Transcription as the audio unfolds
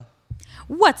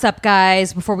What's up,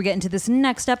 guys? Before we get into this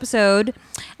next episode,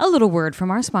 a little word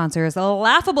from our sponsors,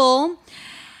 Laughable.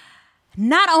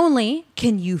 Not only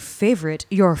can you favorite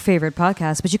your favorite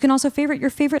podcast, but you can also favorite your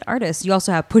favorite artist. You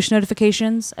also have push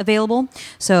notifications available.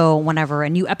 So whenever a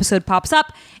new episode pops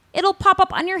up, it'll pop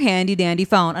up on your handy dandy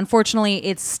phone. Unfortunately,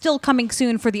 it's still coming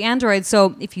soon for the Android.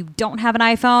 So if you don't have an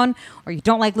iPhone or you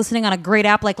don't like listening on a great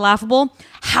app like Laughable,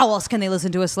 how else can they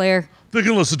listen to us, Slayer? They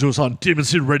can listen to us on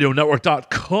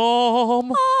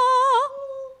DemonSeedRadioNetwork.com.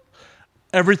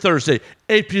 Every Thursday,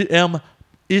 8 p.m.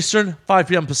 Eastern, 5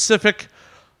 p.m. Pacific.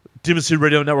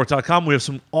 DemonSeedRadioNetwork.com. We have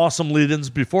some awesome lead-ins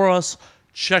before us.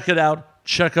 Check it out.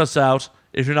 Check us out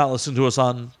if you're not listening to us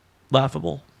on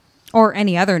Laughable. Or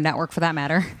any other network, for that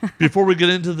matter. Before we get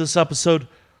into this episode,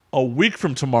 a week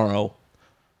from tomorrow,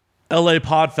 LA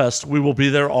Podfest. We will be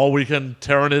there all weekend,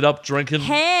 tearing it up, drinking,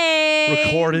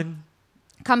 recording.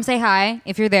 Come say hi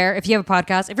if you're there, if you have a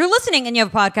podcast. If you're listening and you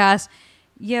have a podcast,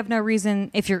 you have no reason,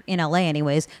 if you're in LA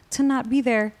anyways, to not be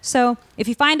there. So if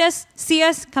you find us, see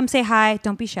us, come say hi.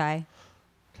 Don't be shy.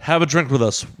 Have a drink with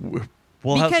us.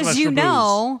 We'll have some because extra you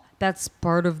know booze. that's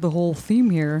part of the whole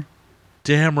theme here.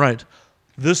 Damn right.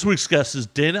 This week's guest is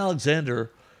Dane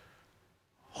Alexander,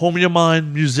 homie of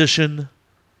mine, musician,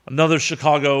 another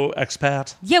Chicago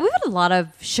expat. Yeah, we've had a lot of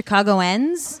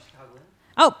Chicagoans.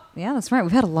 Oh, yeah, that's right.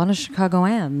 We've had a lot of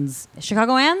Chicagoans.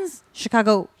 Chicagoans?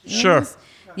 Chicago. Sure.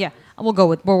 Yeah, we'll go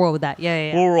with that.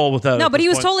 Yeah. We'll roll with that. No, at but this he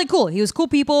was point. totally cool. He was cool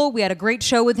people. We had a great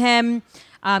show with him.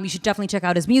 You should definitely check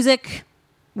out his music.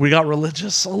 We got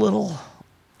religious a little.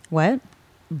 What?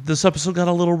 This episode got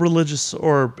a little religious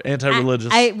or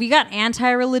anti-religious. We got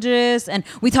anti-religious, and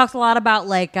we talked a lot about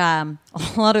like a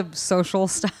lot of social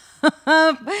stuff.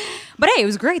 But hey, it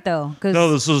was great though.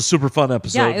 No, this was a super fun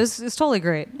episode. Yeah, it was totally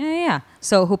great. Yeah.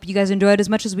 So hope you guys enjoyed as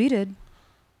much as we did.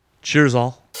 Cheers,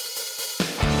 all.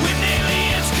 When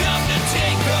aliens come to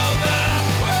take over,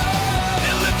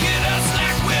 they look at us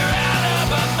like we're out of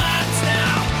our minds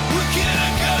now. We're gonna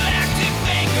galactic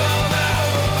makeover,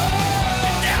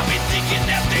 and now we're thinking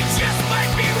that they just might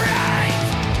be right.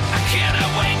 I cannot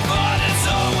wait for this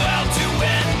whole world to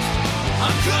end.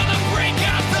 I'm gonna break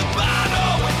out the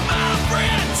bottle with my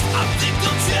friends. I think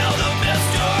they'll tell the best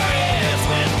stories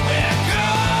when we're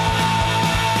gone.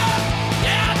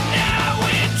 And now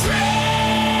we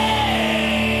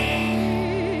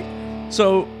drink.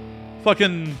 So,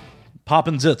 fucking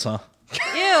popping zits, huh?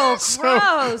 Ew,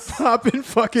 gross. Popping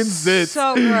fucking zits.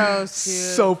 So gross, dude.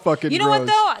 So fucking You know what, gross.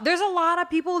 though? There's a lot of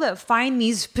people that find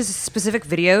these specific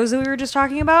videos that we were just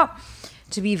talking about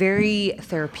to be very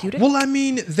therapeutic. Well, I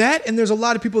mean that, and there's a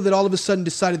lot of people that all of a sudden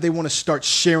decided they want to start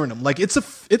sharing them. Like it's a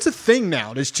thing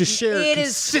now. It's to share. It is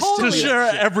consistent totally To shit. share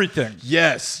everything.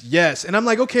 Yes. And I'm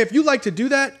like, okay, if you like to do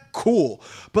that, cool.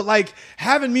 But like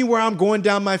having me where I'm going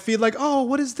down my feed, like, oh,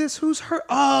 what is this? Who's hurt?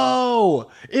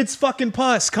 Oh, it's fucking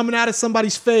pus coming out of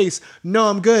somebody's face. No,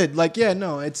 I'm good. Like, yeah,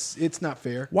 no, it's not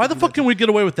fair. Why the fuck can we get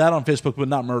away with that on Facebook but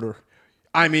not murder?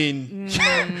 I mean,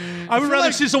 I would rather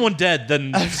like- see someone dead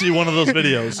than see one of those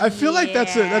videos. I feel like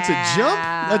that's a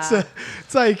jump.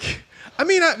 It's like, I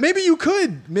mean, maybe you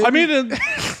could. Maybe. I mean,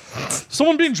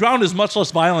 someone being drowned is much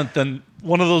less violent than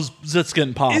one of those zits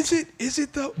getting popped. Is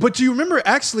it though? But do you remember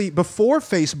actually before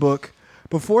Facebook,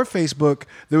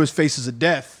 there was Faces of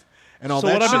Death and all So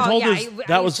that what I've shit. been told yeah, is I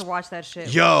that used was- to watch that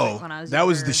shit. Yo, when I was that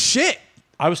was younger. the shit.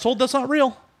 I was told that's not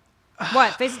real.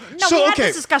 What? No, So, we had okay.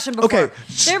 this discussion before. Okay.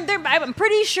 I'm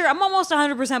pretty sure. I'm almost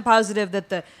 100% positive that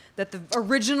the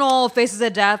original Faces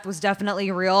of Death was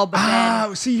definitely real. But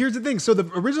then, See, here's the thing. So the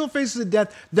original Faces of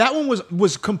Death, that one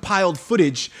was compiled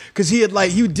footage because he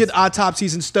did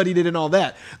autopsies and studied it and all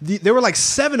that. There were like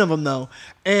 7 of them though,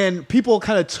 and people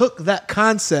kind of took that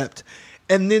concept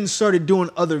and then started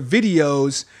doing other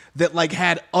videos that like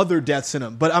had other deaths in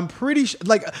them. But I'm pretty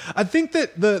I think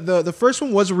that the first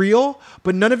one was real,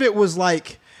 but none of it was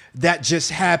like that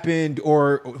just happened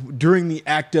or during the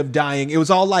act of dying. It was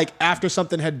all like after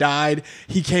something had died,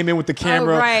 he came in with the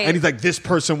camera right. and he's like, this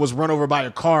person was run over by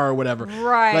a car or whatever.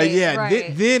 Right, Like, yeah.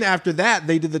 right. Then after that,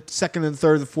 they did the second and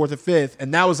third, the fourth and fifth.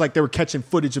 And that was like they were catching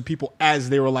footage of people as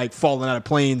they were like falling out of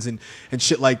planes and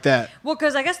shit like that. well,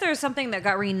 because I guess there was something that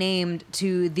got renamed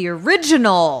to the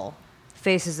original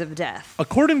Faces of Death.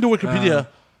 According to Wikipedia,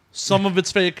 some of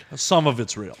it's fake, some of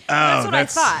it's real. That's what I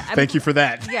thought. Thank you for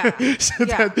that. Yeah. So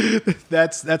Yeah.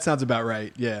 that sounds about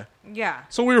right. Yeah. Yeah.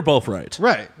 So we were both right.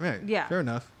 Right. Yeah. Fair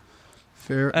enough.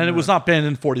 Fair And it was not banned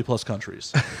in 40 plus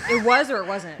countries. It was or it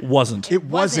wasn't. Wasn't. It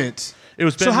wasn't. It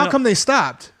was banned So how in- come they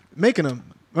stopped making them?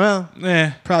 Well,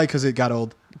 Eh, probably because it got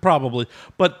old. probably.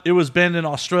 But it was banned in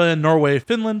Australia, Norway,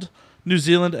 Finland, New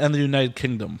Zealand, and the United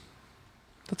Kingdom.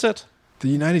 That's it. The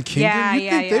United Kingdom? Yeah, You'd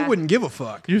yeah, think they yeah. wouldn't give a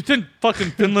fuck. You think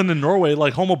fucking Finland and Norway,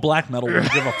 like homo black metal,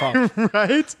 wouldn't give a fuck?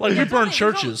 Right? Like we burn There's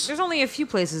churches. There's only a few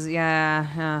places.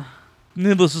 Yeah.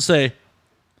 Needless to say,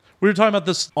 we were talking about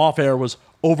this off air was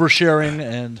oversharing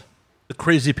and the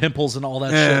crazy pimples and all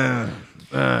that shit.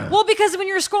 Well, because when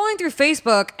you're scrolling through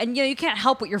Facebook and you can't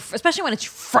help what especially when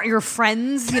it's your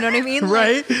friends, you know what I mean? Like,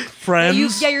 Right?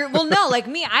 Friends. you're well, no, like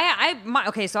me,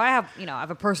 okay, so I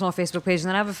have a personal Facebook page and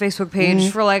then I have a Facebook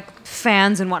page for like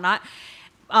fans and whatnot.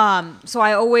 So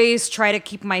I always try to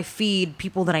keep my feed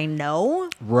people that I know.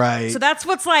 Right. So that's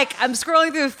what's like, I'm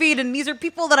scrolling through the feed and these are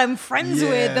people that I'm friends Yeah,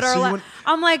 with that are so you like, want-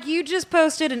 I'm like, you just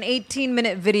posted an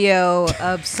 18-minute video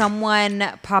of someone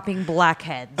popping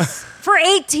blackheads for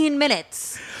 18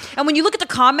 minutes. And when you look at the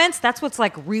comments, that's what's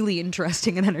like really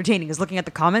interesting and entertaining is looking at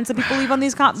the comments that people leave on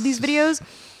these videos.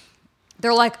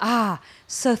 They're like,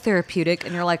 so therapeutic.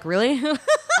 And you're like, really?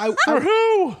 For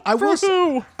who? I will. For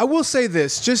who? I will say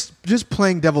this, just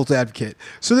playing devil's advocate.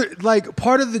 So, like,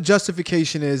 part of the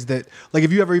justification is that, like,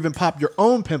 if you ever even pop your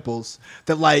own pimples,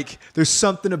 that like there's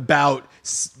something about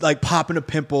like popping a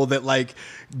pimple that like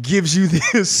gives you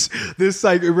this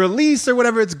like release or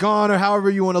whatever, it's gone or however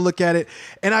you want to look at it.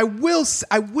 And I will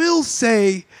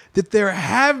say that there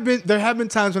have been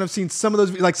times when I've seen some of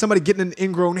those, like somebody getting an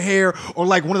ingrown hair or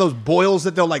like one of those boils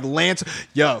that they'll like lance,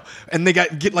 and they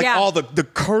get like all the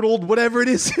curdled whatever it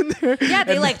is in there. Yeah,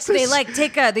 they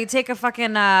And take a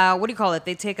fucking what do you call it?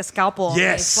 They take a scalpel Yes.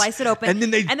 and they slice it open And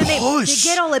then they they push.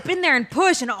 get all up in there and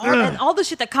push and all the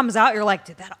shit that comes out. You're like,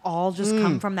 did that all just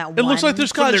come from that one? It looks like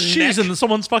there's cottage their cheese neck. in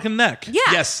someone's fucking neck. Yeah.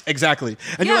 Yes, exactly.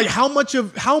 And Yeah. you're like,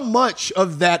 how much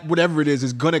of that whatever it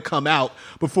is gonna come out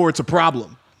before it's a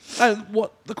problem? And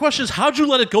the question is, how'd you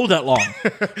let it go that long?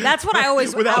 That's what I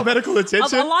always Without medical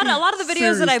attention? A lot of the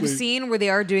videos that I've Seriously. seen where they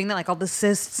are doing that, like all the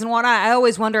cysts and whatnot, I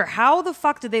always wonder how the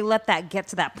fuck did they let that get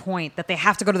to that point that they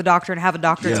have to go to the doctor and have a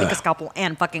doctor Yeah. take a scalpel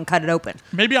and fucking cut it open.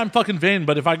 Maybe I'm fucking vain,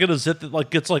 but if I get a zit that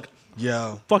like gets like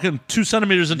Yo. fucking 2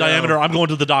 centimeters in diameter, I'm going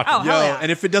to the doctor. Oh, Yo, hell yeah. and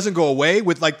if it doesn't go away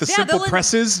with like the Yeah, simple they'll-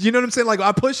 presses, you know what I'm saying? Like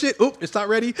I push it, oop, it's not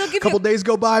ready. They'll A give couple you- days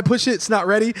go by, I push it, it's not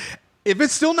ready. If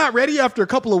it's still not ready after a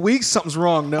couple of weeks, something's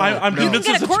wrong. No, I'm no. convinced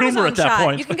You can it's a tumor at that shot.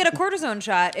 point. You can get a cortisone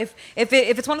shot if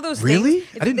it's one of those Really?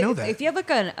 things. I didn't know that. If you have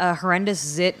like a horrendous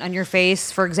zit on your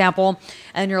face, for example,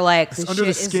 and you're like, this under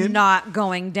the shit is skin? not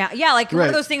going down. Yeah, like one Right.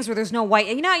 of those things where there's no white.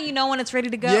 You know when it's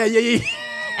ready to go. Yeah.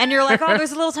 And you're like, oh,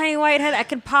 there's a little tiny white head. I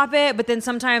can pop it, but then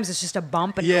sometimes it's just a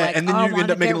bump, and you're Yeah, like, and then oh, I you wanna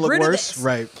end up making get it look rid of worse. this.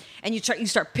 Right. And you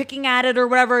start picking at it or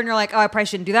whatever, and you're like, oh, I probably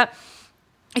shouldn't do that.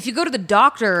 If you go to the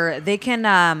doctor, they can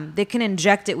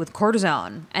inject it with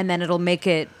cortisone, and then it'll make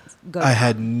it go. I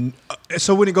had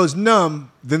so when it goes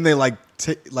numb, then they like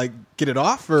get it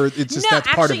off, or it's just no, that's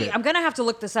actually, part of it. I'm gonna have to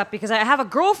look this up because I have a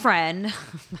girlfriend.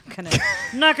 I'm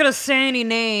not gonna say any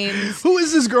names. Who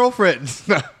is this girlfriend?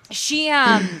 She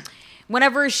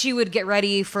whenever she would get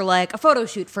ready for like a photo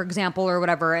shoot, for example, or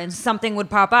whatever, and something would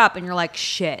pop up, and you're like,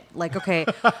 shit. Like, okay,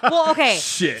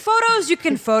 Shit. Photos you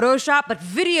can Photoshop, but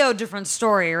video, different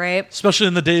story, right? Especially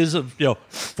in the days of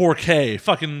 4K.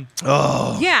 Fucking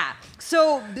Yeah.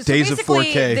 So Days of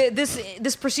basically, 4K.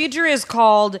 This procedure is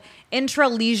called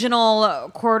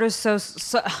intralesional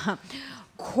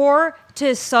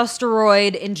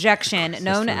corticosteroid injection,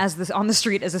 known as on the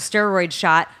street as a steroid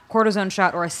shot, cortisone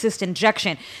shot, or a cyst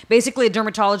injection. Basically, a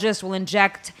dermatologist will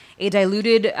inject a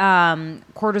diluted cortisone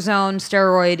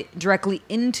steroid directly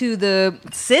into the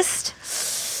cyst.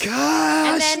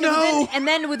 Gosh, no.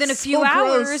 Within a So few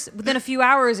gross.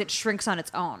 hours, it shrinks on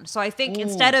its own. So I think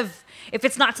instead of, if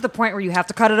it's not to the point where you have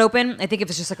to cut it open, I think if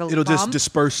it's just like a It'll just bump,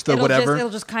 disperse the it'll whatever.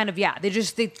 it'll just kind of,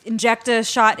 they inject a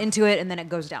shot into it and then it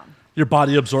goes down. your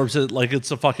body absorbs it like it's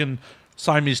a fucking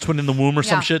Siamese twin in the womb or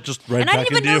some Yeah. shit. Just right and back I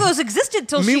didn't even into know you. those existed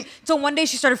till one day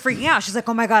she started freaking out. She's like,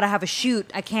 "Oh my god, I have a shoot.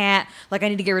 I can't. Like, I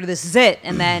need to get rid of this zit."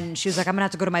 And then she was like, "I'm gonna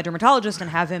have to go to my dermatologist and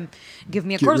have him give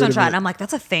me a Get rid cortisone of shot." it. And I'm like,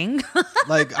 "That's a thing."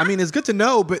 Like, I mean, it's good to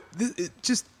know, but it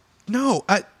just no.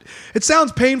 It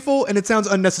sounds painful and it sounds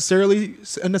unnecessarily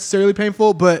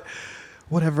painful, but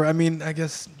whatever. I mean, I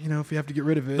guess if you have to get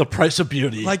rid of it, The price of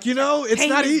beauty. like it's Pain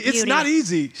not is it's beauty. not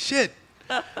easy. Shit.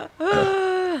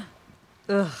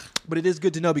 But it is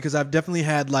good to know because I've definitely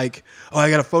had like, oh, I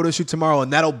got a photo shoot tomorrow,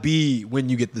 and that'll be when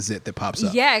you get the zit that pops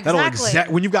up. Yeah, That'll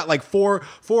exactly. when you've got like four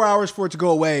hours for it to go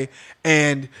away,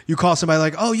 and you call somebody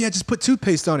like, oh yeah, just put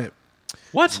toothpaste on it.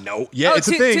 what? No, yeah, Oh, it's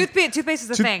a thing. Toothpaste is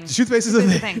a thing. Toothpaste is a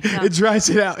thing. Yeah. It dries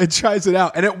it out. It dries it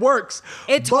out, and it works.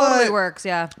 It totally But- works.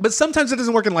 Yeah. But sometimes it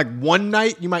doesn't work in like one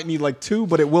night. You might need like two,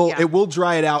 but it will Yeah. it will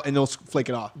dry it out and it'll flake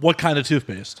it off. What kind of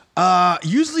toothpaste?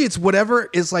 Usually it's whatever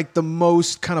is like the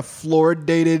most kind of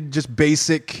fluoridated, just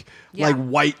basic. Yeah. like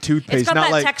white toothpaste, It's got not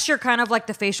that like texture, kind of like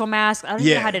the facial mask. I don't even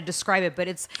know Yeah. how to describe it, but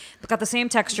it's got the same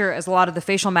texture as a lot of the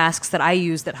facial masks that I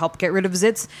use that help get rid of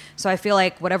zits. So I feel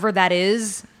like whatever that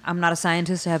is, I'm not a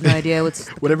scientist. I have no idea what's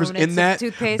the Whatever's components in that, of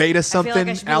toothpaste. beta I feel like I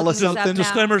something, should be ala looking this up something. now.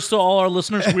 Disclaimers to all our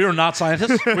listeners: we are not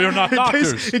scientists. We are not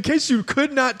doctors. in case you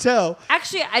could not tell.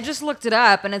 Actually, I just looked it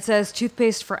up, and it says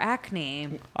toothpaste for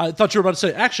acne. I thought you were about to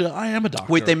say, actually, I am a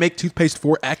doctor. Wait, they make toothpaste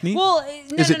for acne? Well,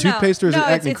 no, Is it no, toothpaste or is no, it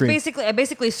acne it's cream? basically I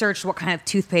basically searched what kind of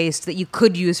toothpaste that you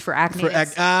could use for acne. For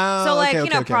It's- oh, so like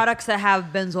okay, okay. products that have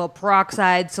benzoyl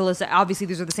peroxide, salicylic. Obviously,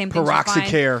 these are the same things. you find.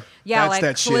 Peroxicare. Yeah, That's like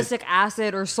that shit. salicylic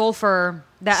acid or sulfur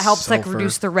that helps like Sulfur.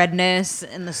 reduce the redness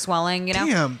and the swelling. You know.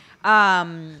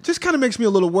 Damn. Just kind of makes me a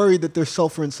little worried that there's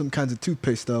sulfur in some kinds of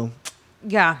toothpaste, though.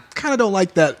 Yeah. Kind of don't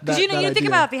like that. Because you that think idea.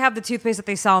 about they have the toothpaste that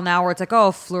they sell now where it's like,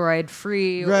 oh, fluoride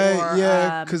free. Right, or,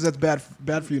 yeah, because that's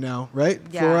bad for you now, right?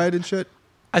 Yeah. Fluoride and shit.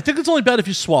 I think it's only bad if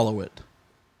you swallow it.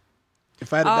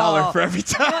 If I had $1 Oh. for every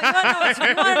time.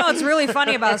 You want to know what's really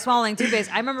funny about swallowing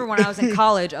toothpaste? I remember when I was in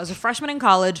college, I was a freshman in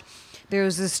college. There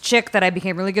was this chick that I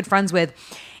became really good friends with.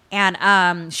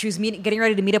 And she was getting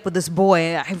ready to meet up with this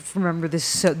boy. I remember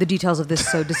the details of this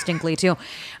so distinctly too.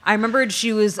 I remembered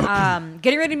she was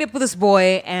getting ready to meet up with this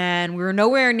boy, and we were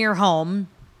nowhere near home.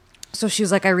 So she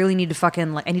was like, I really need to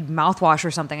I need mouthwash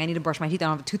or something. I need to brush my teeth. I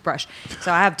don't have a toothbrush.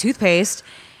 So I have toothpaste.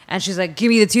 And she's like, give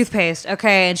me the toothpaste.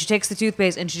 Okay. And she takes the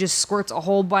toothpaste and she just squirts a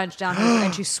whole bunch down her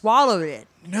and she swallowed it.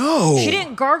 No. She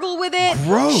didn't gargle with it.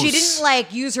 Gross. She didn't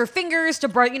like use her fingers to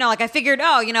brush. Like I figured,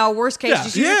 worst case, Yeah.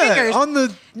 just use your fingers. on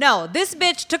the No, this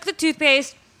bitch took the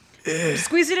toothpaste,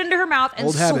 squeezed it into her mouth, and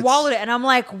Old habits. swallowed it. And I'm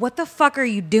like, what the fuck are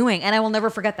you doing? And I will never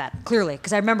forget that, clearly,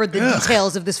 because I remember the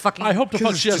details of this fucking... I hope the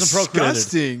fuck it's she hasn't procreated.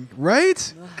 disgusting,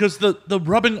 right? Because the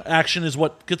rubbing action is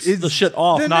what gets the shit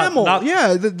off, the not enamel. not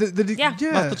yeah,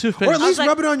 Yeah. Not the toothpaste. Or at I was least like-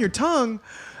 rub it on your tongue.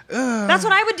 That's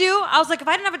what I would do. I was like, if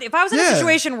I was in a Yeah.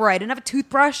 situation where I didn't have a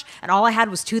toothbrush and all I had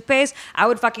was toothpaste, I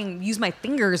would fucking use my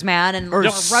fingers, man, and Or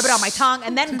rub it on my tongue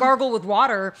and then gargle with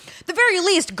water. At the very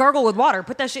least, gargle with water.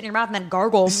 Put that shit in your mouth and then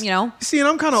gargle, See, and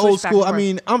I'm kind of Switch old back school. and I forth.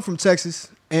 mean, I'm from Texas,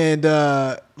 and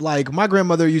like my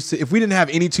grandmother used to, if we didn't have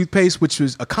any toothpaste, which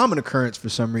was a common occurrence for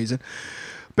some reason,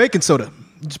 baking soda.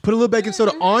 You just put a little baking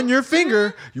soda on your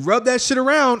finger, you rub that shit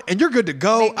around, and you're good to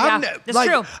go. Yeah, that's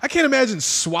true. I can't imagine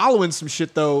swallowing some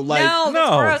shit though. Like, no, that's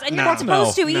no, gross. And you're no, not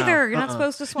supposed no, to either. You're not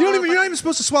supposed to you swallow. you're not even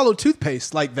supposed to swallow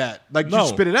toothpaste like that. Like you no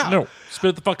spit it out. No, spit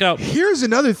it the fuck out. Here's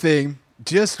another thing,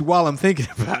 just while I'm thinking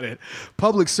about it.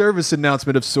 Public service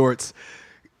announcement of sorts.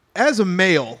 As a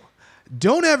male,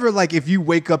 don't ever, like, if you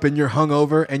wake up and you're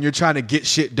hungover and you're trying to get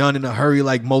shit done in a hurry,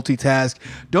 like multitask,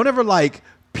 don't ever, like,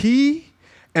 pee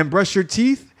and brush your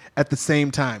teeth at the same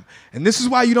time. And this is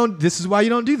why you don't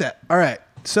do that. All right.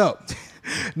 So,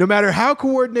 no matter how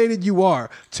coordinated you are,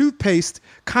 toothpaste,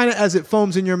 kind of as it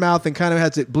foams in your mouth and kind of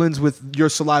as it blends with your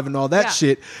saliva and all that Yeah.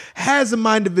 shit, has a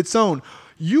mind of its own.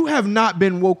 You have not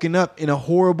been woken up in a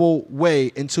horrible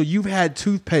way until you've had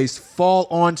toothpaste fall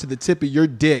onto the tip of your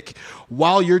dick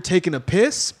while you're taking a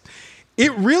piss.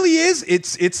 It really is.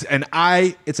 It's an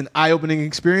eye-opening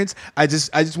experience. I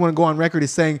just want to go on record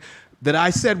as saying that I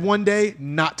said one day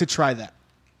not to try that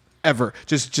ever.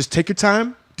 Just take your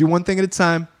time, do one thing at a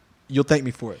time. You'll thank me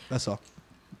for it. That's all.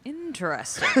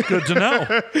 Interesting. Good to know.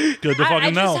 Good to I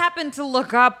fucking know. just happened to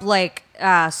look up like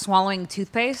swallowing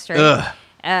toothpaste. Right? Ugh.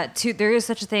 There is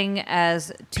such a thing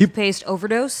as toothpaste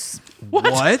overdose.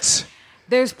 What?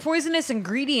 There's poisonous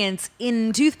ingredients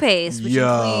in toothpaste,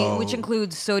 Yo. which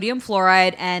includes sodium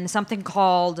fluoride and something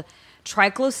called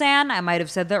triclosan. I might have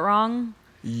said that wrong.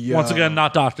 Yo. Once again,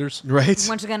 not doctors. Right?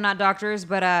 Once again, not doctors,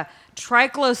 but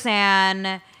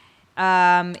triclosan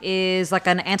is like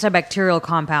an antibacterial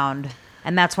compound,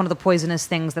 and that's one of the poisonous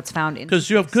things that's found in. Because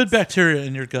you have good bacteria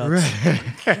in your guts.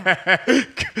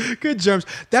 Good germs.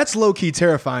 That's low key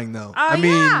terrifying, though. I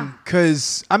mean, yeah.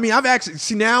 because I've actually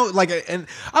see now, like, and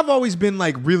I've always been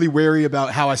like really wary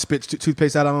about how I spit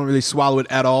toothpaste out. I don't really swallow it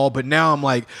at all. But now I'm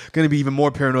like gonna be even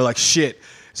more paranoid. Like, shit,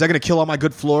 is that gonna kill all my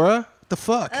good flora? What the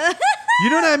fuck? You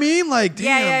know what I mean? Like, damn.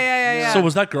 Yeah. So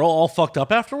was that girl all fucked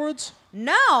up afterwards?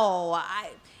 No,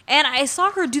 I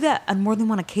saw her do that on more than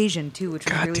one occasion too, which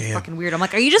was God really damn. fucking weird. I'm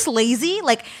like, are you just lazy?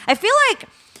 Like, I feel like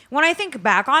when I think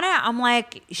back on it, I'm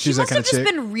like, she She's that must have kinda just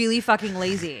chick. been really fucking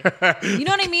lazy. You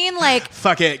know what I mean? Like,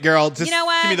 Fuck it, girl. Just you know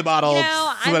what? give me the bottle.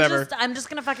 Whatever. I'm just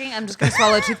gonna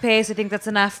swallow toothpaste. I think that's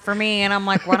enough for me. And I'm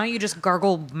like, why don't you just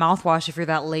gargle mouthwash if you're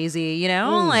that lazy? You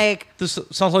know, like. This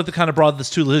sounds like the kind of broad that's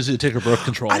too lazy to take her birth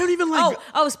control. I don't even like.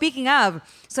 Oh, speaking of,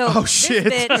 so Oh, this shit.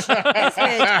 bitch,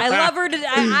 I love her.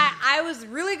 I was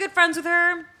really good friends with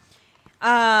her,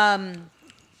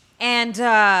 and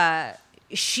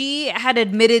she had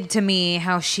admitted to me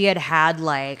how she had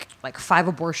like 5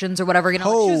 abortions or whatever. You know,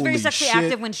 like she was very Holy sexually shit.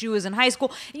 active when she was in high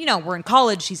school. You know, we're in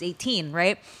college. She's 18,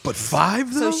 right? But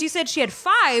 5 though. So she said she had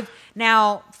 5.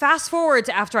 Now, fast forward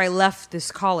to after I left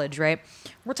this college, right?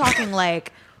 We're talking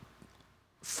like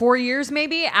 4 years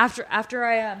maybe after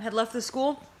I had left the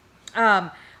school.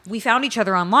 We found each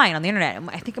other online on the internet.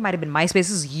 I think it might have been MySpace.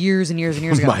 This is years and years and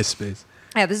years ago. MySpace.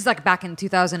 Yeah, this is like back in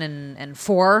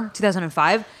 2004,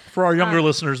 2005. For our younger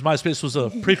listeners, MySpace was a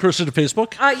precursor to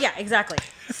Facebook. Yeah, exactly.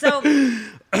 So,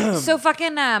 so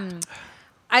fucking,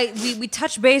 we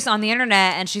touched base on the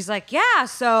internet, and she's like, yeah,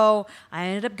 so I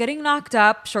ended up getting knocked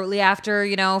up shortly after,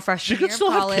 you know, She freshman could year still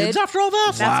of have college. kids after all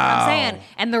that. That's what I'm saying.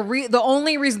 And the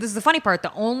only reason, this is the funny part,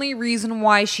 the only reason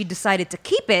why she decided to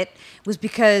keep it was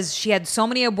because she had so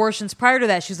many abortions prior to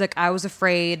that. She's like, I was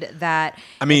afraid that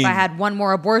mean, if I had one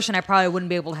more abortion, I probably wouldn't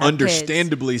be able to have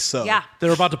Understandably kids. so. Yeah. They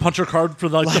were about to punch her card for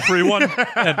like the free one.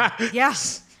 And Yeah.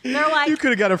 They're like, You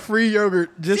could have got a free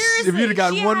yogurt just if you'd have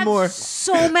gotten she one had more.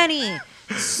 So many.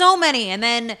 And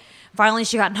then finally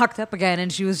she got knocked up again,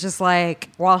 and she was just like,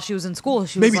 while she was in school,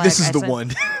 she was Maybe like, this is I the said-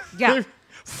 one. Yeah.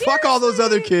 Fuck all those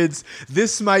other Seriously? kids.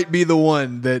 This might be the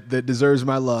one that deserves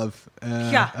my love.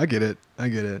 Yeah. I get it.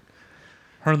 her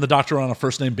and the doctor are on a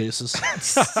first name basis.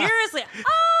 Seriously.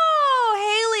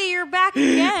 Oh, Haley, you're back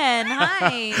again.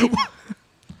 Hi.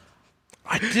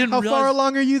 I didn't How realize. far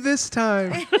along are you this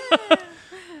time?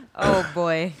 Oh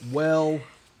boy. Well,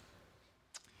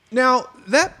 now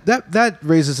that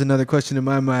raises another question in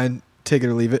my mind. Take it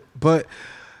or leave it. But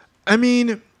I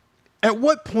mean, at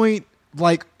what point,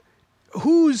 like,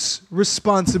 whose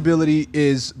responsibility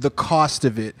is the cost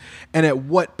of it, and at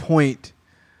what point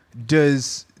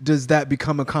does that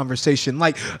become a conversation?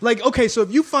 Like, okay, so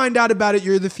if you find out about it,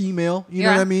 you're the female, you know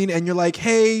Yeah. what I mean, and you're like,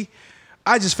 hey,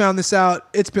 I just found this out.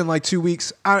 It's been like 2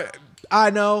 weeks. I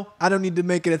know I don't need to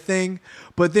make it a thing,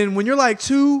 but then when you're like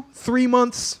 2-3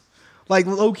 months, like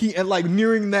low key and like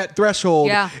nearing that threshold,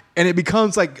 Yeah. and it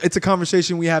becomes like it's a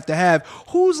conversation we have to have.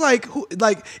 Who's like,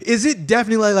 is it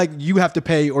definitely like you have to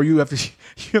pay or you have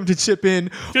to chip in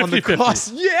on the 50-50.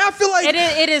 cost? Yeah, I feel like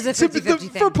It is a to- 50-50 thing.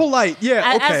 for polite.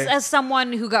 Yeah, okay. As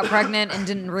someone who got pregnant and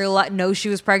didn't know she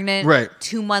was pregnant, Right.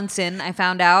 2 months in, I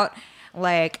found out.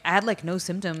 Like I had like no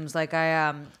symptoms. Like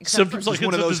I except Symptoms for- like one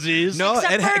it's of a those disease. No,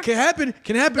 Except it for- can happen.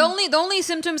 Can happen. the only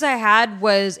symptoms I had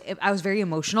was I was very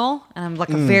emotional, and I'm like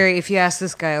Mm. a very. If you ask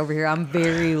this guy over here, I'm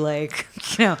very like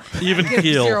Even give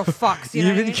keel. zero fucks. You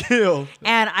know what I Even mean? kill.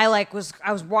 And I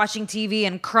was watching TV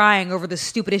and crying over the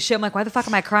stupidest shit. I'm like, why the fuck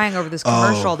am I crying over this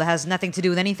commercial that has nothing to do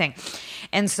with anything?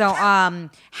 And so,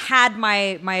 had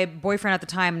my boyfriend at the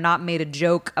time not made a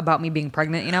joke about me being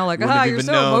pregnant, you know, like, Wouldn't have you're even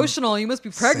so known. emotional, you must be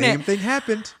pregnant. Same thing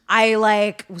happened. I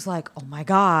was like, oh my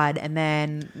God. And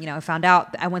then, I found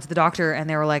out, I went to the doctor and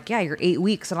they were like, yeah, you're 8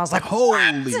 weeks. And I was like, Holy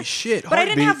what? shit! But I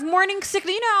didn't heartbeat. have morning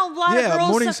sickness. You know, a lot Yeah, of girls,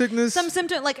 morning sickness. some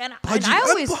symptom, like, and Pudgy. I I'm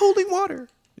always, holding water.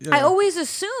 Yeah. I always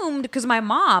assumed because my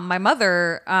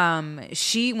mother, when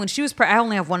she was, I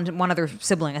only have one other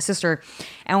sibling, a sister,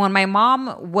 and when my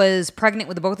mom was pregnant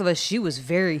with the both of us, she was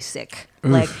very sick.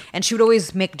 Like, and she would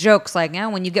always make jokes like,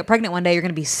 when you get pregnant one day, you're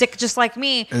gonna be sick just like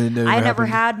me. And it never I never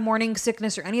happened. had morning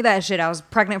sickness or any of that shit. I was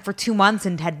pregnant for 2 months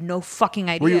and had no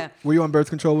fucking idea. Were you on birth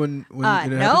control when it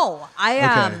happened? No, I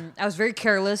Okay. was very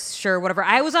careless. Sure, whatever.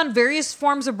 I was on various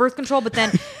forms of birth control, but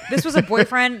then this was a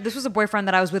boyfriend. This was a boyfriend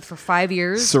that I was with for 5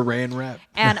 years. Saran wrap.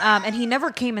 And he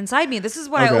never came inside me. This is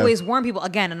what Okay. I always warn people.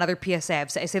 Again, another PSA.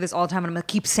 I say this all the time, and I'm gonna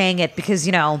keep saying it because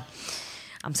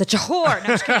I'm such a whore. No, I'm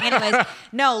just kidding. Anyways,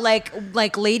 no,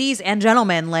 like ladies and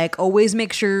gentlemen, like always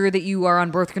make sure that you are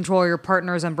on birth control or your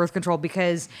partner is on birth control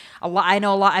because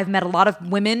I've met a lot of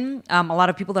women, a lot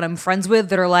of people that I'm friends with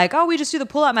that are like, oh, we just do the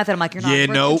pull-out method. I'm like, you're not Yeah, on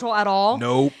birth nope. control at all.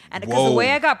 Nope. And because the Whoa.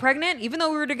 way I got pregnant, even though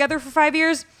we were together for 5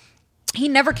 years, he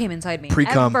never came inside me.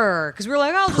 Pre-cum. Ever. Because we were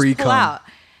like, oh, I'll just Pre-cum. pull out.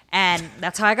 And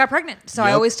that's how I got pregnant. So I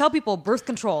Yep. always tell people birth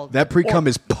control. That pre-cum Or-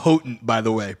 is potent, by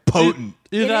the way. Potent.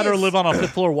 Either It that or is. live on a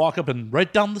fifth floor, walk up and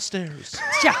right down the stairs.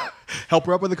 Yeah. Help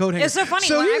her up with a coat hanger. It's so funny.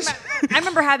 So when here's- I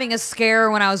remember having a scare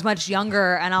when I was much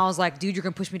younger, and I was like, "Dude, you're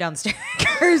gonna push me down the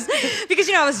stairs," because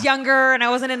I was younger and I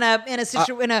wasn't in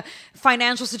a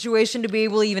financial situation to be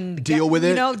able to even Deal with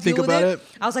it? deal Think with about it?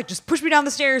 I was like, "Just push me down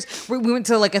the stairs." We went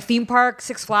to like a theme park,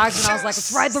 Six Flags, and I was like,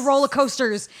 "Let's ride the roller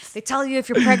coasters." They tell you if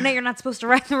you're pregnant, you're not supposed to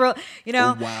ride the roller.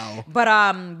 Oh, wow.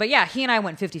 But yeah, he and I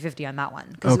went 50-50 on that one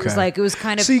because it was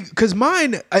kind of See, because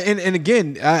mine, and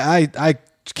again, I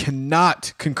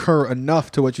cannot concur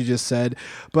enough to what you just said.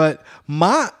 But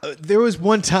there was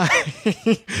one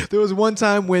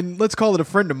time when, let's call it a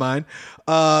friend of mine,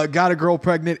 got a girl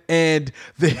pregnant, and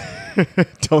they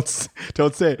don't say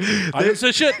it. I didn't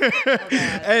say shit.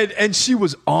 and she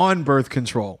was on birth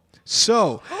control.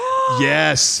 So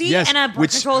yes, See? yes, And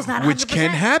birth control is not 100%. which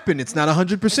can happen. It's not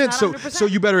 100%. not So 100%. so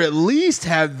you better at least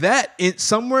have that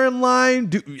somewhere in line.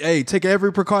 Take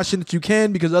every precaution that you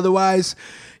can, because otherwise,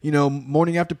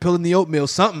 morning after pill in the oatmeal,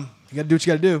 something. You got to do what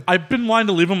you got to do. I've been wanting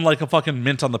to leave him like a fucking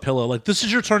mint on the pillow. Like, this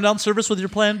is your turn down service with your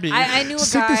plan B. I knew a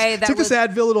Take guy that take would. this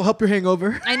Advil. It'll help your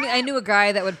hangover. I knew a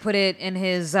guy that would put it in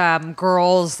his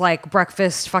girls like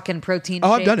breakfast fucking protein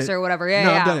Oh, shakes I've done it. or whatever. Yeah,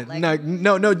 no, yeah. I've done it.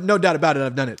 Like, No doubt about it.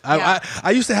 I've done it. Yeah.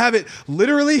 I used to have it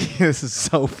literally. This is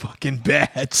so fucking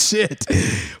bad shit.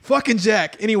 Fucking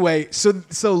Jack. Anyway, so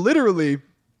literally,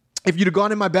 if you'd have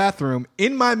gone in my bathroom,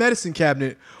 in my medicine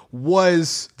cabinet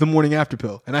was the morning after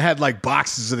pill, and I had like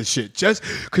boxes of the shit just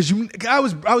because I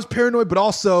was paranoid, but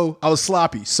also I was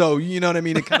sloppy. So you know what I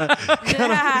mean. It kind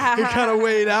of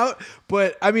weighed out.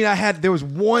 But I mean, there was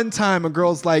one time a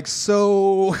girl's like,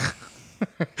 so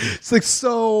it's like,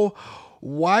 so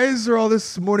why is there all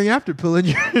this morning after pill in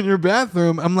your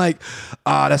bathroom? I'm like,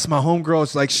 that's my homegirl.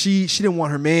 It's like she didn't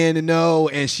want her man to know,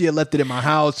 and she had left it in my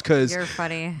house because you're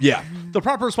funny. yeah. The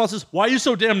proper response is, why are you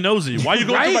so damn nosy? Why are you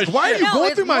going through my Why are shit? you No, going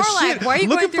it's through my more like, shit? why are you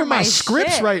Looking going through for my my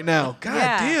scripts shit? right now. God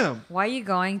Yeah. damn. Why are you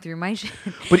going through my shit?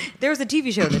 But- There was a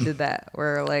TV show that did that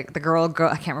where like the girl,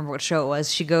 I can't remember what show it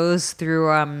was. She goes through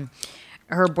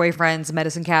her boyfriend's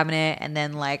medicine cabinet and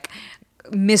then like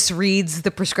misreads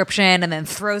the prescription and then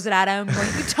throws it at him.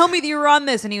 Like, you tell me that you were on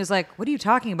this. And he was like, what are you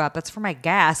talking about? That's for my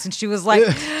gas. And she was like,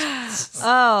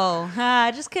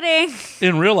 just kidding.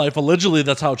 In real life, allegedly,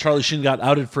 that's how Charlie Sheen got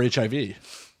outed for HIV.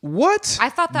 What? I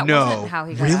thought that No. wasn't how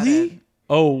he got Really? outed.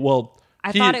 Oh, well.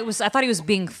 I thought he was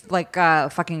being like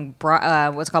fucking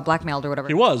what's it called, blackmailed or whatever.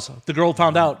 He was. The girl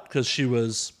found out because she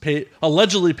was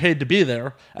allegedly paid to be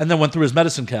there, and then went through his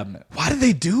medicine cabinet. Why did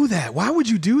they do that? Why would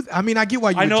you do that? I mean, I get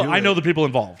why you would do it. I know the people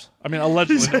involved. I mean,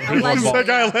 allegedly. know the people Allegedly. involved.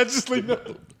 I allegedly know.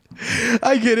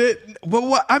 I get it. But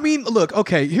what I mean, look,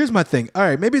 okay, here's my thing. All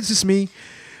right, maybe it's just me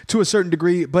to a certain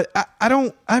degree, but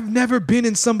I've never been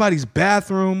in somebody's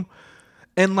bathroom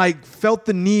and like felt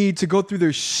the need to go through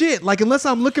their shit. Like, unless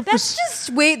I'm looking for That's just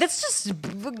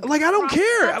like, I don't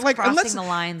care. That's Like, crossing unless the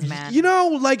lines,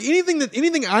 man. like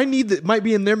anything I need that might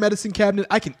be in their medicine cabinet,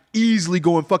 I can easily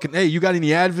go and fucking, hey, you got any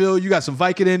Advil? You got some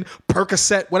Vicodin,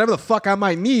 Percocet, whatever the fuck I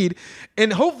might need,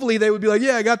 and hopefully they would be like,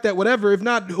 yeah, I got that, whatever. If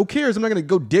not, who cares? I'm not gonna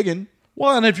go digging.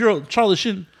 Well, and if you're Charlie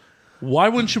Sheen, why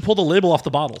wouldn't you pull the label off the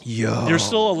bottle? Yo. You're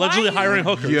still allegedly Why are you- hiring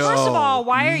hookers. Yo. First of all,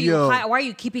 why Yo. are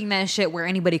you keeping that shit where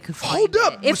anybody could find Hold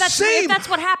up. it? If that's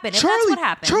what happened.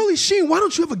 Charlie Sheen, why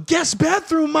don't you have a guest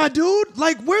bathroom, my dude?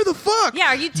 Like, where the fuck? Yeah,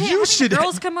 are you having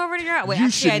girls come over to your house? Wait, You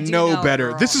actually, I should do know a better.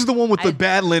 girl. This is the one with the I-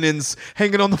 bad linens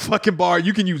hanging on the fucking bar.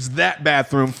 You can use that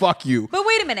bathroom. Fuck you. But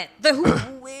wait a minute.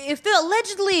 If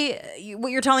allegedly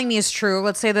what you're telling me is true,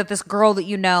 let's say that this girl that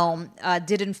you know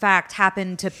did in fact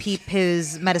happen to peep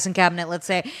his medicine cabinet, let's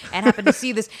say, and happened to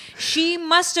see this, she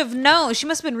must have known. She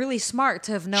must have been really smart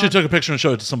to have known. She took a picture and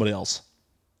showed it to somebody else.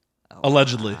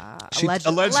 Allegedly.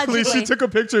 Allegedly, she took a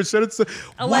picture and showed it to.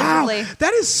 Allegedly. Wow,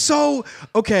 that is so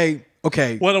okay.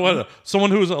 What? Someone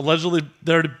who was allegedly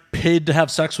there paid to have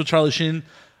sex with Charlie Sheen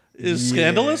is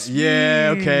scandalous?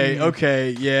 Yeah.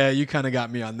 Okay. Yeah, you kind of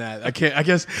got me on that. I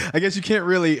guess you can't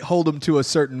really hold them to a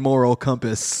certain moral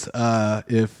compass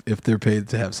if they're paid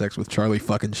to have sex with Charlie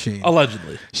fucking Sheen.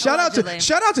 Allegedly. Shout out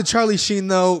to Charlie Sheen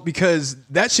though, because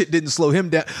that shit didn't slow him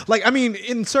down. Like, I mean,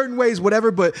 in certain ways,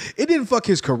 whatever, but it didn't fuck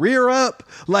his career up.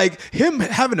 Like him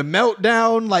having a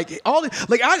meltdown,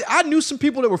 I knew some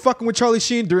people that were fucking with Charlie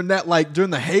Sheen during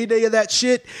the heyday of that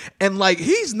shit, and like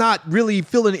he's not really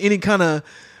feeling any kind of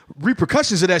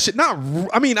repercussions of that shit.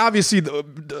 Obviously,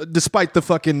 despite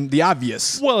the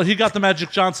obvious. Well, he got the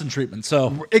Magic Johnson treatment, so.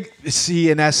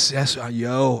 And that's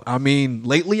I mean,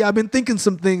 lately I've been thinking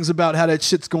some things about how that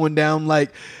shit's going down.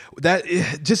 Like that,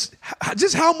 just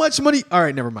how much money. All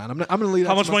right, never mind. I'm gonna leave.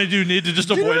 How much money do you need to just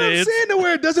You know avoid what I'm AIDS? saying? To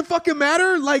where it doesn't fucking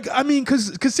matter. Like, I mean, because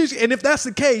and if that's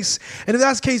the case,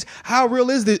 how real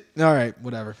is it? All right,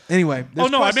 whatever. Anyway,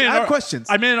 I have questions.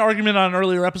 I made an argument on an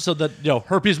earlier episode that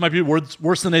herpes might be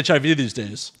worse than HIV these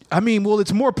days. I mean, well,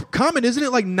 it's more common, isn't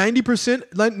it? Like 90%.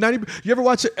 Like 90. You ever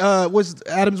watch? Was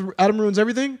Adam Ruins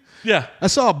Everything? Yeah. I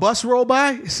saw a bus roll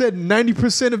by. It said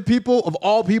 90% of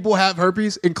all people have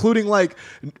herpes, including like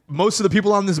most of the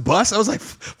people on this bus. I was like,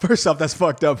 first off, that's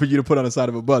fucked up for you to put on the side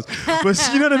of a bus. But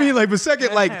you know what I mean? Like, but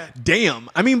second, like, damn.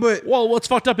 I mean, but Well, what's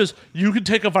fucked up is you can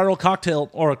take a viral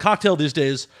cocktail or a cocktail these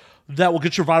days that will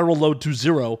get your viral load to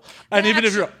 0. And even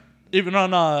if you're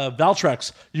on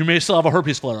Valtrex, you may still have a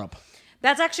herpes flare up.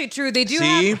 That's actually true. They do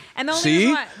See? have, and the only See?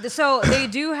 reason why, so they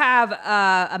do have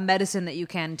a medicine that you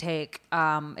can take.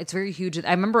 It's very huge.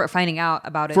 I remember finding out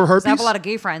about it For 'cause I have a herpes? lot of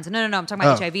gay friends. No, I'm talking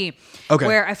about Oh. HIV. Okay.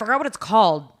 Where I forgot what it's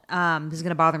called. This is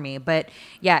gonna bother me, but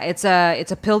yeah, it's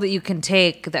a pill that you can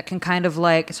take that can kind of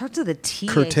like it starts with a T.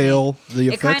 I Curtail think. the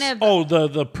It effects? kind of Oh,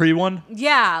 the pre one?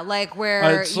 yeah, like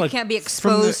where It's you like can't be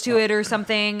exposed to it or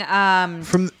something. Wait,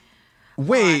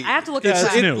 I have to look Yeah, at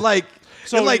it's that. new.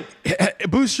 So- it like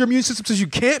boosts your immune system so you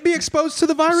can't be exposed to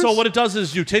the virus. So what it does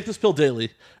is you take this pill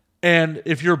daily, and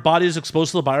if your body is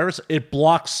exposed to the virus, it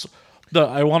blocks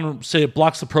it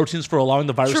blocks the proteins for allowing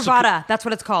the virus Truvada, that's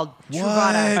what it's called.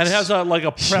 Truvada. and it has a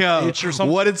prep Yo, H or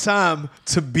something. what a time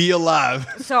to be alive.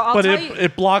 So I'll But tell you.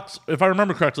 it blocks, if I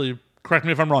remember correctly, correct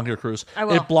me if I'm wrong here, Cruz. I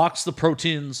will. It blocks the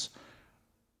proteins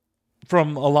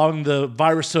from allowing the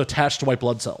virus to attach to white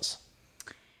blood cells.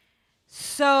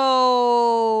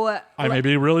 So I may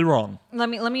be really wrong. let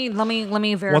me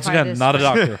verify. Once again, this. not a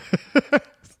doctor.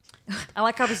 I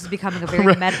like how this is becoming a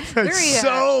very very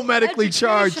So medically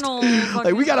charged. educational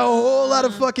Like we got a fucking- whole lot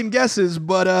of fucking guesses,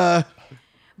 but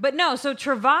But no, so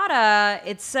Truvada,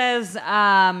 it says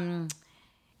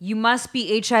you must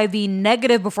be HIV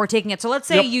negative before taking it. So let's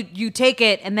say Yep. you take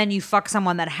it and then you fuck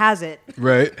someone that has it.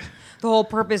 right. The whole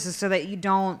purpose is so that you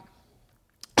don't.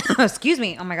 Excuse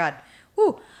me. Oh my god.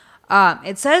 Whew.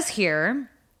 It says here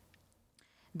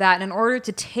that in order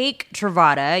to take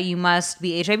Truvada, you must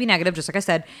be HIV negative, just like I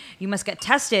said. You must get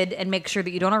tested and make sure that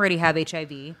you don't already have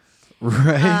HIV.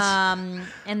 Right.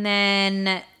 And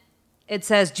then it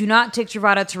says, do not take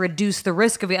Truvada to reduce the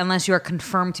risk of it unless you are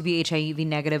confirmed to be HIV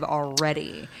negative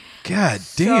already. God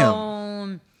damn.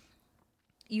 So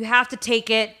you have to take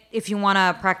it if you want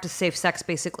to practice safe sex,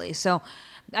 basically. So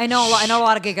I know a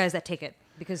lot of gay guys that take it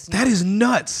because That is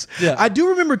nuts. Yeah. I do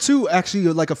remember too, actually,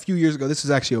 like a few years ago, this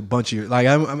is actually a bunch of years, like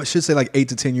I should say like 8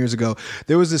 to 10 years ago,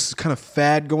 there was this kind of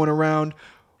fad going around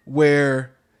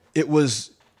where it was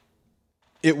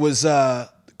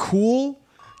cool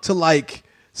to like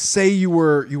say you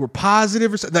were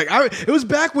positive or something. Like it was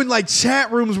back when like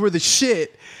chat rooms were the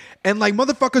shit, and like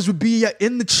motherfuckers would be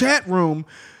in the chat room,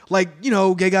 like, you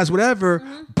know, gay guys, whatever,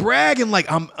 bragging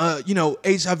like I'm,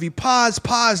 HIV pos,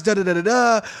 da da da da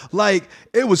da. Like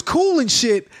it was cool and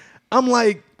shit. I'm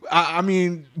like, I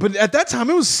mean, but at that time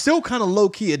it was still kind of low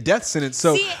key a death sentence.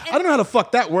 So See, I don't know how the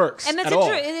fuck that works. And that's at all.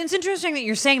 it's interesting that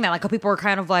you're saying that. Like, how people are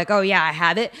kind of like, "Oh yeah, I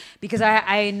have it," because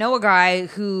I know a guy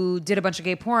who did a bunch of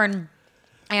gay porn,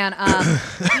 and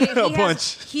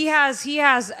he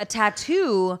has a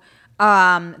tattoo.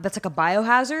 That's like a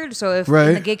biohazard. So if in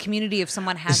Right. the gay community, if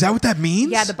someone has Is that what that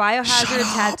means? Yeah, the biohazard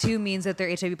tattoo means that they're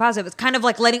HIV positive. It's kind of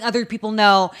like letting other people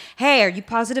know, hey, are you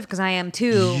positive? Because I am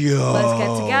too. Yo. Let's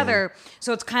get together.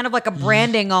 So it's kind of like a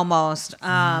branding almost.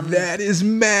 That is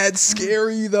mad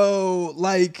scary though.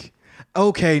 Like,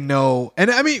 okay, no,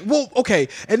 and I mean, well, okay,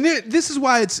 and this is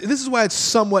why it's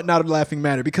somewhat not a laughing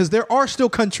matter, because there are still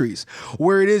countries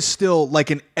where it is still like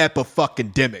an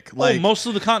epidemic. Like most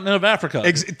of the continent of Africa.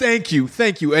 Thank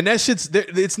you, and that shit's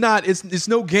it's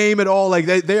no game at all. Like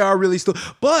they are really still,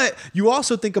 but you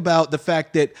also think about the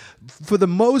fact that for the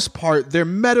most part, their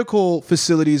medical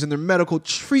facilities and their medical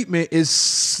treatment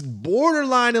is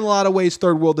borderline in a lot of ways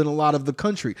third world in a lot of the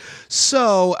country.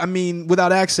 So I mean,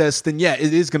 without access, then yeah,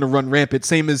 it is going to run rampant.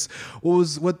 Same as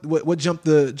what jumped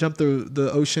the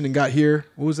ocean and got here.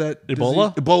 What was that?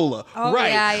 Ebola? Disease? Ebola. Oh,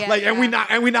 right. yeah, like, yeah.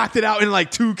 and we knocked it out in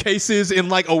like 2 cases in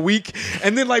like a week,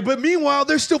 and then like, but meanwhile,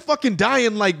 they're still fucking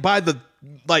dying like by the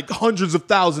like hundreds of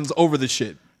thousands over the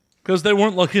shit. Because they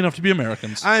weren't lucky enough to be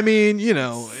Americans. I mean, you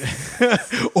know,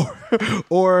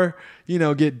 or you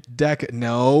know, get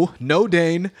no,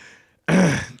 Dane.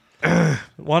 Want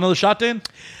another shot, Dane?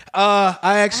 I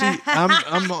actually,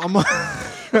 I'm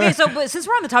Okay, so but since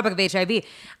we're on the topic of HIV, did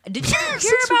you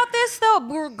hear about this though?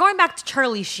 We're going back to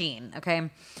Charlie Sheen. Okay,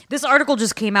 this article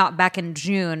just came out back in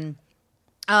June.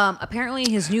 Apparently,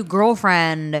 his new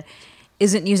girlfriend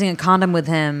isn't using a condom with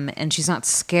him, and she's not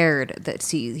scared that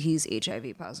he's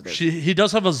HIV positive. He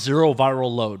does have a 0 viral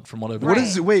load, from what I've What heard.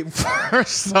 is it? Wait,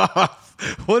 first off,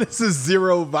 what is a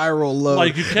 0 viral load?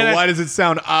 Like, you can't And why does it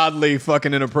sound oddly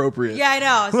fucking inappropriate? Yeah, I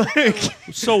know. It's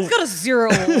So got a 0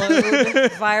 load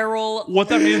viral. what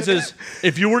that means is,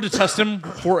 if you were to test him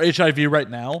for HIV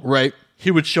right now, Right. he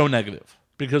would show negative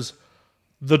because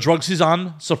the drugs he's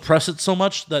on suppress it so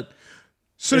much that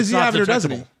So does it's he not have it or doesn't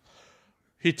he? detectable.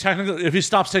 he technically, if he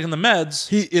stops taking the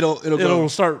meds, It'll it'll go.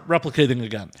 start replicating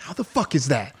again. How the fuck is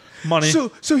that? Money. So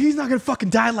he's not gonna fucking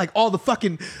die like all the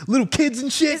fucking little kids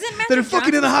and shit Isn't that are Magic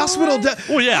fucking in the Johnson hospital. still alive?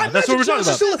 Well, yeah, that's what we're talking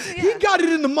about. He got it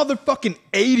in the motherfucking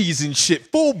 80s and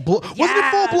shit. Wasn't it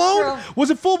Yeah, full blown? true.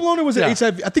 Was it full blown or was it Yeah.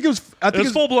 HIV? I think it was. It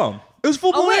was full blown. It was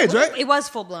full blown AIDS, right? It was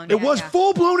full blown. It was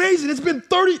full blown AIDS, and it's been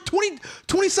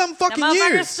 20 something fucking motherfucker's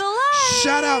years. still alive.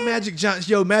 Shout out Magic Johnson.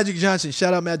 Yo, Magic Johnson.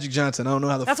 Shout out Magic Johnson. I don't know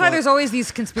how the That's fuck. why there's always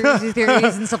these conspiracy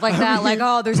theories and stuff like that. Like,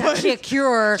 oh, there's but, actually a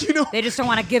cure. you know- They just don't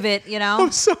want to give it, you know?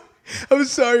 I'm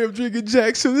sorry I'm drinking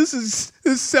Jack. So this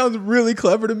sounds really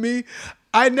clever to me.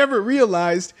 I never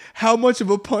realized how much of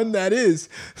a pun that is.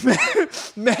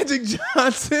 Magic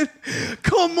Johnson.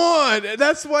 Come on.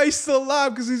 That's why he's still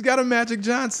alive, because he's got a Magic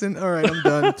Johnson. All right, I'm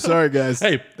done. Sorry, guys.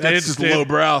 Hey, that's just Dan,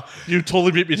 lowbrow. You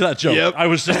totally beat me to that joke. Yep. I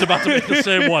was just about to make the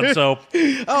same one. So,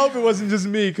 I hope it wasn't just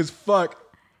me, because fuck.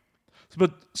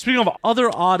 but speaking of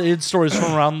other odd AIDS stories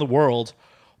from around the world,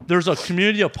 there's a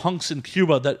community of punks in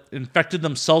Cuba that infected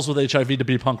themselves with HIV to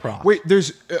be punk rock. Wait,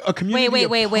 there's a community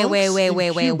Wait. of punks in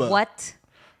Cuba. What?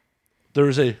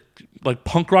 There's a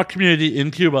punk rock community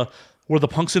in Cuba where the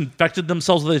punks infected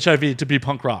themselves with HIV to be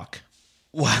punk rock.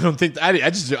 Well, I don't think I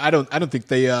don't think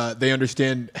they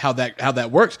understand how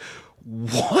that works.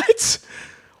 What?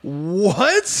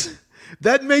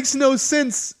 That makes no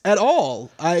sense at all.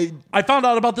 I found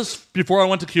out about this before I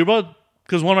went to Cuba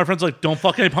because one of my friends was like, don't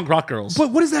fuck any punk rock girls.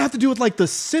 But what does that have to do with like the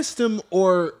system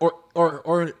or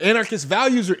anarchist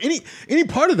values or any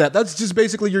part of that? That's just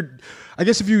basically I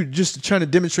guess if you're just trying to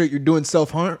demonstrate you're doing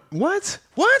self-harm. What?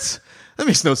 That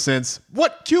makes no sense.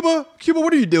 What? Cuba,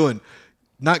 what are you doing?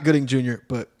 Not Gooding Jr.,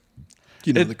 but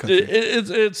you know the country.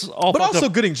 It's all but fucked also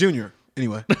up. Gooding Jr.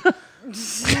 Anyway.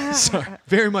 Sorry.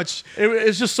 Very much.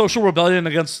 It's just social rebellion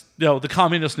against the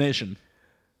communist nation.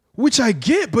 Which I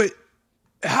get, but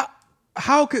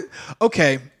how could...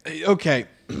 Okay.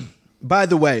 By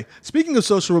the way, speaking of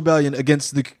social rebellion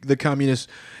against the communists,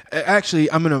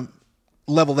 actually, I'm going to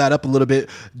level that up a little bit.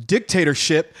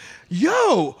 Dictatorship.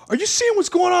 Yo, are you seeing what's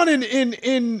going on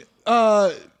in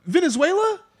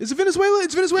Venezuela? Is it Venezuela?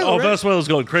 It's Venezuela, Oh, right? Venezuela's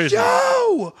going crazy.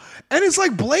 Yo! And it's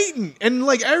like blatant. And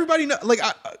like everybody know, like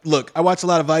I watch a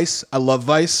lot of Vice. I love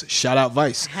Vice. Shout out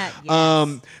Vice. Yes.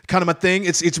 Kind of my thing.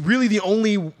 It's really the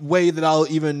only way that I'll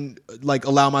even like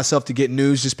allow myself to get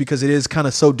news, just because it is kind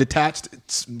of so detached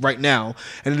right now,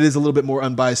 and it is a little bit more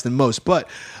unbiased than most. But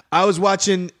I was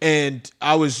watching and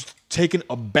I was taken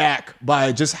aback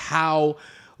by just how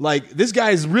like this guy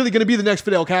is really going to be the next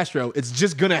Fidel Castro. It's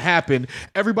just going to happen.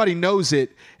 Everybody knows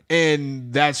it.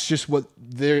 And that's just what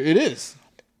it is.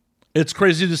 It's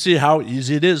crazy to see how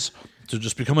easy it is to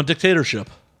just become a dictatorship.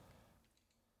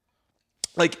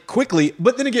 Like quickly,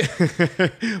 but then again,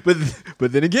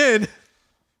 but then again,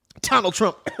 Donald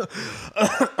Trump.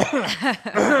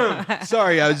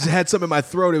 Sorry, I just had something in my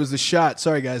throat. It was the shot.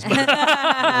 Sorry, guys.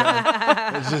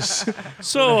 It's just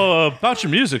So, about your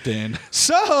music, Dan,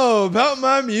 so about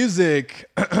my music.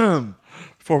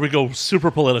 before we go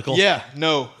super political. Yeah,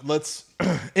 no, let's.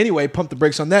 Anyway, pump the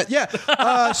brakes on that. Yeah.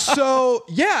 I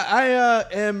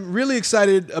am really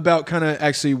excited about kind of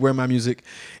actually where my music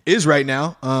is right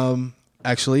now.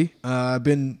 I've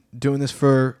been doing this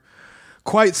for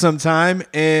quite some time,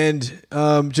 and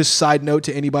just side note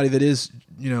to anybody that is,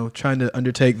 trying to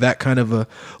undertake that kind of a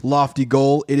lofty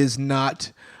goal, it is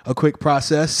not a quick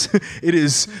process. It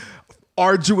is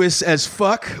arduous as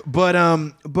fuck.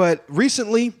 But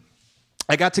recently,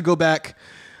 I got to go back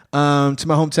to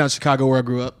my hometown, Chicago, where I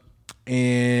grew up,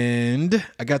 and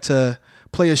I got to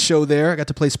play a show there. I got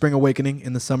to play Spring Awakening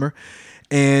in the summer,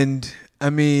 and I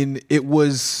mean, it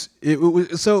was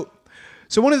so.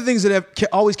 One of the things that have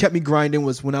always kept me grinding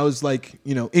was when I was like,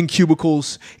 in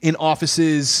cubicles, in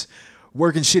offices,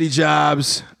 working shitty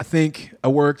jobs. I think I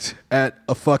worked at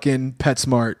a fucking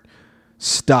PetSmart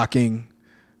stocking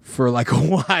for like a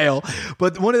while.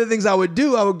 But one of the things I would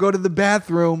do, I would go to the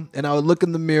bathroom and I would look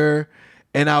in the mirror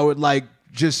and I would like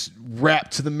just rap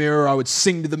to the mirror. I would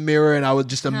sing to the mirror and I would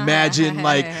just imagine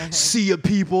like sea of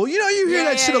people. You hear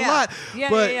that shit a lot.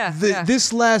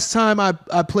 This last time I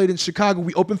played in Chicago,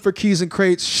 we opened for Keys and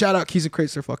Crates. Shout out Keys and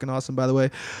Crates. They're fucking awesome, by the way.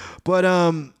 But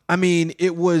I mean,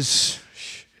 it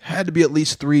had to be at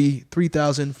least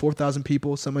 3,000, 4,000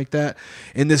 people, something like that,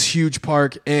 in this huge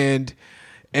park. And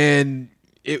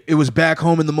it was back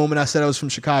home. In the moment I said I was from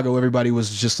Chicago, everybody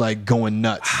was just like going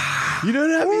nuts. You know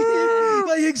what I mean?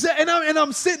 Like exactly. And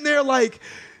I'm sitting there like,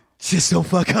 just don't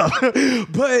fuck up.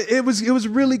 But it was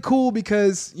really cool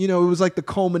because it was like the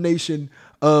culmination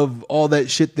of all that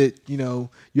shit that you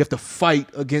have to fight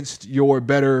against your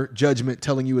better judgment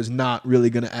telling you is not really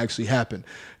going to actually happen.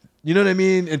 You know what I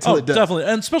mean? Until it does. Definitely.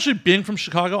 And especially being from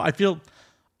Chicago, I feel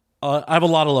I have a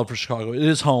lot of love for Chicago. It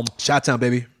is home. Chi-town,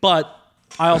 baby. But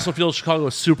I also feel Chicago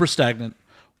is super stagnant.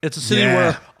 It's a city Yeah.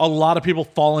 where a lot of people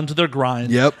fall into their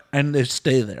grind. Yep. And they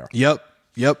stay there. Yep.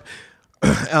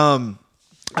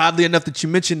 Oddly enough that you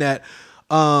mentioned that,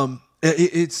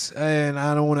 it's and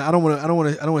I don't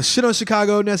want to shit on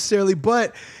Chicago necessarily,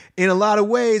 but in a lot of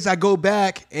ways I go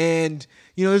back and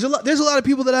there's a lot of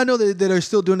people that I know that are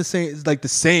still doing the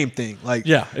same thing. Like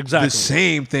Yeah, exactly. the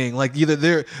same thing. Like either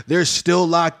they're still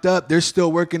locked up, they're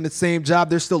still working the same job,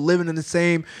 they're still living in the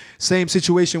same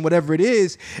situation, whatever it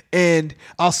is. And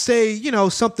I'll say,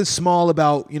 something small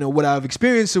about, what I've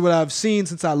experienced or what I've seen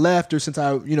since I left or since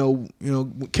I, came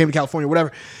to California or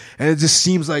whatever. And it just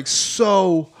seems like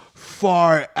so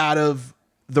far out of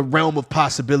the realm of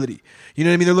possibility. You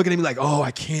know what I mean? They're looking at me like, oh,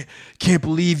 I can't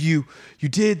believe you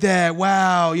did that.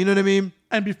 Wow. You know what I mean?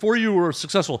 And before you were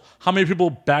successful, how many people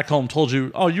back home told you,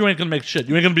 oh, you ain't going to make shit.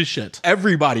 You ain't going to be shit.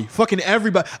 Everybody. Fucking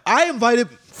everybody. I invited,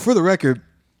 for the record,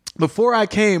 before I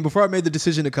made the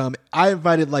decision to come, I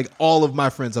invited like all of my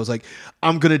friends. I was like,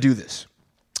 I'm going to do this.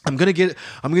 I'm going to get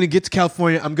to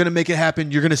California. I'm going to make it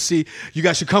happen. You're going to see. You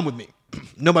guys should come with me.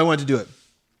 Nobody wanted to do it.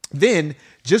 Then,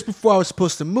 just before I was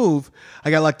supposed to move,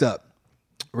 I got locked up.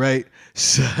 Right?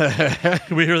 So,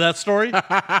 Can we hear that story? Yeah,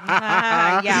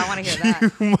 I want to hear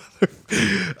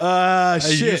that.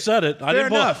 Hey, shit. you said it. I Fair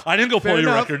didn't enough. I didn't go Fair pull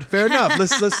your enough. record. Fair enough.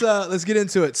 Let's get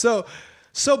into it. So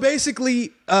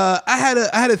basically, I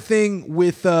had a thing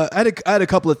with I had a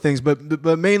couple of things, but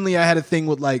mainly I had a thing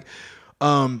with like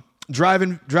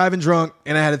driving drunk,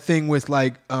 and I had a thing with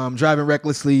like driving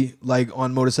recklessly, like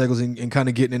on motorcycles and kind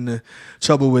of getting into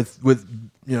trouble with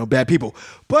bad people.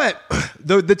 But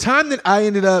the time that I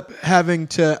ended up having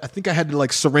to, I think I had to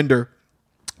like surrender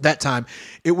that time.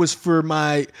 It was for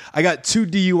I got 2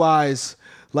 DUIs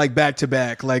like back to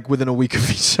back, like within a week of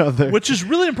each other. Which is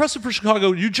really impressive for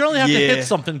Chicago. You generally have to Yeah. hit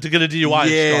something to get a DUI.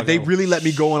 in Yeah, Chicago. they really let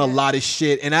me go on a lot of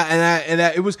shit, and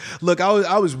it was look.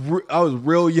 I was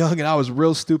real young and I was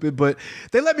real stupid, but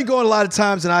they let me go on a lot of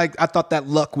times, and I thought that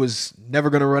luck was never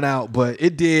gonna run out, but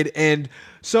it did, and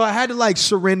so I had to like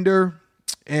surrender,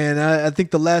 and I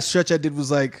think the last stretch I did was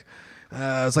like it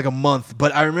was like a month,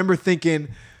 but I remember thinking.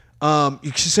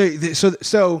 You should say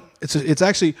so. It's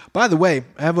actually. By the way,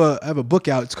 I have a book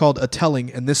out. It's called A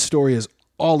Telling, and this story is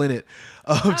all in it.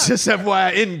 Just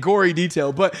FYI, in gory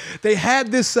detail. But they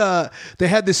had this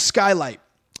skylight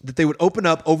that they would open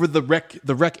up over the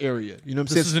rec area. You know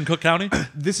what I'm saying? This is in Cook County?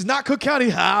 This is not Cook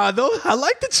County. Though I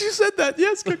like that you said that.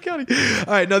 Yes, Cook County. All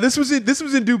right, no, this was in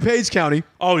DuPage County.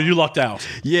 Oh, you lucked out.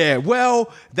 Yeah,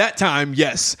 well, that time,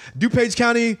 yes. DuPage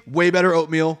County, way better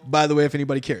oatmeal, by the way, if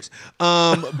anybody cares.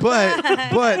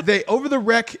 But they, over the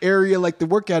rec area, like the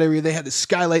workout area, they had the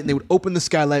skylight, and they would open the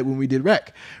skylight when we did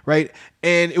rec, right?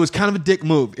 And it was kind of a dick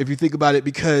move, if you think about it,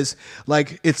 because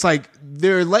like it's like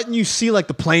they're letting you see like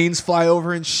the planes fly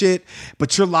over and shit,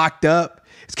 but you're locked up.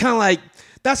 It's kind of like,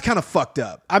 that's kind of fucked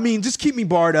up. I mean, just keep me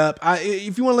barred up.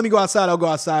 If you want to let me go outside, I'll go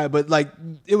outside. But like,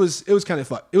 it was kind of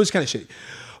fucked. It was kind of shitty.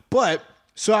 But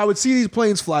so I would see these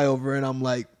planes fly over, and I'm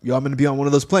like, yo, I'm gonna be on one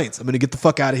of those planes. I'm gonna get the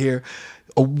fuck out of here.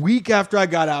 A week after I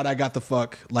got out, I got the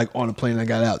fuck like on a plane and I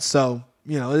got out. So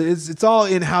it's all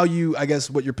in how you, I guess,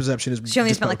 what your perception is. She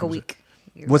only spent like a week.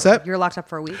 What's that? You're locked up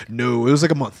for a week. No, it was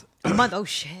like a month. A month? Oh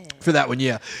shit. For that one,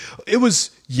 yeah, it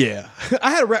was. Yeah,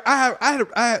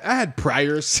 I had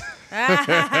priors.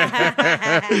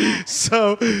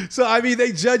 so I mean,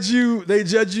 they judge you.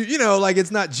 Like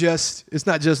it's not just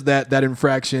that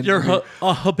infraction. You're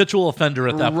a habitual offender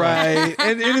at that point. Right,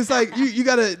 and it's like you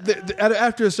gotta.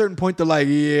 After a certain point, they're like,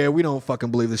 yeah, we don't fucking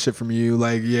believe this shit from you.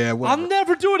 Like, yeah, whatever. I'll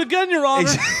never do it again, Your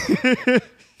Honor.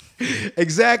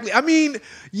 Exactly. I mean,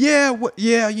 yeah,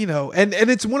 and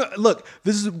it's one. Look,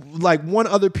 this is like one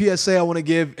other PSA I want to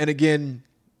give, and again,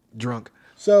 drunk.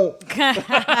 So this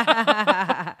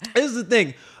is the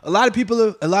thing. A lot of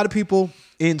people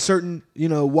in certain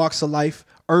walks of life,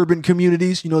 urban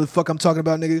communities. You know the fuck I'm talking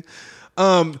about, nigga.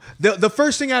 The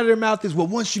first thing out of their mouth is, well,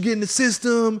 once you get in the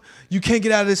system, you can't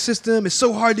get out of the system. It's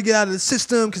so hard to get out of the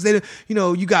system because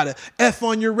you got a F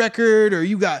on your record, or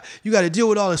you got to deal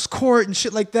with all this court and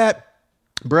shit like that.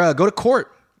 Bruh, go to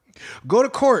court.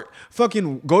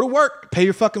 Fucking go to work. Pay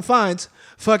your fucking fines.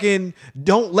 Fucking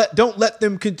don't let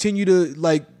them continue to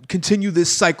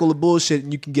this cycle of bullshit,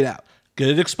 and you can get out. Get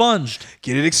it expunged.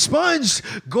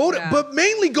 But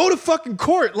mainly go to fucking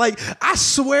court. Like, I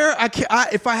swear,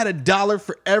 if I had $1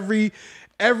 for every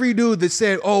every dude that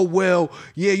said, "Oh well,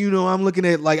 yeah, you know, I'm looking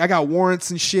at like I got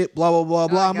warrants and shit, blah blah blah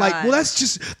blah." I'm like, God. well, that's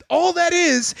just all that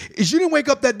is you didn't wake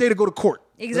up that day to go to court.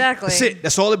 Exactly. That's it.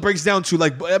 That's all it breaks down to.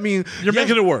 Like, I mean, You're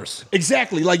making it worse.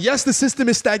 Exactly. Like, yes, the system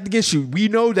is stacked against you. We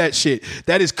know that shit.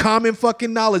 That is common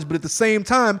fucking knowledge. But at the same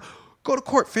time, go to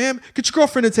court, fam. Get your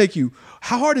girlfriend to take you.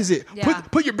 How hard is it? Yeah.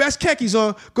 Put your best khakis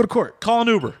on. Go to court. Call an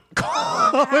Uber.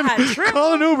 True.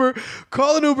 Call an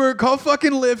Uber. Call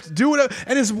fucking Lyft. Do whatever.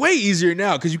 And it's way easier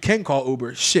now because you can call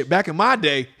Uber. Shit, back in my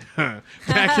day,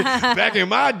 back in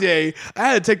my day, I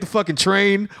had to take the fucking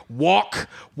train, walk.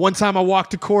 One time I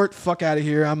walked to court. Fuck out of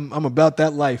here. I'm about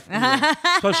that life.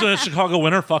 Especially in Chicago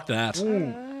winter. Fuck that.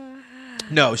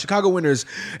 No, Chicago Winners.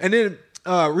 And then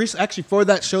actually for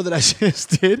that show that I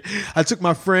just did, I took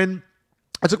my friend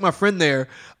there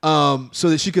so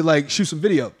that she could like shoot some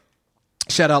video.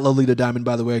 Shout out Lolita Diamond,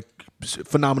 by the way,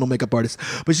 phenomenal makeup artist.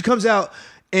 But she comes out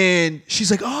and she's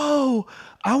like, "Oh,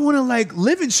 I want to like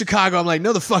live in Chicago." I'm like,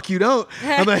 "No, the fuck you don't."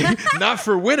 I'm like, "Not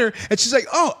for winter." And she's like,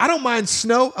 "Oh, I don't mind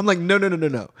snow." I'm like,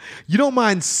 No. You don't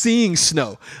mind seeing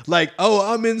snow. Like,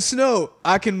 "Oh, I'm in snow.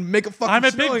 I can make a fucking I'm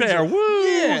a snow Big Bear. angel." Woo!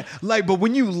 Yeah. Like, but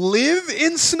when you live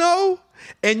in snow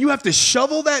and you have to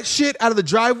shovel that shit out of the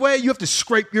driveway, you have to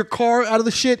scrape your car out of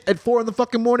the shit at 4 in the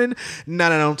fucking morning. No,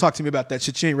 don't talk to me about that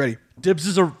shit. You ain't ready. Dibs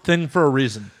is a thing for a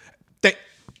reason.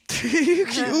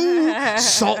 Ooh,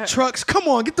 salt trucks. Come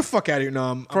on, get the fuck out of here. No,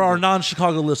 I'm For our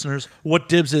non-Chicago listeners, what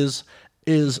Dibs is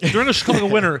during a Chicago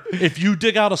winter, if you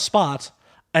dig out a spot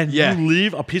and Yeah. you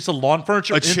leave a piece of lawn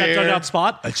furniture in chair, that dugout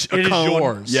spot, a it is cone.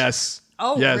 yours. Yes.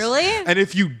 Oh, Yes. really? And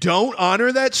if you don't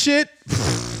honor that shit,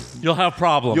 You'll have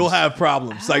problems. you'll have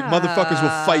problems. Like motherfuckers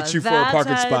will fight you for a that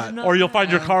parking I spot. did not or you'll find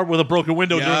your car with a broken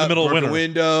window during the middle of broken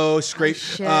winter. window, scrape.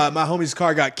 shit. My homie's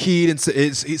car got keyed, and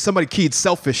somebody keyed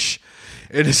selfish.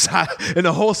 In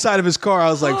the whole side of his car, I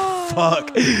was like,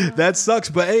 "Fuck, that sucks."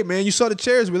 But hey, man, you saw the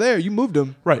chairs were there. You moved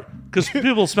them. Right. Because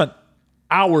people spent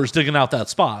hours digging out that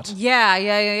spot.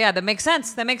 Yeah. That makes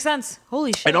sense.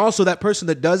 Holy shit. And also, that person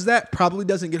that does that probably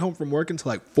doesn't get home from work until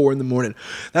like 4 in the morning.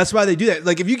 That's why they do that.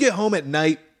 Like, if you get home at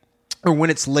night or when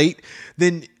it's late,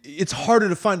 then it's harder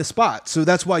to find a spot. So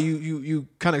that's why you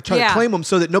kind of try to claim them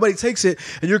so that nobody takes it.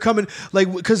 And you're coming,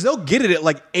 like, because they'll get it at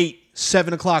like 8,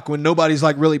 7 o'clock when nobody's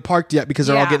like really parked yet because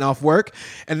they're all getting off work.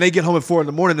 And they get home at 4 in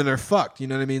the morning and they're fucked. You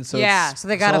know what I mean? So so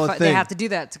they they have to do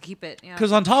that to keep it. Yeah.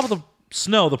 Because on top of the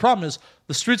snow, the problem is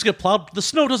the streets get plowed. The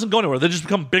snow doesn't go anywhere. They just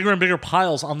become bigger and bigger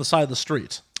piles on the side of the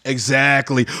street.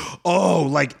 Exactly. Oh,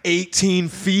 like 18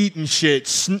 feet and shit.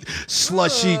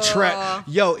 Slushy track.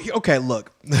 Yo, okay,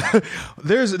 look.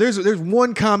 there's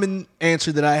one common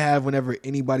answer that I have whenever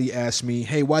anybody asks me,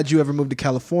 "Hey, why'd you ever move to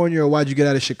California, or why'd you get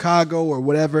out of Chicago, or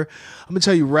whatever?" I'm gonna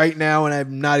tell you right now, and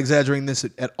I'm not exaggerating this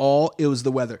at all, it was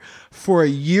the weather. For a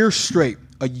year straight,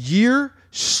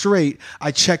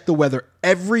 I checked the weather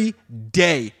every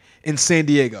day in San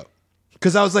Diego.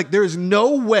 Because I was like, there's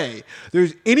no way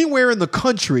there's anywhere in the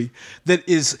country that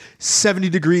is 70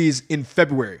 degrees in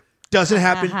February. Doesn't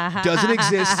happen. Doesn't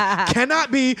exist.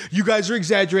 Cannot be. You guys are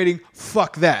exaggerating.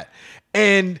 Fuck that.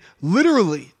 And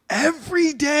literally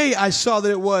every day I saw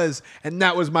that it was, and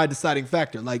that was my deciding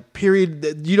factor. Like,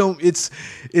 period. You don't. It's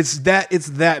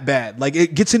that bad. Like,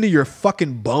 it gets into your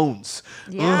fucking bones.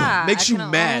 Yeah, Makes I you can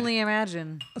mad. only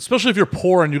imagine. Especially if you're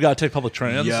poor and you got to take public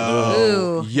trans.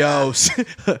 Ooh. Yo,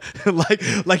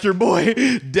 like your boy,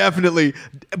 definitely.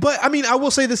 But I mean, I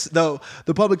will say this though: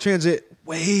 the public transit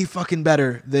way fucking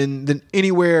better than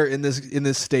anywhere in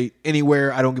this state.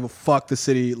 Anywhere, I don't give a fuck. The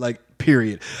city, like,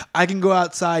 period. I can go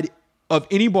outside of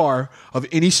any bar, of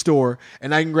any store,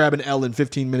 and I can grab an L in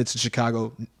 15 minutes in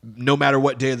Chicago, no matter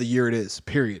what day of the year it is.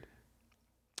 Period.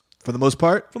 For the most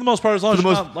part. For the most part, as long as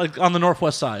you're not like on the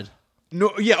northwest side.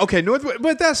 No, yeah, okay, northwest,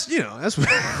 but that's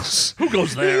Who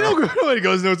goes there? Nobody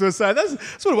goes northwest side.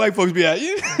 That's what white folks be at.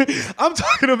 I'm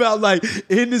talking about like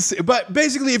in this, but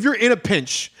basically, if you're in a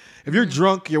pinch, if you're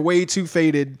drunk, you're way too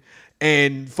faded,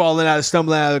 and stumbling out of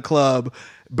the club.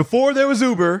 Before there was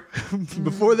Uber,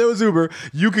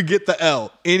 you could get the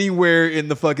L anywhere in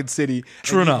the fucking city.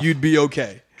 True enough. You'd be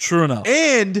okay. True enough.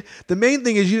 And the main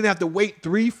thing is you didn't have to wait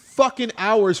 3 fucking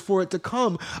hours for it to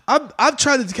come. I've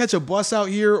tried to catch a bus out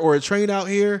here or a train out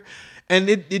here, and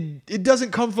it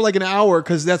doesn't come for like an hour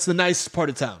because that's the nice part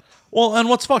of town. Well, and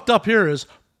what's fucked up here is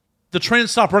the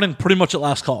trains stop running pretty much at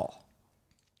last call.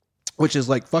 Which is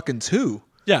like fucking 2.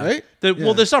 Yeah. Right?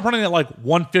 Well, they stop running at like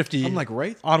 1:50. I'm like,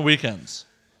 right? On weekends.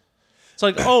 It's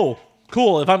like, oh,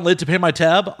 cool. If I'm late to pay my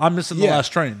tab, I'm missing the last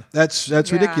train. That's Yeah.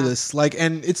 ridiculous. Like,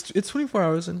 and it's 24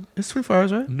 hours, and it's 24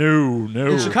 hours, right? No.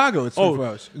 In Chicago, it's 24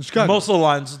 hours. In Chicago, Most of the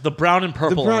lines, the brown and the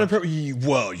purple. brown line. and purple.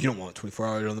 Well, you don't want 24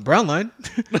 hours on the brown line.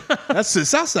 That's the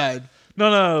south side.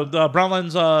 No. The brown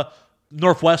line's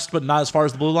northwest, but not as far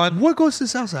as the blue line. What goes to the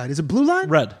south side? Is it blue line?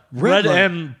 Red line.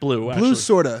 and blue. Actually. Blue,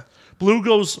 sorta. Blue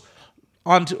goes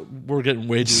on to. We're getting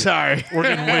way deep. Sorry. We're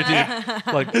getting way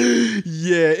deep. Like,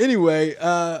 Yeah. Anyway,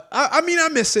 I mean, I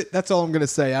miss it. That's all I'm gonna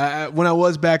say. I when I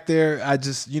was back there, I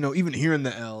just even hearing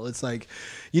the L, it's like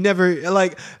you never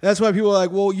like. That's why people are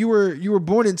like, well, you were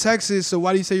born in Texas, so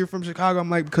why do you say you're from Chicago? I'm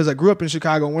like, because I grew up in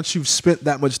Chicago. And once you've spent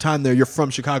that much time there, you're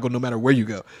from Chicago, no matter where you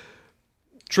go.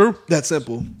 true. That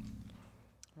simple.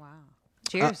 Wow.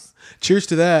 Cheers. Cheers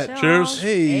to that. Cheers.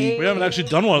 Hey. We haven't actually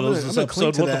done one of those I'm this gonna cling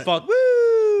episode. to What the that. fuck? Woo!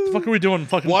 The fuck are we doing?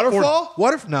 Fucking Waterfall?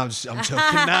 No, I'm joking.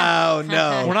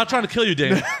 No. We're not trying to kill you,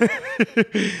 Dane.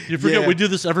 You forget Yeah. we do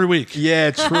this every week.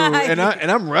 Yeah, true. And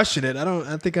I'm rushing it.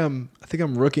 I think I'm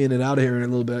rookieing it out of here in a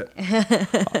little bit.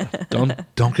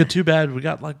 Don't get too bad. We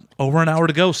got like over an hour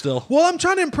to go still. Well, I'm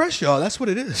trying to impress y'all. That's what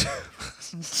it is.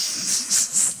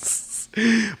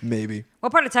 Maybe.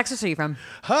 What part of Texas are you from?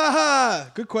 Ha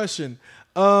ha. Good question.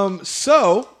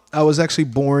 So I was actually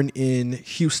born in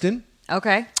Houston,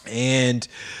 Okay. and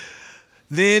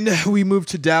then we moved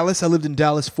to Dallas. I lived in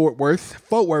Dallas, Fort Worth,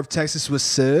 Texas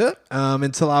was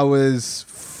until I was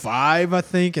 5, I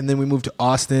think, and then we moved to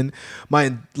Austin.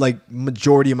 My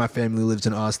majority of my family lives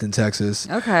in Austin, Texas.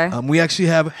 Okay. We actually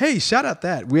have shout out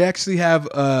that we actually have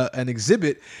an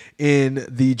exhibit in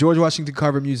the George Washington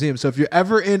Carver Museum. So if you're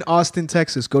ever in Austin,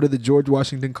 Texas, go to the George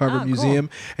Washington Carver cool. Museum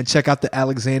and check out the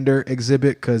Alexander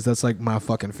exhibit, because that's like my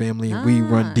fucking family. We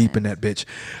run deep in that bitch.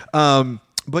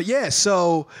 But yeah,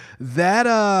 so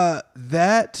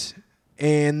that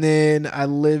and then I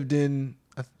lived in.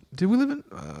 Did we live in?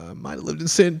 Might have lived in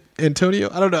San Antonio.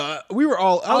 I don't know. We were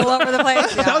all All over the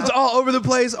place. I was all over the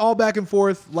place, all back and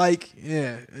forth. Like,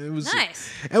 yeah, it was Nice.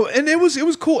 and it was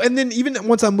cool. And then even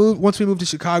once we moved to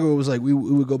Chicago, it was like we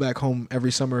would go back home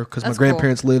every summer because my That's cool.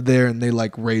 grandparents lived there and they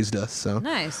like raised us. So,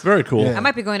 Nice. Very cool. Yeah. I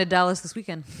might be going to Dallas this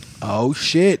weekend. oh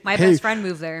shit, My hey, best friend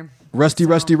moved there. Rusty.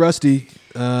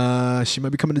 So- She might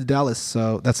be coming to Dallas.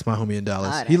 So that's my homie in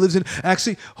Dallas. Alright. He lives in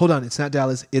actually. Hold on, it's not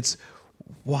Dallas. It's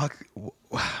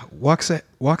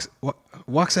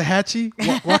Waxahachie.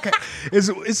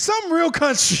 It's some real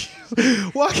country.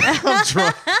 I'm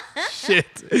drunk. Shit.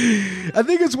 I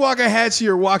think it's Waxahachie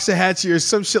or Waxahachie or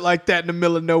some shit like that in the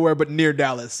middle of nowhere, but near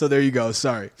Dallas. So there you go.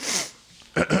 Sorry.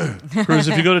 Cruz,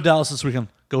 if you go to Dallas this weekend,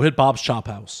 go hit Bob's Chop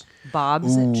House.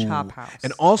 Bob's Chop House.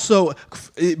 And also,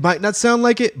 it might not sound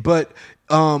like it, but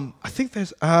I think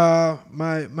there's my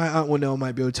aunt Winell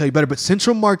might be able to tell you better. But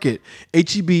Central Market,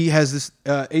 HEB has this.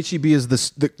 HEB is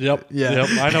the Yep. yeah. Yep.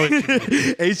 I know.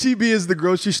 It. HEB is the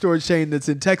grocery store chain that's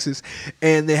in Texas,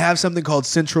 and they have something called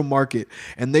Central Market,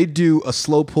 and they do a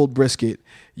slow pulled brisket.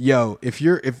 Yo, if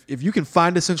you can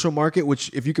find a Central Market,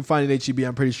 which if you can find an HEB,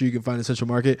 I'm pretty sure you can find a Central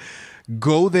Market.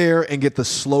 Go there and get the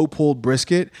slow pulled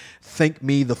brisket. Thank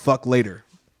me the fuck later.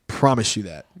 Promise you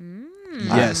that.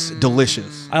 Yes,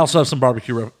 delicious. I also have some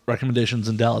barbecue recommendations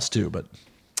in Dallas too, but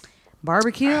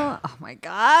Barbecue? Oh my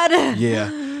God. Yeah,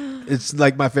 it's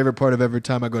like my favorite part of every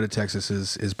time I go to Texas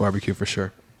is barbecue for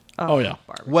sure. oh yeah,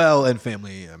 Well, and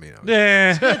family. I mean,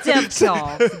 yeah, It's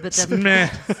difficult. It's a bit difficult.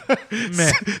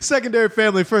 meh. secondary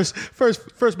family first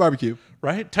barbecue.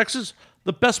 Right? Texas.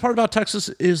 The best part about Texas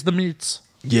is the meats.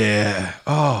 Yeah.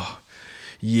 Oh,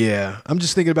 yeah. I'm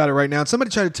just thinking about it right now.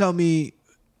 Somebody tried to tell me,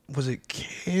 was it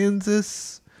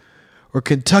Kansas or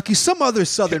Kentucky? Some other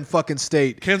southern fucking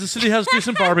state. Kansas City has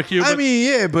decent barbecue. I but mean,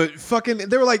 yeah, but fucking,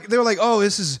 they were like, oh,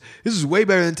 this is way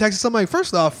better than Texas. I'm like,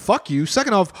 first off, fuck you.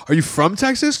 Second off, are you from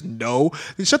Texas? No.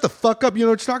 Then shut the fuck up. You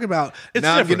know what you're talking about. It's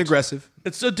now I'm getting different. aggressive.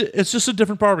 it's just a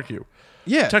different barbecue.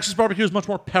 Yeah. Texas barbecue is much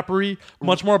more peppery,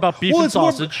 much more about beef and it's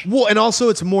more- sausage. and also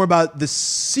it's more about the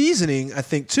seasoning, I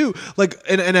think, too. Like,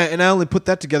 and I only put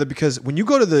that together because when you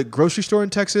go to the grocery store in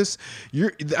Texas,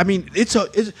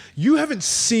 you haven't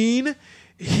seen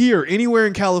here anywhere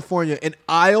in California an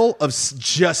aisle of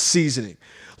just seasoning.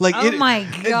 Like Oh my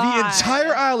and the God.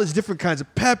 entire aisle is different kinds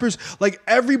of peppers. Like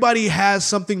everybody has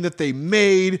something that they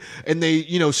made and they,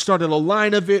 started a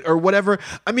line of it or whatever.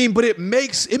 I mean, but it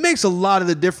makes a lot of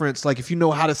the difference. Like if you know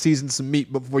how to season some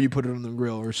meat before you put it on the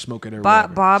grill or smoke it or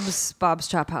whatever. Bob's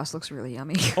Chop House looks really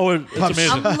yummy. Oh, it's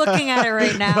amazing. I'm looking at it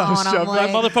right now, and I'm That like,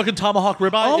 motherfucking tomahawk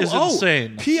ribeye is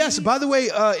insane. P.S. By the way,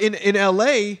 in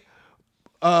L.A.,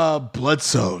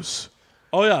 Bloodsoes.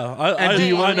 Oh yeah, And do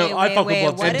you I wanna know? know- I fuck wait,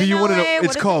 with what blood. And do you want to know? LA? It's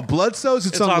What is called Bloodsoes.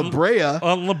 It's on La Brea.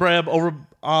 On La Brea, over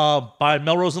By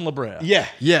Melrose and La Brea. Yeah,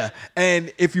 yeah.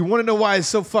 And if you want to know why it's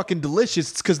so fucking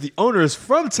delicious, it's because the owner is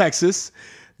from Texas.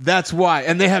 That's why.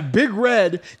 And they have Big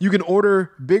Red. You can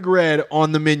order Big Red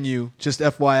on the menu. Just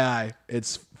FYI,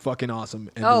 it's fucking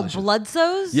awesome. And Oh, delicious.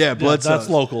 Bloodsoes? Yeah, Yeah, blood that's sauce.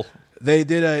 local. They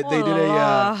did a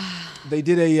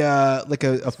like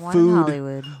a one in food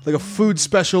Hollywood. like a food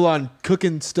special on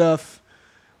cooking stuff.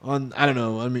 On I don't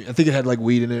know. I mean, I think it had like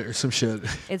weed in it or some shit.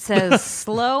 It says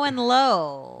slow and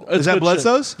low. It's that good blood shit.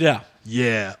 sauce? Yeah.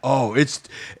 Yeah. Oh, it's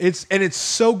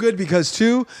so good because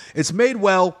too, it's made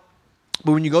well,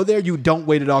 but when you go there, you don't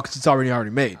wait at all because it's already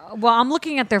made. Well, I'm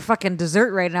looking at their fucking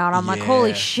dessert right now, and I'm like,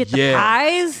 holy shit, the yeah.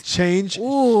 pies? Change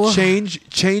Ooh.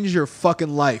 your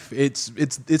fucking life. It's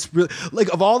really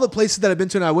like of all the places that I've been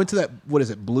to, and I went to that, what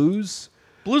is it, Blues?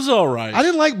 Blues is all right. I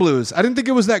didn't like Blues. I didn't think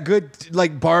it was that good,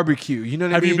 like barbecue. You know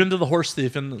what I Have mean? you been to the Horse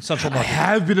Thief in Central I Market?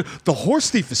 have been. The Horse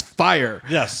Thief is fire.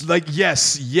 Yes. Like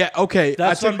yes, yeah, okay.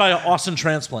 That's I done by Austin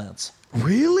Transplants.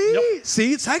 Really? Yep.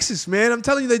 See, it's Texas, man. I'm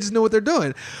telling you, they just know what they're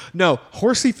doing. No,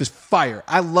 Horse Thief is fire.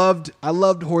 I loved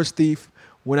Horse Thief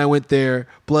when I went there.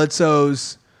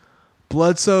 Bloodsoes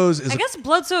is I guess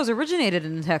Bloodsoes originated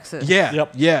in Texas. yeah,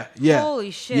 Yep. yeah.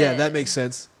 Holy shit. Yeah, that makes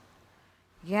sense.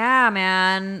 Yeah,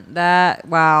 man. That,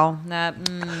 wow. That,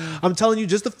 I'm telling you,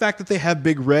 just the fact that they have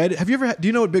Big Red. Have you ever? Do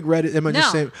you know what Big Red is? Am I just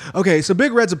No. saying? Okay, so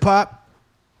Big Red's a pop,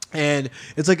 and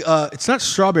it's like it's not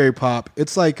strawberry pop.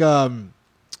 It's like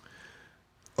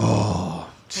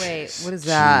wait, what is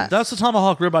that? That's the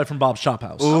tomahawk ribeye from Bob's Chop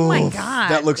House. Oh my Oof, God.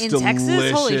 that looks in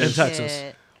Texas? Holy delicious. shit. In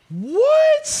Texas.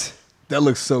 What? That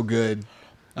looks so good.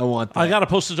 I want that. I got to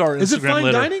post it to our Instagram Is it fine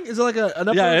later. dining? Is it like an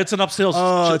upper? Yeah, it's an upscale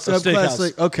Oh, it's a up class, steakhouse.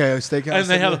 like, okay, a steakhouse. And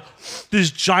they have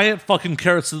these giant fucking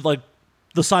carrots that like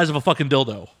the size of a fucking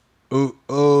dildo.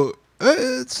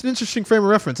 It's an interesting frame of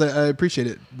reference. I appreciate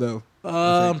it though.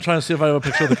 I'm trying to see if I have a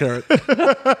picture of the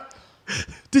carrot.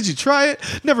 Did you try it?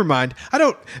 Never mind. I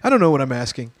don't know what I'm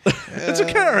asking. It's a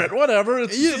carrot, whatever.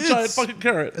 It's yeah, a giant it's- fucking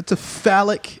carrot. It's a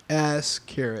phallic ass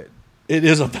carrot. It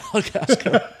is a phallic ass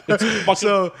carrot. It's fucking,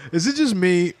 So is it just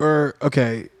me, or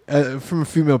okay? From a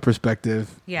female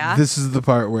perspective, Yeah. This is the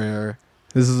part where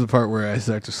I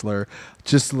start to slur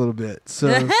just a little bit. So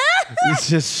it's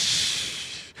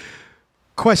just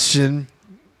question.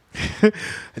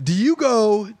 Do you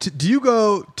go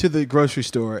to the grocery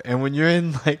store, and when you're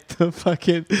in like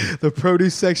the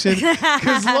produce section,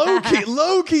 because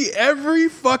low key every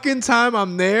fucking time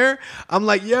I'm there, I'm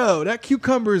like, yo, that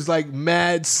cucumber is like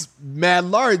mad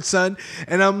large, son,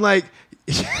 and I'm like.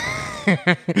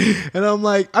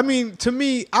 I mean, to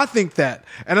me, I think that,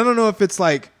 and I don't know if it's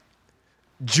like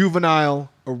juvenile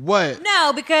or what.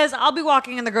 No, because I'll be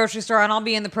walking in the grocery store and I'll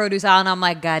be in the produce aisle and I'm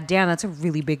like, God damn, that's a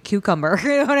really big cucumber. You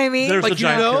know what I mean? there's Like, the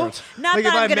giant you know? carrot. Not Like, that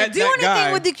if I I'm gonna met do that anything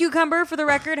guy- with the cucumber, for the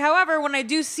record. However, when I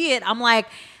do see it, I'm like,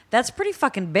 that's pretty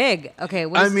fucking big. Okay,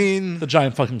 what I is mean, The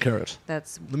giant fucking carrot.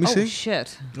 that's Let me oh, see.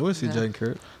 shit. I want to see a giant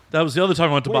carrot. That was the other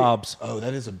time I went to Bob's. Oh,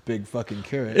 that is a big fucking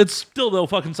carrot. It's still the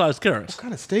fucking sized carrot. What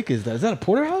kind of steak is that? Is that a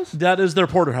porterhouse? That is their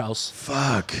porterhouse.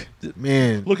 Fuck,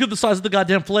 man, Look at the size of the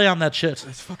goddamn fillet on that shit.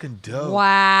 that's fucking dope.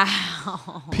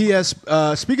 Wow. P.S.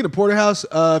 Speaking of porterhouse,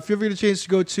 if you ever get a chance to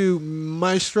go to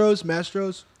Mastro's.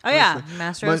 Oh yeah,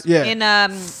 Masters. Yeah. In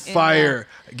Fire.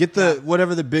 Get the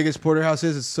whatever the biggest porterhouse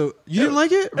is. It's so you didn't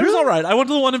like it? It was all right. I went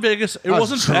to the one in Vegas. It I was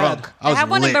wasn't drunk. bad. I was have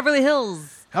one in lit. Beverly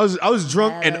Hills. I was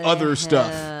drunk and other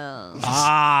stuff.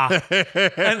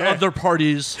 And other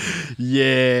parties.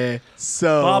 Yeah.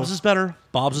 So Bob's is better.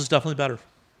 Bob's is definitely better.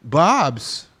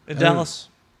 Bob's In Dallas.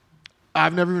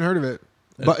 I've never even heard of it.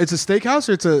 But it's a steakhouse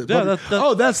or it's a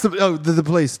Yeah, that's the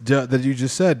place that you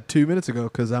just said 2 minutes ago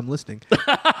because I'm listening.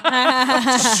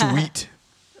 Sweet.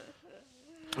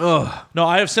 Oh, No,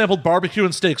 I have sampled barbecue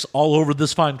and steaks all over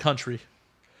this fine country.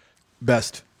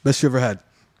 best you ever had.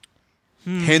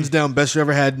 Hands down, best you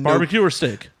ever had. No Barbecue or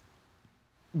steak?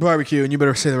 barbecue, and you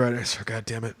better say the right answer. God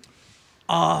damn it.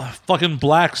 Fucking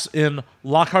Blacks in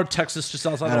Lockhart, Texas, just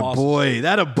outside That of a Austin. boy.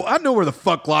 I know where the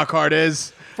fuck Lockhart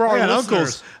is. For our I got listeners.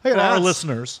 uncles. I got For our aunts.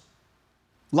 listeners.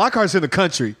 Lockhart's in the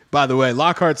country, by the way.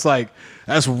 Lockhart's like,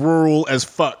 that's rural as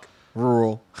fuck.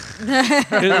 Rural.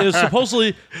 It is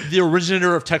supposedly the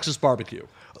originator of Texas barbecue.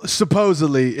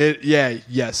 Supposedly,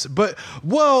 yes. But,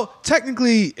 well,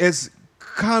 technically, it's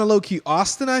kind of low-key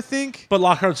Austin, I think. But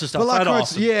Lockhart's just But outside of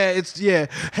Lockhart's, Austin. yeah.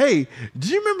 Hey, do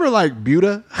you remember, like,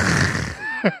 Buda?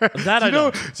 That I Do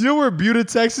know. you know where Buda,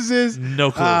 Texas is?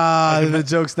 No clue. I The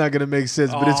joke's not gonna make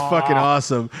sense, but it's fucking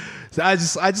awesome. So I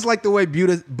just like the way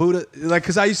Buddha, like,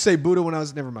 because I used to say Buddha when I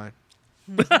was, never mind.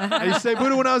 I used to say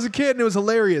Buddha when I was a kid, and it was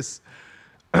hilarious.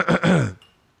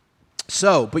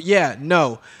 So, but yeah,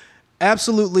 no,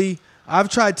 absolutely. I've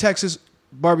tried Texas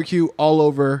barbecue all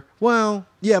over. Well,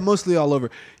 yeah, mostly all over.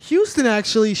 Houston,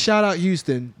 actually, shout out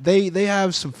Houston. They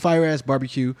have some fire ass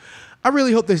barbecue. I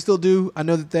really hope they still do. I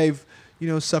know that they've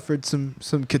suffered some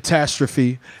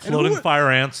catastrophe. And Floating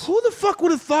fire ants. Who the fuck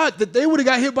would have thought that they would have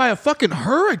got hit by a fucking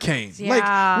hurricane? Yeah.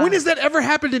 Like, when has that ever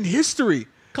happened in history?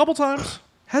 Couple times.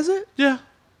 Has it? Yeah.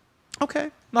 Okay.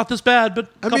 Not this bad, but a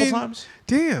I couple mean, times.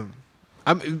 Damn.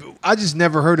 I just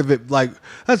never heard of it. Like,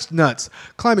 that's nuts.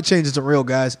 Climate change isn't real,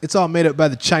 guys. It's all made up by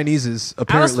the Chineses,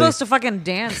 apparently. I was supposed to fucking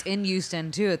dance in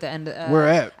Houston too at the end. Where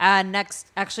at?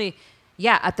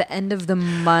 At the end of the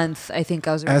month, I think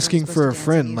I was asking supposed for to a dance in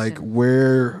friend. Like, Houston.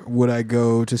 where would I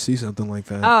go to see something like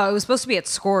that? Oh, it was supposed to be at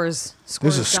Scores.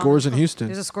 There's a down- Scores in Houston.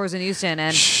 There's a Scores in Houston,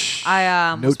 and Shh.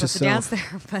 I Note was to supposed to dance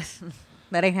self. there, but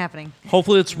that ain't happening.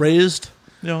 Hopefully it's raised.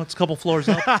 It's a couple floors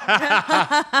up.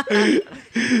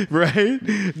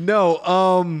 Right?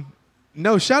 No.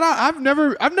 No. Shout out. I've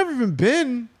never even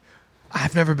been.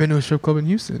 I've never been to a strip club in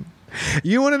Houston.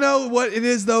 You want to know what it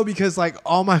is though? Because like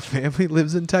all my family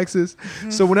lives in Texas,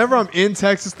 so whenever I'm in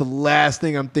Texas, the last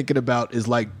thing I'm thinking about is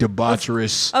like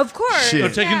debaucherous. Of course. Shit. They're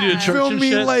taking you to church Feel and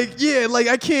me? shit. Like, yeah, like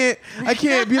I can't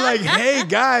be like, hey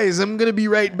guys, I'm gonna be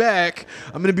right back.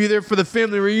 I'm gonna be there for the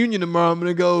family reunion tomorrow. I'm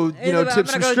gonna go, I'm tip gonna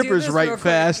some go do strippers this right real quick.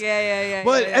 fast. Yeah.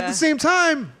 But yeah. at the same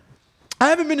time, I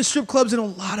haven't been to strip clubs in a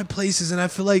lot of places, and I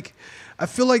feel like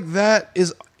that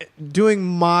is doing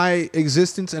my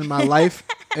existence and my life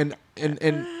and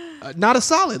not a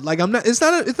solid. Like I'm not. It's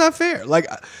not fair. Like,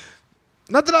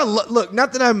 not that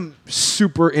not that I'm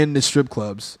super into strip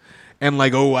clubs and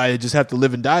like, oh, I just have to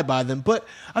live and die by them. But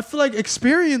I feel like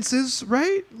experiences,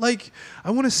 right? Like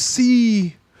I want to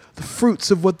see the fruits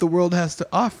of what the world has to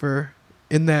offer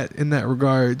in that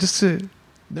regard. Just to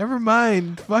never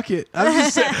mind. Fuck it. I'm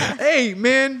just saying, hey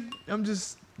man, I'm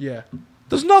just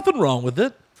There's nothing wrong with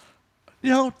it.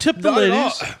 Tip the Not at all.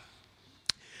 ladies.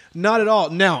 Not at all.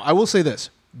 Now, I will say this.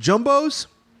 Jumbos,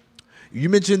 you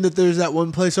mentioned that there's that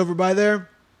one place over by there.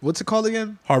 What's it called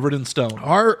again? Harvard and Stone.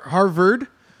 Harvard.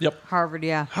 Yep. Harvard,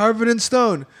 yeah. Harvard and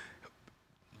Stone.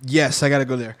 Yes, I got to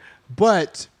go there.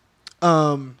 But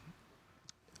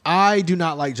I do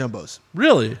not like jumbos.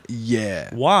 Really?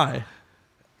 Yeah. Why?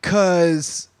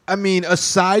 Cuz I mean,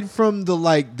 aside from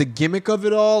the gimmick of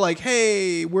it all, like,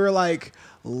 hey, we're like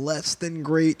less than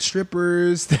great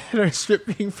strippers that are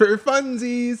stripping for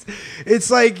funsies.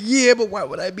 It's like, yeah, but why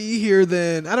would I be here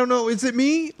then? I don't know. Is it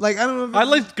me? Like, I don't know. If I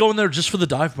like going there just for the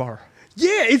dive bar.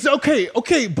 Yeah, it's okay.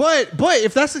 Okay, but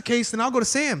if that's the case, then I'll go to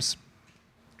Sam's.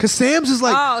 Cause Sam's is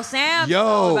like, Oh, Sam's yo,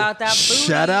 all about that booty.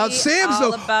 shout out Sam's all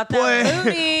though. about Boy, that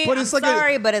booty. but it's I'm like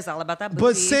sorry, but it's all about that booty.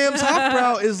 But Sam's Hot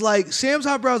Brow is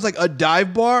like a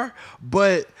dive bar,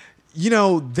 but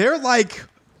they're like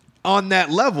on that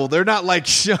level. They're not like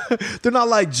they're not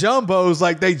like jumbos.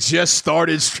 Like they just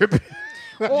started stripping.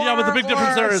 Yeah, but the big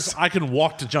difference there Or- is I can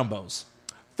walk to Jumbo's.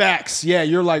 Facts. Yeah,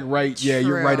 you're like right. Yeah,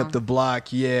 you're right True. up the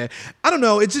block. Yeah. I don't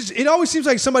know. It always seems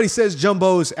like somebody says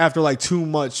jumbos after like too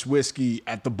much whiskey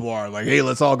at the bar. Like, hey,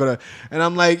 let's all go to. And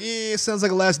I'm like, it sounds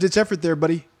like a last ditch effort there,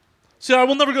 buddy. See, I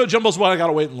will never go to Jumbo's while I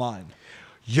gotta wait in line.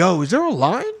 Yo, is there a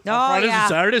line? Oh, Fridays yeah. and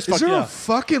Saturdays, Is fuck there yeah. a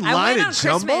fucking I line went at on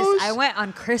Christmas. Jumbo's? I went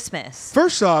on Christmas.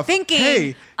 First off, Thinking,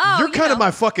 hey, oh, you're you kind of know.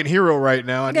 my fucking hero right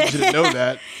now. I need you to know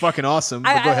that. Fucking awesome.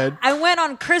 But go ahead. I went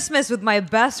on Christmas with my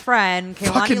best friend,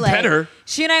 Kehlani Fucking Lay. better.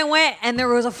 She and I went, and there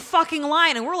was a fucking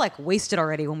line, and we're like wasted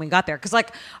already when we got there. Because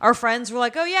like our friends were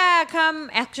like, oh yeah, come.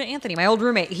 Actually, Anthony, my old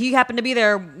roommate, he happened to be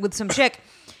there with some chick.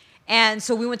 And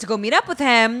so we went to go meet up with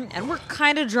him, and we're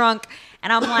kind of drunk.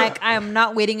 And I'm like, I am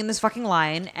not waiting in this fucking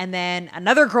line. And then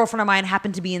another girlfriend of mine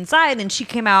happened to be inside, and she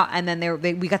came out, and then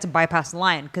we got to bypass the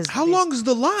line. How long is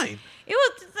the line? It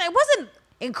wasn't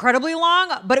incredibly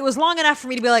long, but it was long enough for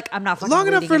me to be like, I'm not fucking Long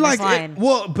enough waiting for in like, this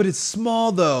line. but it's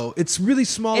small though. It's really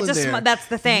small It's in there. that's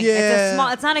the thing. Yeah. It's a small.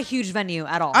 It's not a huge venue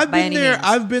at all. I've by been any there. means.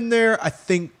 I've been there. I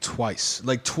think twice.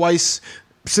 Like twice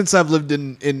since I've lived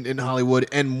in Hollywood.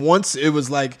 And once it was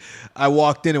like I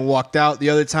walked in and walked out. The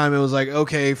other time it was like,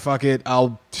 okay, fuck it.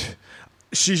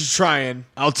 She's trying.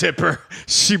 I'll tip her.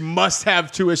 She must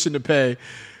have tuition to pay.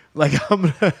 Like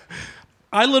I'm gonna.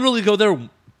 I literally go there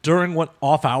during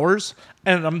off hours,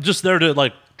 and I'm just there to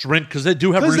like drink because they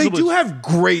do have Because they reasonably. do have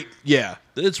great. Yeah.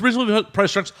 It's reasonably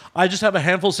priced drinks. I just have a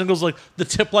handful of singles. Like the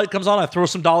tip light comes on, I throw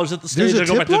some dollars at the stage. There's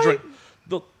a I go back tip to light?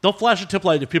 drink. They'll flash a tip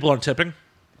light if people aren't tipping.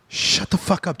 Shut the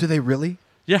fuck up. Do they really?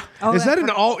 Yeah, Oh, Is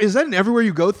that an everywhere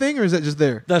you go thing, or is that just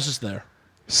there? that's just there.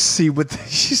 You see what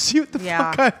the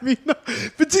Yeah. fuck I mean?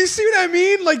 But do you see what I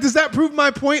mean? Like, does that prove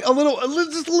my point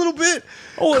just a little bit?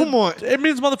 Oh, Come on. It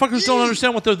means motherfuckers don't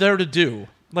understand what they're there to do.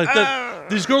 Like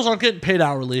these girls aren't getting paid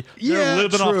hourly. They're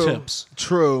living off tips.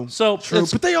 True. So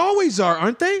But they always are,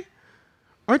 aren't they?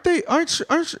 Aren't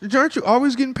you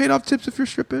always getting paid off tips if you're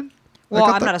stripping? Well,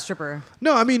 Like, I I'm thought- not a stripper.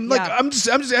 No, I mean, like Yeah. I'm just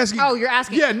asking. Oh, you're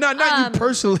asking. Yeah, not you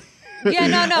personally. Yeah,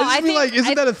 no. I just mean, like,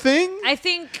 isn't that a thing? I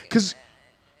think. Because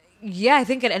Yeah, I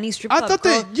think at any strip I club. thought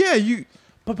girl, that. Yeah, you.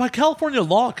 But by California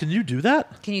law, can you do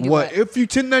that? Can you do What what? if you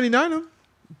 1099 them?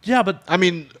 Yeah, but I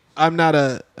mean, I'm not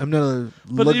a even with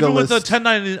the legalist.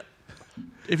 1099,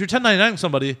 if you're 1099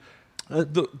 somebody,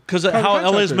 because how LA's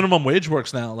contractor. minimum wage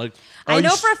works now, like I you know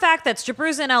s- for a fact that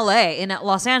strippers in LA, in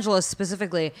Los Angeles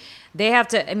specifically, they have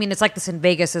to. I mean, it's like this in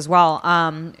Vegas as well.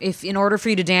 If in order for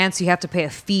you to dance, you have to pay a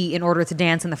fee in order to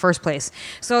dance in the first place.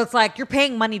 So it's like you're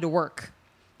paying money to work.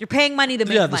 You're paying money to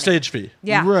make the money. stage fee.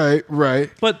 Yeah.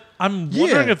 Right. But I'm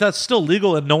wondering Yeah. if that's still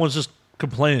legal and no one's just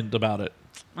complained about it.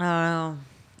 I don't know.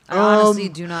 I honestly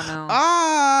do not know.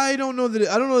 I don't know that.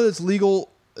 I don't know that it's legal.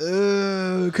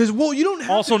 Because you don't have.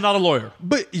 Also, not a lawyer.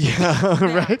 But yeah,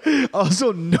 right.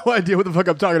 Also, no idea what the fuck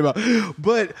I'm talking about.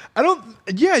 But I don't.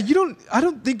 Yeah, you don't. I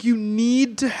don't think you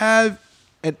need to have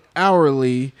an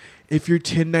hourly if you're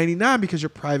 1099 because you're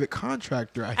private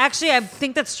contractor. Actually, I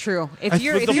think that's true. If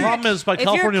you're, But if the you're, problem is, by if you're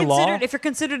California law- considered- if you're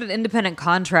considered an independent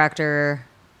contractor,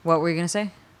 what were you gonna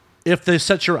say? If they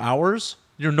set your hours,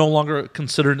 you're no longer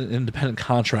considered an independent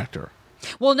contractor.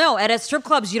 Well, no. At strip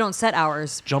clubs, you don't set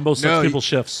hours. Jumbo sets No, people's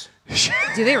shifts.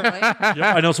 Do they really? Yep,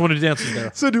 I know someone who dances there.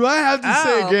 So do I have to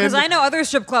say again? Because I know other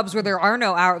strip clubs where there are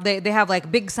no hours. They have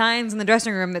like big signs in the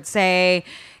dressing room that say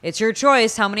it's your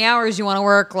choice how many hours you want to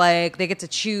work. Like they get to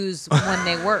choose when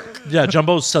they work. Yeah,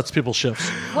 Jumbo sets people's shifts.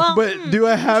 Well, But do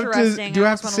I have to? interesting. Do I I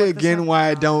have to almost say wanna look this again up why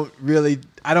I now. don't really?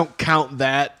 I don't count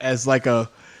that as like a.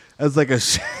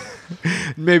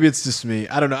 Maybe it's just me.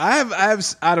 I don't know.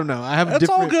 I don't know. I have It's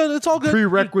all different good. It's all good.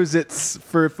 prerequisites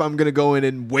for if I'm gonna go in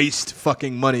and waste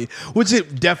fucking money, which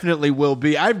it definitely will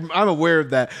be. I'm aware of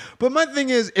that. But my thing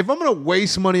is, if I'm gonna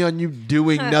waste money on you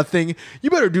doing nothing, you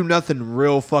better do nothing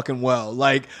real fucking well.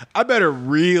 Like I better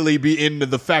really be into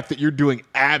the fact that you're doing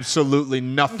absolutely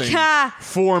nothing Yeah.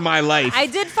 for my life. I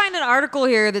did find an article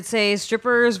here that says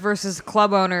strippers versus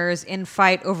club owners in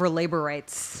fight over labor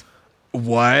rights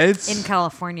What? in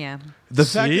California. The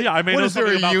See? I may what know is there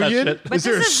a something about that union? shit. Is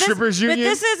there a strippers But union?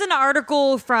 this is an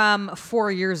article from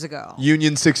 4 years ago.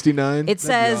 Union 69. It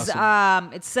says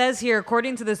it says here,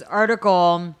 according to this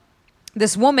article,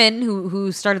 this woman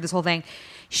who started this whole thing,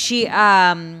 she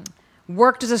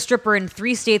worked as a stripper in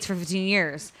 3 states for 15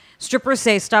 years. Strippers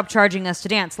say, stop charging us to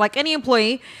dance. Like any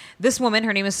employee, this woman,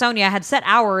 her name is Sonia, had set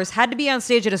hours, had to be on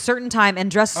stage at a certain time and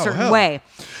dress a certain hell. way.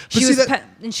 But see that-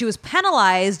 And she was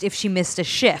penalized if she missed a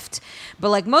shift. But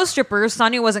like most strippers,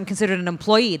 Sonia wasn't considered an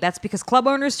employee. That's because club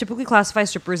owners typically classify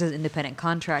strippers as independent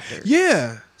contractors.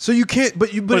 Yeah. So you can't, but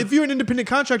if you're an independent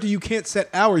contractor, you can't set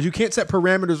hours. You can't set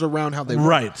parameters around how they work.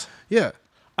 Right. Yeah.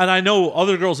 And I know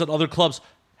other girls at other clubs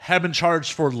have been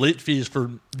charged for late fees for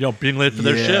being late for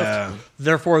their Yeah. shift.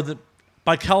 Therefore,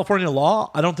 by California law,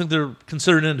 I don't think they're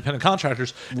considered independent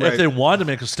contractors. Right. If they wanted to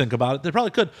make a stink about it, they probably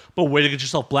could. But way to get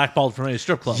yourself blackballed from any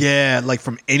strip club. Yeah, like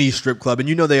from any strip club, and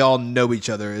they all know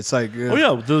each other. It's like, Oh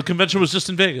yeah, the convention was just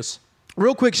in Vegas.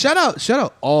 Real quick, shout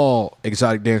out all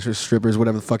exotic dancers, strippers,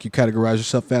 whatever the fuck you categorize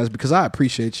yourself as, because I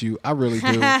appreciate you. I really do.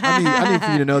 I need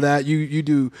for you to know that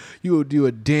you will do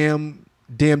a damn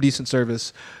decent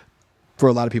service for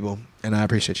a lot of people, and I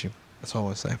appreciate you. That's all I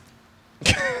want to say.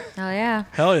 Oh, yeah.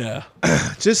 Hell yeah.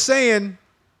 Just saying.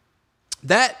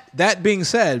 That being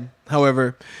said,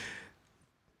 however,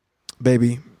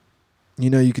 baby,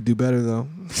 you could do better though.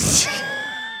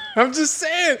 I'm just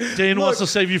saying. Dane Look, wants to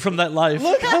save you from that life.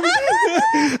 Look,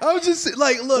 I was just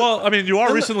like, look. Well, I mean, you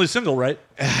are recently single, right?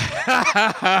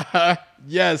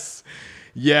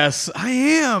 Yes, I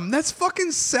am. That's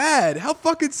fucking sad. How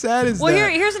fucking sad is Well,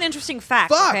 that? here's an interesting fact.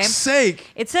 Fuck's okay?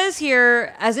 sake. It says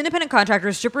here, as independent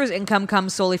contractors, strippers' income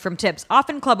comes solely from tips.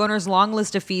 Often, club owners' long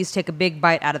list of fees take a big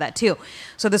bite out of that too.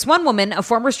 So, this one woman, a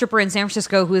former stripper in San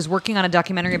Francisco, who is working on a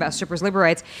documentary about strippers' labor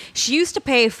rights, she used to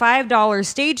pay $5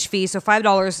 stage fee, so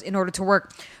 $5 in order to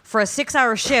work for a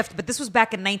 6-hour shift. But this was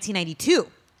back in 1992.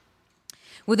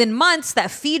 Within months, that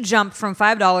fee jumped from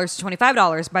 $5 to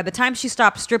 $25. By the time she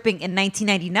stopped stripping in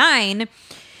 1999,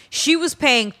 she was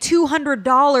paying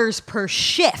 $200 per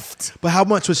shift. But how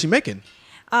much was she making?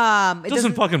 It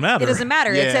Doesn't fucking matter. It doesn't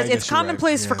matter. Yeah, It I says guess it's you're right.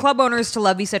 commonplace for Yeah. club owners to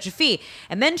levy such a fee.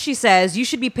 And then she says, you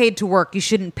should be paid to work. You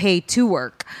shouldn't pay to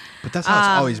work. But that's how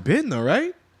it's always been, though,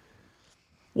 right?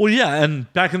 Well, yeah,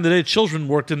 and back in the day, children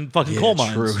worked in fucking coal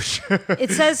mines. True.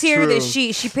 It says here that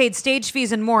True. she paid stage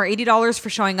fees and more, $80 for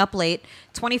showing up late,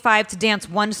 $25 to dance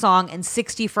one song, and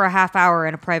 $60 for a half hour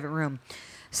in a private room.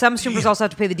 Some strippers also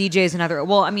have to pay the DJs and other.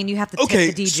 Well, I mean, you have to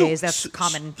tip the DJs. That's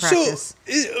common practice.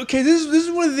 This is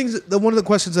one of the things. One of the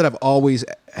questions that I've always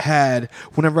had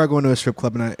whenever I go into a strip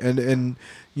club, and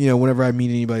whenever I meet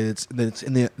anybody that's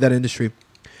in that industry.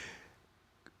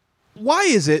 Why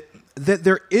is it that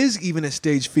there is even a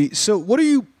stage fee? So, what are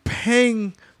you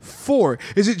paying for?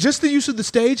 Is it just the use of the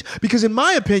stage? Because in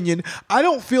my opinion, I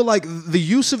don't feel like the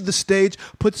use of the stage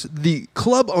puts the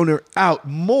club owner out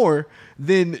more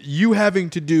than you having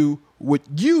to do what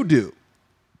you do.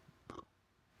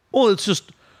 Well, it's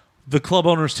just the club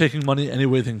owner's taking money any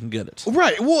way they can get it.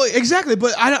 Right. Well, exactly.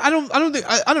 But I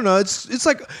don't know. It's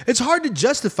like it's hard to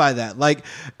justify that. Like,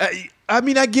 I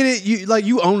mean, I get it.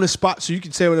 You own a spot, so you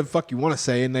can say whatever the fuck you want to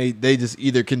say, and they just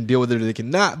either can deal with it or they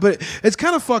cannot. But it's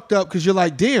kind of fucked up because you're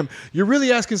like, damn, you're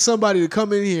really asking somebody to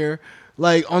come in here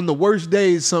like on the worst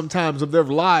days sometimes of their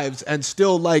lives and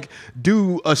still like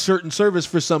do a certain service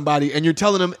for somebody, and you're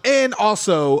telling them, and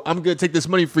also I'm gonna take this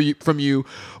money from you,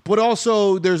 but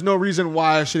also there's no reason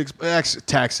why I should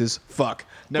taxes. Fuck.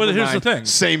 Never But here's mind. the thing.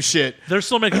 Same shit. They're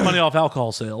still making money off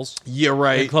alcohol sales. Yeah,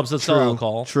 right. In clubs that sell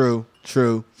alcohol. True.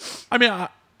 I mean,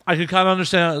 I could kind of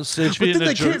understand a stage fee But in then a,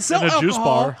 they can't sell in a juice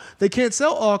alcohol. bar. They can't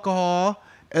sell alcohol,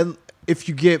 and if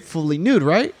you get fully nude,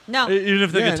 right? No. Even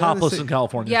if they Yeah, get topless in honestly.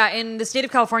 California. Yeah, in the state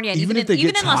of California, and Even if in, they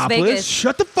even get in Las topless, Vegas.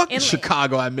 shut the fuck in in-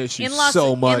 Chicago. I miss you In Las,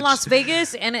 so much. in Las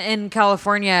Vegas and in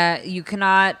California, you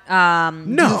cannot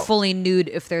No. do fully nude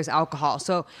if there's alcohol.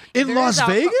 So if In there Las is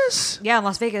Vegas? yeah, in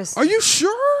Las Vegas. Are you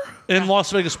sure? In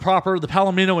Las Vegas proper, the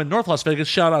Palomino in North Las Vegas,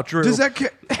 shout out Drew, Does that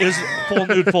is full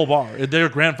nude, full bar. They're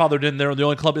grandfathered in there. The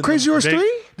only club in Crazy Horse 3? No,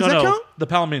 Does that no, count? the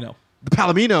Palomino. The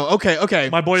Palomino. Okay.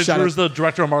 My boy Shout Drew out. is the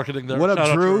director of marketing there. What up, Shout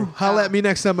out Drew? Holla at me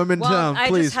next time I'm in Well, town, I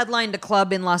please. just headlined a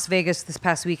club in Las Vegas this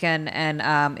past weekend,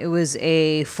 and it was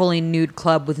a fully nude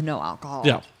club with no alcohol.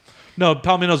 Yeah. No,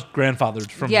 Palomino's grandfathered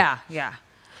from. Yeah.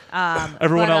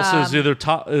 Everyone But, else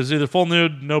is either full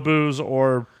nude, no booze,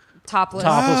 or Topless.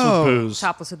 topless Oh. with booze.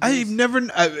 Topless with booze. I've never.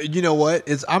 You know what?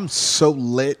 I'm so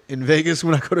lit in Vegas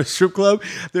when I go to a strip club.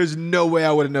 There's no way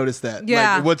I would have noticed that.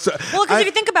 Yeah. Like, what's? Well, because if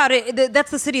you think about it,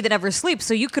 that's the city that never sleeps.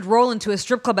 So you could roll into a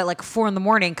strip club at like 4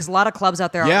 a.m. because a lot of clubs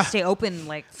out there Yeah. stay open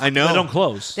like I know. They don't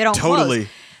close. they don't Totally.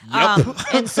 close.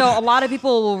 And so a lot of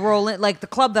people will roll in. Like the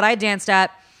club that I danced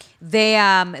at,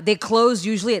 they close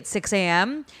usually at 6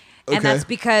 a.m. And Okay. that's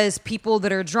because people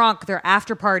that are drunk, their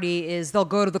after party is they'll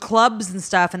go to the clubs and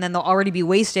stuff, and then they'll already be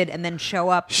wasted, and then show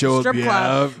up to the strip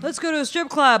club. yeah. Let's go to a strip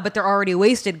club, but they're already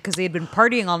wasted because they had been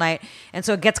partying all night, and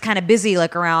so it gets kind of busy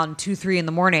like around 2, 3 in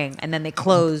the morning, and then they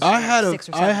close. I had at a 6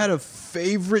 or 7. I had a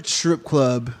favorite strip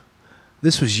club.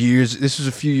 This was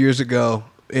a few years ago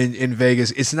in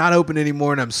Vegas. It's not open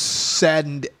anymore, and I'm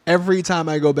saddened every time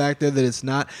I go back there that it's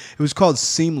not. It was called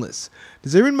Seamless.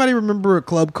 Does everybody remember a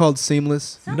club called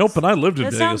Seamless? Nope, and I lived in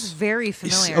That Vegas. sounds very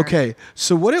familiar. Okay,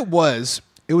 so what it was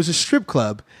a strip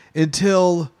club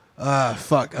until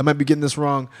fuck, I might be getting this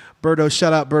wrong. Berto,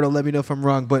 shout out Berto, let me know if I'm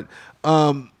wrong. But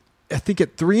I think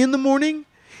at 3 a.m,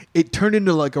 it turned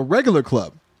into like a regular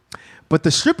club. But the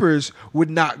strippers would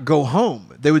not go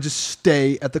home. They would just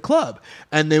stay at the club,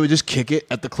 and they would just kick it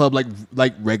at the club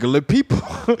like regular people.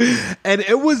 And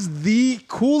it was the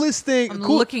coolest thing. I'm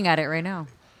looking at it right now.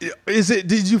 Is it?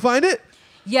 Did you find it?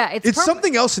 Yeah, It's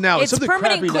something else now. It's something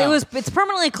permanent. crappy now. It's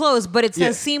permanently closed, but it says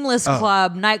Yeah. Seamless Oh.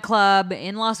 Club nightclub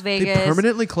in Las Vegas. They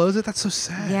permanently close it. That's so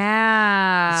sad.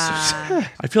 Yeah.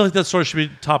 I feel like that story should be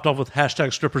topped off with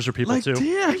hashtag strippers or people Like, too.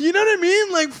 damn, you know what I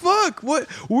mean? Like, fuck, what?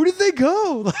 Where did they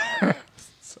go?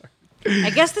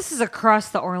 I guess this is across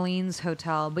the Orleans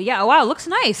Hotel, but yeah, wow, it looks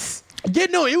nice. Yeah,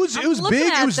 no, it was I'm big. looking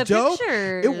It at was the dope.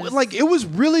 pictures. It was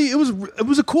really it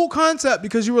was a cool concept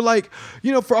because you were like,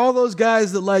 for all those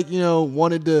guys that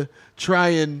wanted to try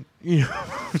and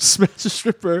smash a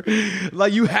stripper,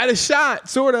 like you had a shot,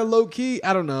 sort of low key.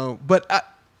 I don't know, but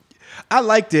I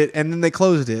liked it, and then they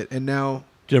closed it, and now.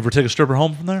 Did you ever take a stripper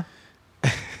home from there?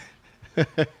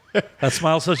 That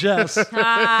smile says yes.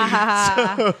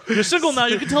 You're single now.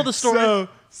 You can tell the story.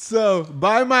 So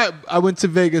I went to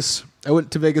Vegas. I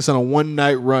went to Vegas on a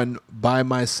one-night run by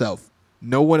myself.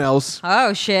 No one else.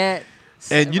 Oh shit.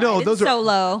 And Riding those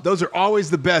solo. are always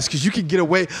the best because you can get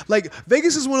away. Like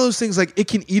Vegas is one of those things. Like it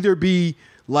can either be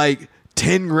like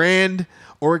 10 grand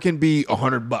or it can be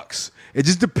 $100. It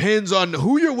just depends on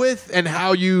who you're with and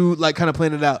how you like kind of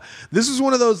plan it out. This is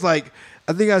one of those like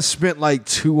I think I spent like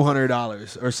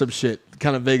 $200 or some shit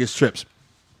kind of Vegas trips.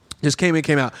 Just came in,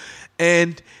 came out,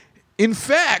 and in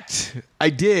fact I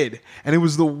did, and it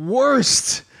was the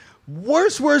worst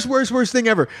thing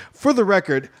ever. For the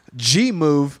record, G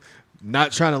move.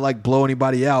 Not trying to like blow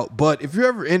anybody out, but if you're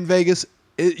ever in Vegas,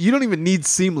 you don't even need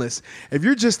Seamless. If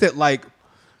you're just at like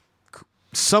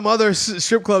some other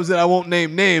strip clubs that I won't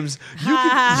name names,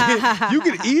 you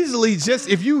could easily just,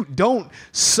 if you don't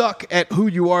suck at who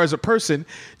you are as a person,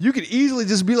 you could easily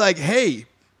just be like, hey,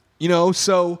 you know,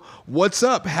 so what's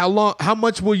up? How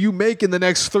much will you make in the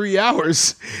next 3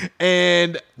 hours?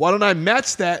 And why don't I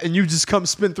match that and you just come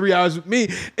spend 3 hours with me?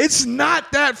 It's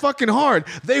not that fucking hard.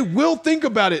 They will think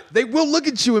about it. They will look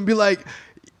at you and be like,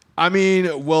 I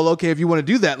mean, well, okay, if you want to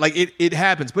do that, like it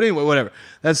happens. But anyway, whatever.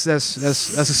 That's a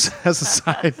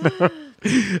side note.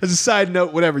 As a side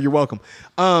note, whatever. You're welcome.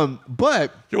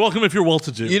 But You're welcome if you're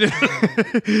well-to-do. you know,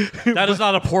 That is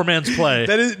not a poor man's play.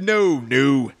 that is no.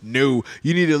 You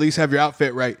need to at least have your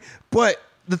outfit right. But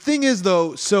the thing is,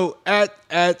 though, so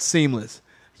at Seamless,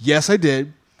 yes, I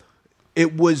did.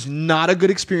 It was not a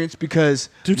good experience because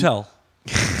Do tell.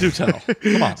 Do tell.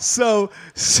 Come on. so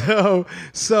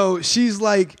she's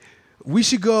like, we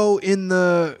should go in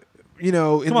the, you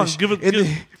know, in Come on.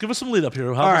 the, Give us some lead up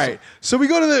here. all right. So we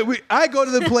go to I go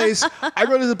to the place. I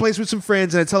go to the place with some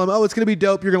friends and I tell them, oh, it's going to be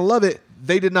dope. You're going to love it.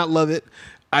 They did not love it.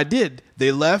 I did.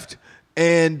 They left.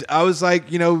 And I was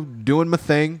like, you know, doing my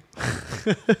thing.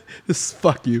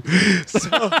 Fuck you.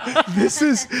 So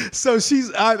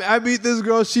I meet this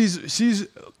girl.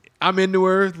 I'm into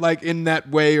her, like in that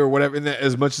way or whatever,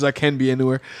 as much as I can be into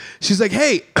her. She's like,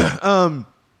 hey,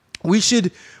 we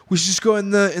should just go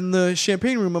in the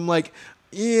champagne room. I'm like,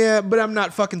 yeah, but I'm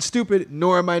not fucking stupid,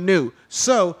 nor am I new.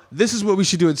 So this is what we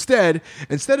should do instead.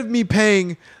 Instead of me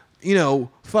paying, you know,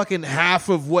 fucking half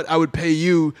of what I would pay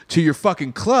you to your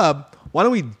fucking club, why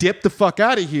don't we dip the fuck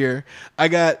out of here? I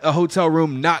got a hotel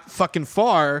room not fucking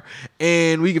far,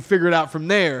 and we can figure it out from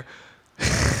there.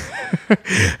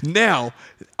 Now,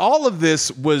 all of this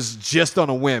was just on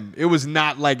a whim. It was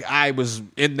not like I was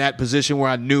in that position where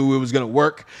I knew it was going to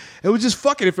work. It was just,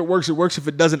 fuck it. If it works, it works. If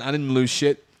it doesn't, I didn't lose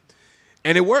shit.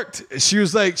 And it worked. She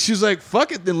was like,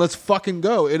 fuck it, then let's fucking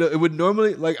go. It would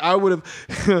normally, like, I would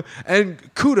have,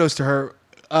 and kudos to her.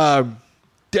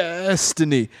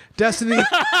 Destiny, shout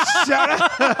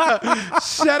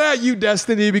out you,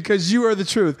 Destiny, because you are the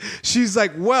truth. She's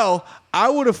like, well, I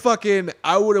would have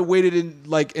waited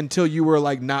until you were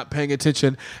like not paying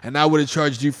attention, and I would have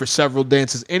charged you for several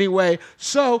dances anyway.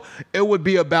 So it would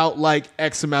be about like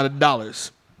X amount of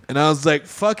dollars. And I was like,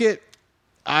 fuck it,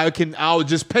 I'll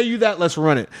just pay you that. Let's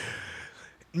run it.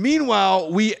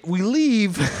 Meanwhile, we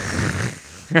leave,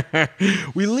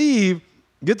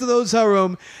 get to the hotel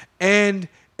room, and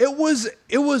it was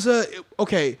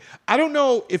okay. I don't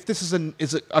know if this is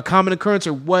a common occurrence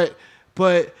or what,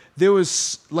 but there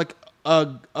was like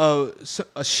a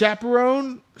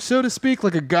chaperone, so to speak,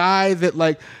 like a guy that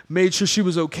like made sure she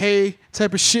was okay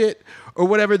type of shit or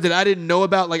whatever that I didn't know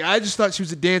about. Like I just thought she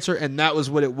was a dancer and that was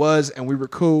what it was and we were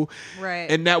cool. Right.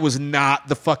 And that was not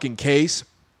the fucking case.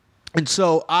 And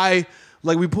so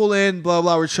we pull in, blah,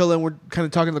 blah, we're chilling, we're kind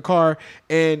of talking in the car,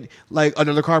 and like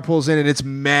another car pulls in and it's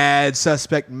mad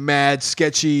suspect, mad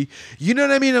sketchy. You know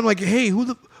what I mean? I'm like, hey,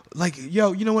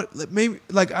 yo, you know what? Maybe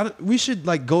we should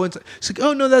like go into. She's like,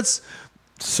 oh no, that's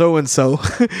so and so.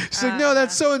 She's like, no,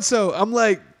 that's so and so. I'm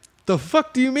like, the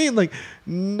fuck do you mean? Like,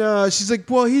 no. She's like,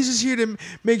 well, he's just here to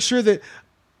make sure that.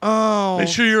 Oh, Make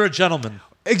sure you're a gentleman.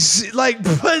 But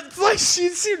she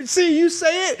see you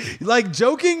say it like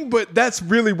joking, but that's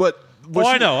really what. Oh,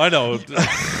 I know. I know.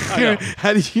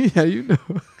 How do you know?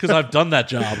 Because I've done that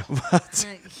job.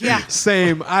 Yeah.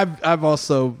 Same. I've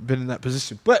also been in that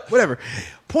position. But whatever.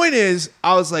 Point is,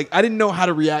 I was like, I didn't know how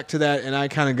to react to that, and I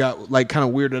kind of got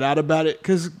weirded out about it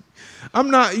because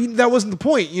that wasn't the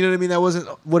point. You know what I mean? That wasn't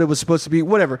what it was supposed to be.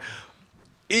 Whatever.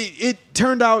 It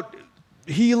turned out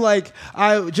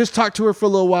I just talked to her for a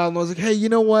little while, and I was like, hey, you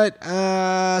know what?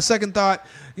 Second thought.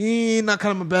 Not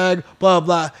kind of my bag, blah,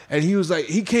 blah. And he was like,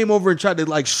 he came over and tried to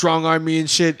like strong arm me and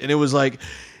shit. And it was like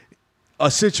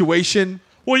a situation.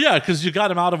 Well, yeah, because you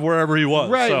got him out of wherever he was.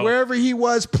 Right, so. wherever he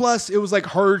was. Plus, it was like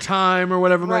her time or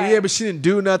whatever. I'm like, Right. yeah, but she didn't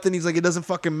do nothing. He's like, it doesn't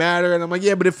fucking matter. And I'm like,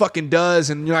 yeah, but it fucking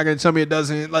does. And you're not going to tell me it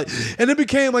doesn't. Like, and it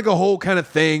became like a whole kind of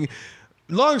thing.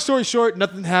 Long story short,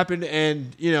 nothing happened.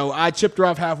 And, you know, I chipped her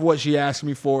off half of what she asked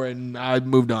me for and I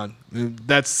moved on. And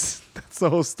that's the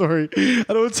whole story. I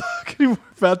don't want to talk anymore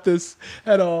about this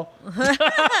at all.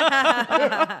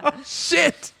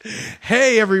 Shit.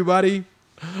 Hey, everybody.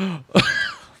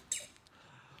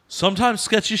 Sometimes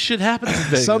sketchy shit happens in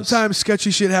Vegas. Sometimes sketchy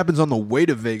shit happens on the way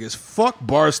to Vegas. Fuck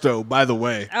Barstow, by the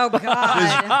way. Oh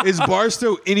God. Is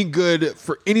Barstow any good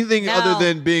for anything No. other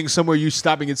than being somewhere you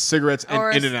stop and get cigarettes and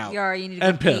Or in and out? You need to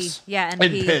And go piss. pee. Yeah, and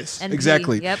pee. Piss. And pee.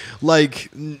 Exactly. Yep.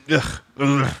 Like,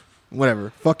 whatever.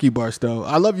 Fuck you, Barstow.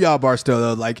 I love y'all, Barstow,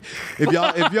 though. Like, if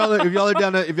y'all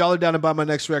are down to buy my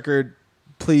next record,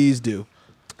 please do.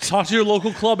 Talk to your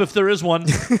local club if there is one.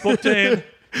 Book Dane.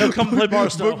 He'll come play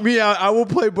Barstow. Book me out. I will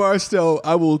play Barstow.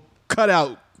 I will cut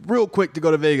out real quick to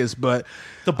go to Vegas, but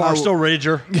The Barstow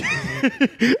Rager.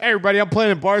 Hey, everybody, I'm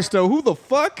playing in Barstow. Who the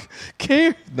fuck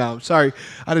cares? No, I'm sorry.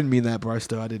 I didn't mean that,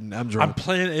 Barstow. I didn't. I'm I'm drunk.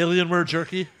 playing Alienware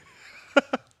Jerky.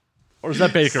 Or is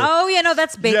that Baker? Oh yeah, no,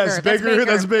 that's Baker. Yes, Baker,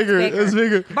 that's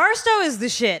Baker. Barstow is the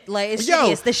shit. Like it's Yo.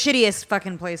 shittiest, the shittiest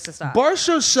fucking place to stop.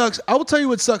 Barstow sucks. I will tell you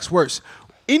what sucks worse.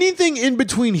 Anything in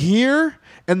between here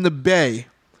and the Bay,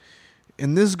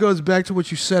 and this goes back to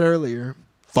what you said earlier.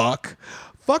 Fuck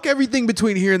everything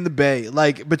between here and the Bay,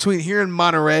 like between here and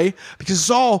Monterey, because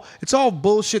it's all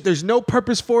bullshit. There's no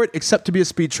purpose for it except to be a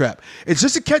speed trap. It's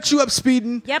just to catch you up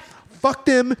speeding. Yep. Fuck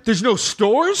them. There's no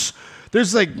stores.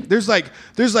 There's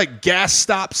like gas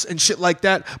stops and shit like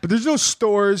that, but there's no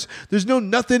stores. There's no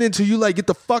nothing until you like get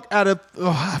the fuck out of.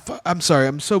 I'm sorry.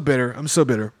 I'm so bitter.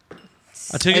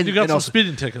 I take it you got and some also-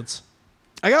 speeding tickets.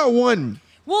 I got one.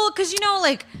 Well, because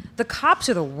like the cops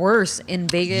are the worst in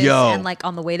Vegas, Yo. and like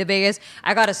on the way to Vegas,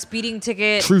 I got a speeding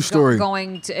ticket. True story.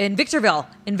 Going to in Victorville.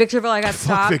 In Victorville, I got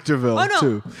stopped. Victorville, Oh no!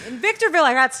 too. In Victorville,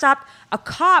 I got stopped. A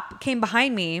cop came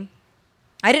behind me.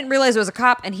 I didn't realize it was a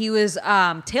cop, and he was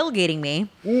tailgating me.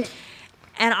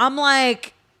 And I'm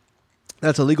like,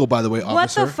 That's illegal, by the way, what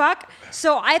officer. the fuck?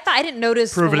 So I didn't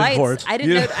notice Proven the in lights. court. I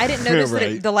didn't notice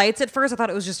Right. the lights at first. I thought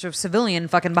it was just a civilian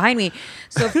fucking behind me.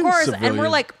 So of course, and we're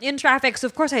Civilian. like in traffic. So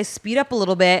of course I speed up a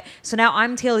little bit. So now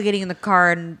I'm tailgating in the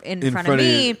car in front of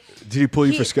me. you. Did he pull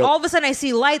you for scope? All of a sudden I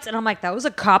see lights and I'm like, that was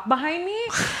a cop behind me.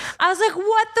 I was like,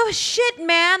 what the shit,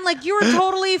 man? Like you were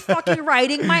totally fucking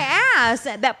riding my ass.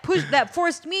 That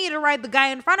forced me to ride the guy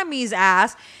in front of me's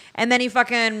ass. And then he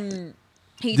Did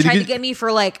he tried to get- get me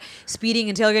for like speeding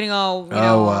and tailgating. Oh, you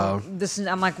know, wow. this is,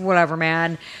 I'm like, whatever,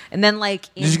 man. And then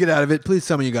like, Did you get out of it? Please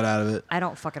tell me you got out of it. I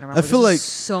don't fucking remember. I feel This like- was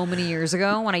so many years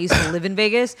ago when I used to live in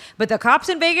Vegas. But the cops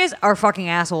in Vegas are fucking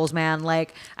assholes, man.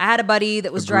 Like I had a buddy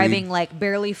that was Agreed. driving like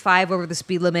barely 5 over the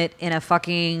speed limit in a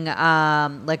fucking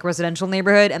like residential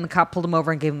neighborhood, and the cop pulled him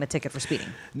over and gave him a ticket for speeding.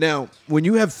 Now, when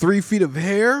you have 3 feet of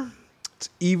hair, it's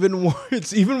even worse.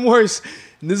 It's even worse.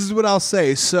 And this is what I'll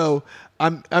say. So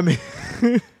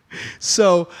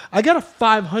so I got a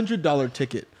 $500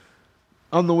 ticket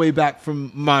on the way back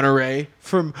from Monterey.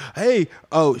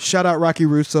 Shout out Rocky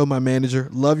Russo, my manager.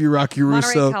 Love you, Rocky Russo.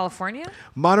 Monterey, California.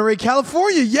 Monterey,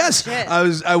 California. Yes, Shit.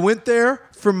 I went there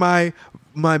for my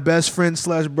best friend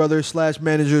 / brother /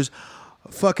 manager's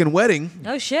fucking wedding.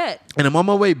 No shit. And I'm on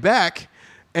my way back,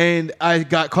 and I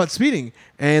got caught speeding.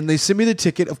 And they sent me the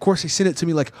ticket. Of course, they sent it to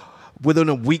me like within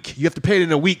a week. You have to pay it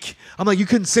in a week. I'm like, you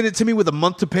couldn't send it to me with a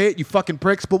month to pay it, you fucking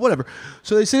pricks. But whatever.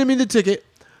 So they sent me the ticket.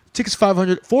 Ticket's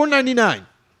 $499,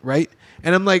 right?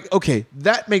 And I'm like, okay,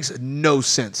 that makes no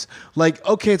sense. Like,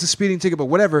 okay, it's a speeding ticket, but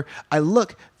whatever. I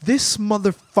look, this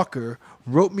motherfucker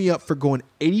wrote me up for going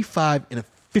 85 and a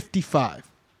 55.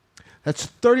 That's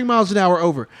 30 miles an hour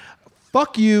over.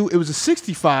 Fuck you. It was a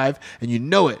 65, and you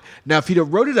know it. Now, if he'd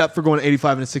have wrote it up for going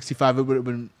 85 and a 65, it would have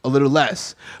been a little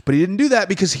less. But he didn't do that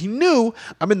because he knew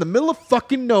I'm in the middle of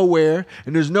fucking nowhere,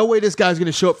 and there's no way this guy's going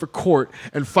to show up for court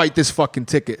and fight this fucking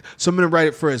ticket. So I'm going to write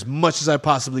it for as much as I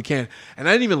possibly can. And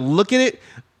I didn't even look at it.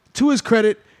 To his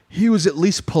credit, he was at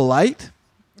least polite.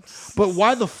 But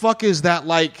why the fuck is that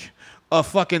like a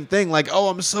fucking thing? Like, oh,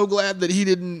 I'm so glad that he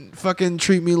didn't fucking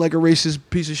treat me like a racist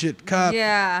piece of shit cop.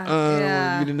 Yeah, I don't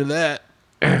yeah. want to get into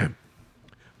that.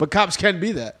 But cops can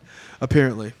be that,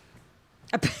 apparently.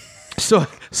 So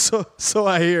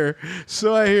I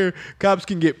hear cops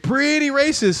can get pretty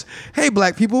racist. Hey,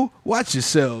 black people, watch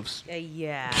yourselves.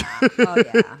 Yeah. Oh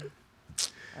yeah.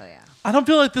 Oh yeah. I don't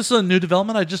feel like this is a new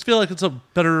development. I just feel like it's a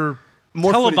better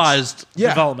More televised footage.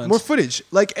 development. More footage.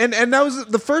 Like, and that was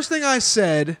the first thing I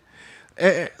said.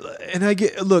 And I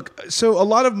get look. So a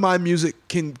lot of my music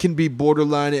can be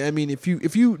borderline. I mean, if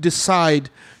you decide,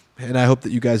 and I hope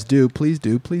that you guys do, please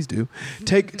do.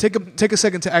 Take a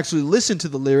second to actually listen to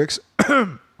the lyrics.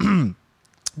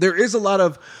 There is a lot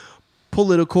of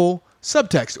political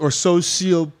subtext or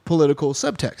socio-political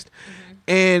subtext.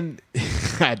 And I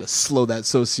had to slow that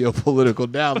socio-political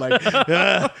down. Like,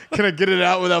 can I get it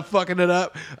out without fucking it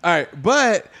up? All right.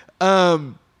 But,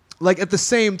 like, at the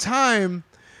same time,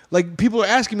 like, people are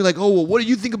asking me, like, oh, well, what do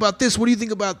you think about this? What do you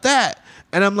think about that?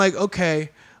 And I'm like,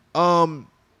 okay,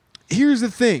 here's the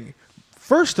thing.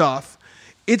 First off,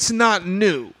 it's not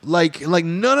new. Like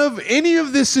none of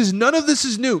this is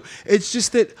new. It's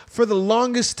just that for the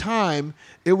longest time,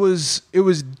 it was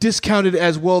discounted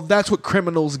as, well, that's what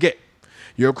criminals get.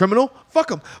 You're a criminal? Fuck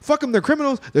them. Fuck them. They're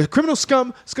criminals. They're criminal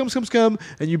scum.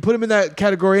 And you put them in that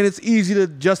category, and it's easy to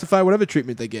justify whatever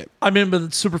treatment they get. I mean, but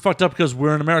it's super fucked up because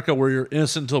we're in America where you're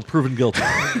innocent until proven guilty.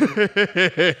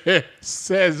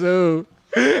 Says who?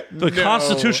 The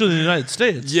Constitution of the United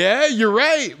States Yeah, you're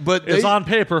right. But is on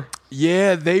paper.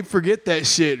 Yeah, they forget that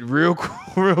shit real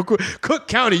quick. Cook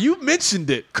County, you mentioned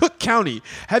it. Cook County.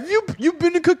 Have you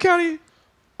been to Cook County?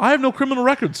 I have no criminal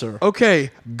record, sir. Okay,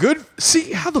 good.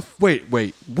 See how the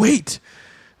wait.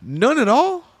 None at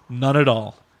all None at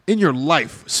all. in your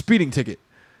life. Speeding ticket.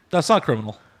 That's not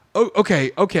criminal. Oh,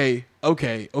 okay.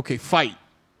 Fight.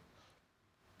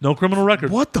 No criminal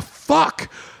record. What the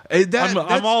fuck?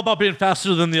 I'm all about being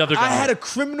faster than the other guy. I had a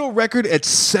criminal record at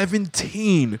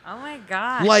 17. Oh my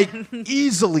god! Like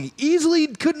easily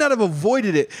could not have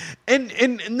avoided it. And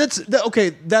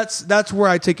that's where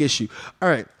I take issue. All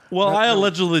right. Well, I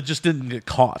allegedly just didn't get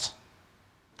caught.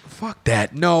 Fuck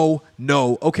that. No.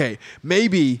 Okay.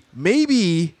 Maybe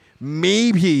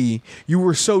you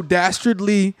were so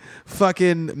dastardly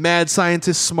fucking mad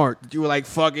scientist smart that you were like,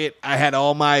 fuck it. I had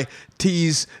all my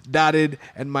T's dotted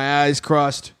and my I's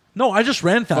crossed. No, I just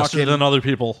ran faster Fucking- than other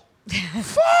people.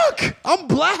 Fuck! I'm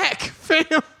black, fam.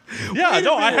 Yeah, Wait a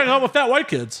no, I minute. hang out with fat white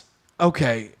kids.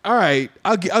 Okay, all right.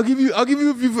 I'll give you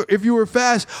if you were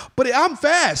fast, but I'm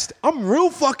fast. I'm real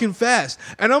fucking fast,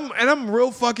 and I'm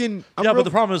real fucking. But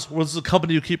the problem is, what's the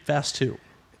company you keep fast to?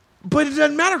 But it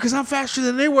doesn't matter because I'm faster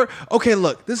than they were. Okay,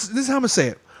 look. This is how I'm gonna say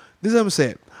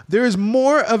it. There is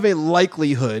more of a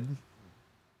likelihood.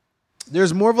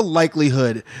 There's more of a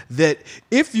likelihood that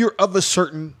if you're of a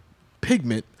certain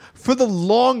pigment for the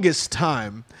longest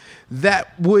time,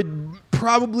 that would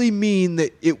probably mean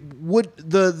that it would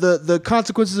the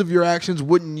consequences of your actions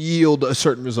wouldn't yield a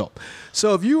certain result.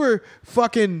 So if you were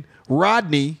fucking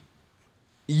Rodney,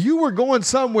 you were going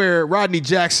somewhere, Rodney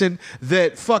Jackson,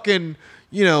 that fucking,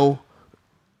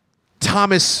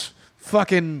 Thomas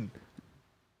fucking,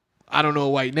 I don't know a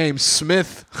white name,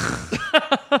 Smith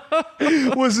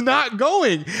was not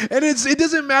going. And it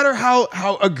doesn't matter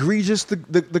how egregious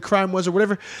the crime was or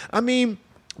whatever. I mean,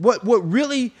 what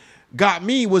really got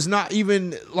me was not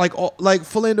even like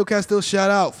Philando Castile, shout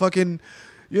out, fucking,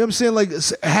 you know what I'm saying? Like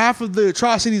half of the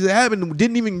atrocities that happened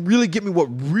didn't even really get me. What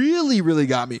really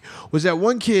got me was that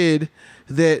one kid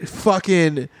that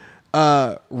fucking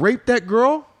raped that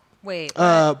girl. Wait.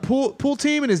 Pool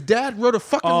team, and his dad wrote a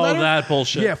fucking letter. Oh, that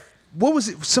bullshit. Yeah. What was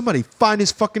it? Somebody find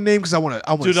his fucking name because I want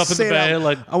Dude to up in say the it Bay, out.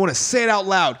 like- I want to say it out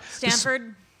loud.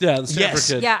 Stanford. Yeah, the Stanford Yes.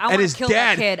 kid. Yeah, I And want his to kill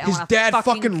dad, that kid. I his wanna dad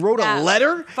fucking wrote a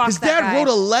letter. Fuck His that dad guy. wrote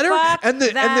a letter, Fuck and the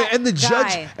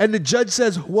that judge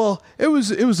says, "Well, it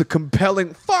was a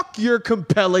compelling. Fuck your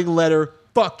compelling letter.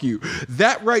 Fuck you."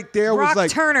 That right there Brock was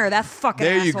like, Turner, that fucking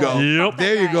there you asshole. go. Yep. Fuck that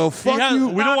There you guy. go. Fuck you.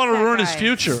 We don't want to that ruin his guy.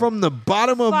 future. From the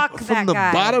bottom Fuck of that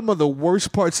guy. the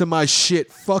worst parts of my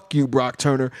shit. Fuck you, Brock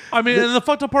Turner. I mean, and the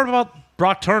fucked up part about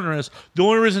Brock Turner is the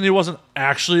only reason he wasn't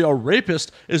actually a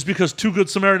rapist is because two good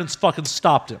Samaritans fucking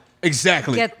stopped him.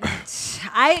 Exactly.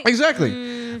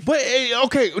 Exactly. But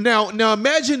okay, now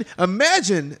imagine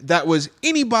that was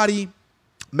anybody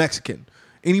Mexican.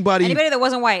 Anybody that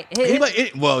wasn't white. anybody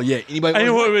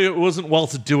Anyway, it wasn't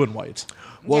well-to-do in white.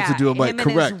 well-to-do and white, him and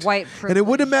his correct. white And it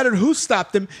wouldn't have mattered who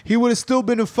stopped him. He would have still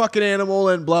been a fucking animal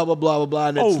and blah blah blah blah blah.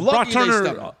 And it's Oh, Brock lucky they stopped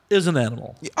Turner him. is an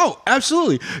animal. Oh,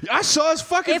 absolutely. I saw his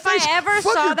fucking If face. I ever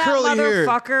Fuck saw your that curly hair.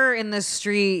 motherfucker in the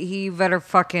street, he better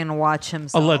fucking watch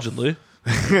himself. Allegedly.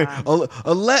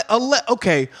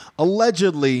 Okay,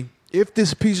 allegedly, if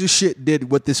this piece of shit did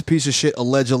what this piece of shit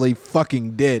allegedly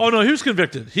fucking did. Oh no, he was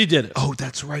convicted. He did it. Oh,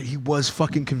 that's right. He was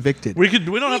fucking convicted. We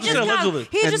don't have He to say just got, allegedly.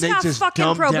 he just got fucking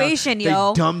dumbed probation, down,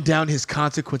 yo. They dumbed down his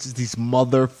consequences. These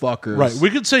motherfuckers. Right. We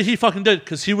could say he fucking did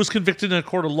because he was convicted in a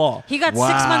court of law. He got Wow.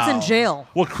 6 months in jail.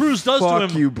 What Cruz does to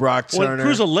Fuck him, you, Brock what Turner.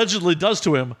 Cruz allegedly does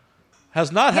to him,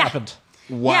 has not Yeah. happened.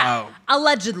 Wow. Yeah,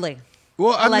 allegedly.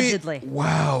 Well, I mean, Allegedly.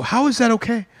 wow. How is that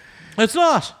okay? It's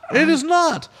not. It is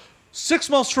not. 6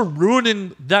 months for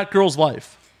ruining that girl's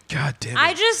life. God damn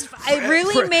it. It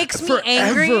really makes me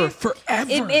angry.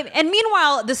 Forever. And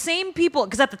meanwhile, the same people,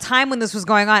 because at the time when this was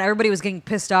going on, everybody was getting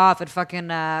pissed off at fucking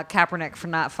Kaepernick for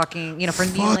not fucking, for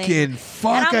kneeling.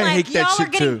 Fuck, and I'm I like, hate that y'all shit are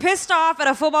getting too. pissed off at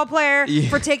a football player Yeah.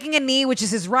 for taking a knee, which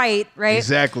is his right?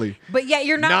 Exactly. But yet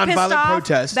you're not pissed Nonviolent off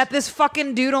protest. that this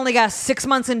fucking dude only got 6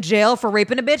 months in jail for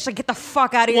raping a bitch? Like, get the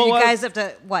fuck out of here. Well, You guys have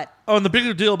to, what? Oh, and the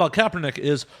bigger deal about Kaepernick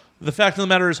is the fact of the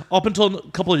matter is, up until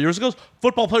a couple of years ago,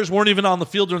 football players weren't even on the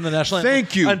field during the national anthem.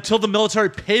 Thank you. Until the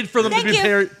military paid for them Thank to be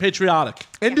you. patriotic.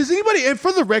 And does anybody? And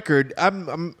for the record, I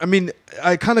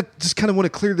kind of want to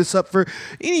clear this up for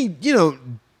any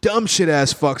dumb shit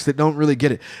ass fucks that don't really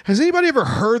get it. Has anybody ever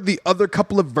heard the other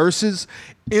couple of verses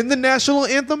in the national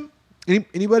anthem?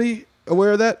 Anybody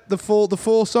aware of that? The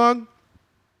full song?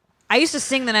 I used to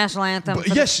sing the national anthem. But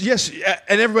yes,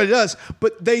 and everybody does.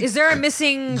 But they Is there a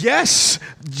missing? Yes.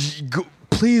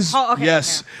 Please. Oh, okay,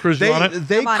 yes. okay. Chris, you on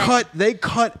it? They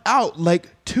cut out like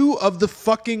 2 of the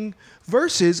fucking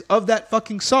verses of that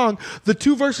fucking song. The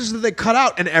 2 verses that they cut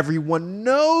out, and everyone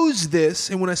knows this.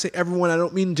 And when I say everyone, I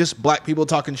don't mean just black people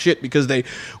talking shit because they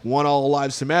want all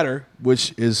lives to matter,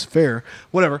 which is fair,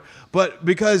 whatever. But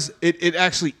because it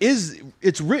actually is,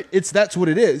 that's what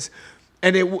it is,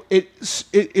 and it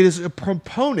is a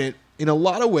proponent in a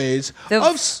lot of ways Go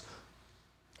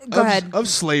ahead. of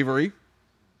slavery.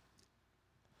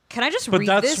 Can I just But read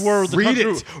that's this? where the Read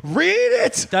country, it. Read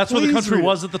it. That's where the Please country read it.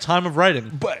 was at the time of writing.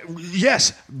 But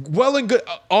yes, well and good,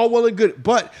 all well and good.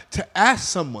 But to ask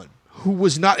someone who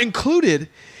was not included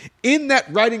in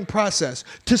that writing process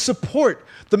to support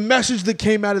the message that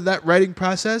came out of that writing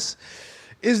process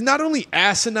is not only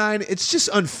asinine, it's just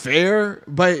unfair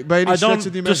by any I stretch don't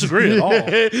of the disagree at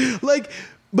imagination. Like,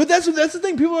 but that's the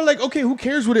thing. People are like, okay, who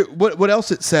cares what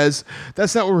else it says?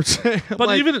 That's not what we're saying. I'm But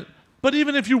like,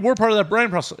 even if you were part of that brain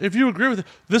process, if you agree with it,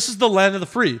 this is the land of the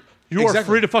free. You are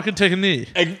Exactly. free to fucking take a knee.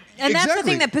 And that's the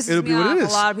thing that pisses me off.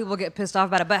 A lot of people get pissed off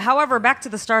about it. But however, back to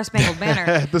the Star Spangled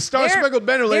Banner. The Star Spangled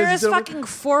Banner, ladies and There's gentlemen. fucking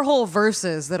 4 whole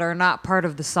verses that are not part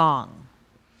of the song.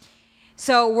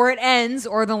 So where it ends,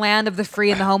 or the land of the free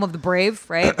and the home of the brave,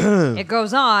 right? It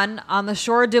goes on the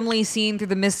shore dimly seen through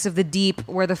the mists of the deep,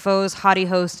 where the foe's haughty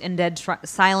host in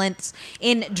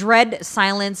dread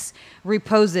silence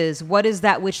reposes. What is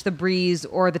that which the breeze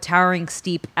or the towering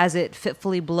steep, as it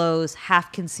fitfully blows,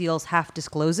 half conceals, half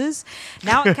discloses?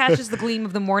 Now it catches the gleam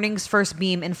of the morning's first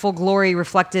beam, in full glory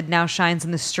reflected now shines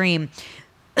in the stream.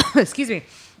 Excuse me.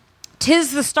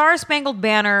 'Tis the star-spangled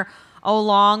banner, oh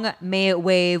long may it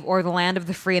wave o'er the land of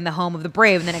the free and the home of the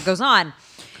brave. And then it goes on.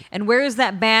 And where is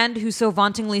that band who so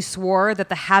vauntingly swore that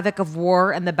the havoc of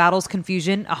war and the battle's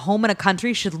confusion, a home and a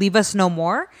country, should leave us no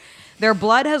more? Their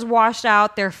blood has washed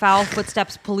out their foul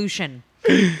footsteps' pollution.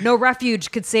 No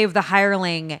refuge could save the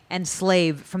hireling and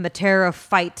slave from the terror of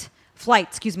flight,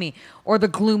 or the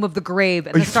gloom of the grave.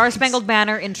 And the star-spangled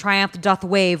banner in triumph doth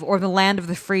wave o'er the land of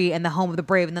the free and the home of the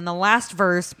brave. And then the last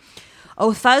verse,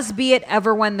 O thus be it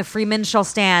ever when the freemen shall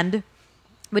stand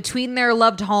between their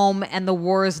loved home and the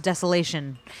war's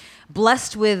desolation.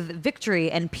 Blessed with victory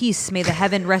and peace may the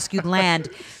heaven rescued land.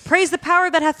 Praise the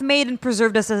power that hath made and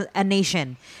preserved us a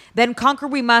nation. Then conquer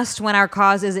we must when our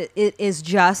cause it is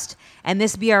just, and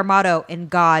this be our motto, in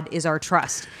God is our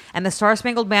trust. And the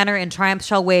Star-Spangled Banner in triumph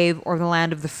shall wave o'er the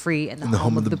land of the free and the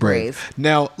home of the brave.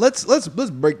 Now let's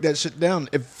break that shit down.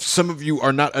 If some of you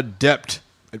are not adept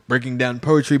at breaking down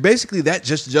poetry, basically that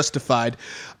just justified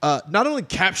not only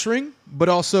capturing but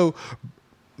also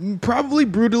probably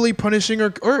brutally punishing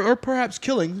or perhaps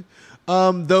killing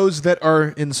those that are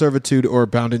in servitude or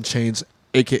bound in chains,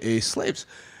 aka slaves.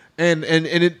 And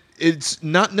it's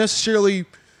not necessarily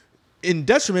in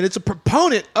detriment, it's a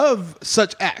proponent of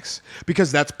such acts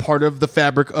because that's part of the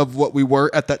fabric of what we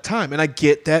were at that time. And I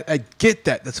get that.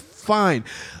 That's fine,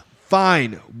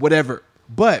 whatever.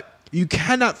 But you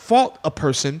cannot fault a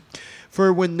person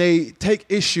for when they take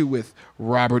issue with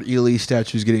Robert E. Lee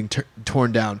statues getting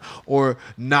torn down, or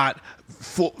not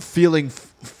feeling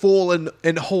full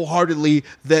and wholeheartedly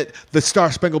that the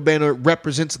Star-Spangled Banner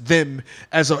represents them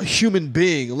as a human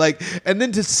being. Like, and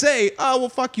then to say, oh, well,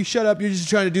 fuck you, shut up, you're just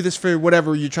trying to do this for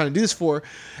whatever you're trying to do this for,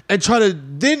 and try to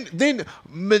then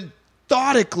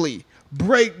methodically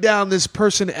break down this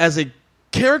person as a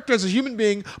character, as a human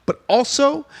being, but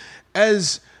also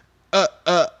as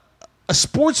a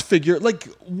sports figure. Like,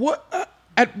 what?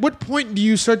 At what point do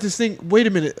you start to think, wait a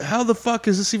minute, how the fuck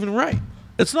is this even right?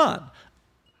 It's not.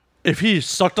 If he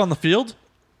sucked on the field,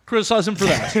 criticize him for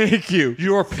that. Thank you.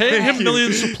 You are paying him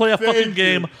millions to play a fucking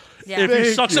game. Yeah. If he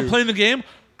Thank sucks you. at playing the game,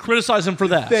 criticize him for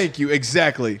that. Thank you.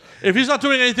 Exactly. If he's not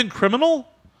doing anything criminal,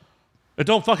 it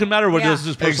don't fucking matter what it Yeah. is.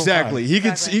 His personal Exactly.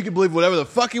 time. He can believe whatever the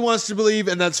fuck he wants to believe,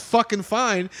 and that's fucking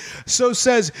fine. So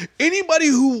says anybody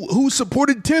who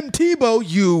supported Tim Tebow,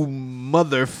 you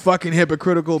motherfucking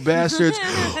hypocritical bastards,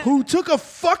 who took a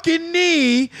fucking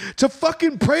knee to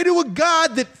fucking pray to a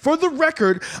God that, for the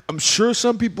record, I'm sure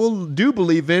some people do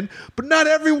believe in, but not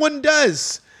everyone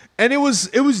does. And it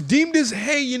was deemed as,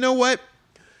 hey, you know what?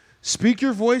 Speak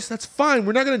your voice. That's fine.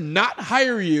 We're not gonna not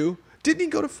hire you. Didn't he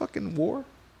go to fucking war?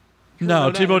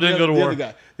 No, Tebow didn't go to war.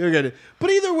 The other guy did.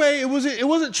 But either way, it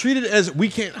wasn't treated as we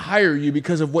can't hire you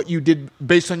because of what you did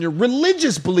based on your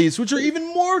religious beliefs, which are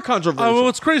even more controversial.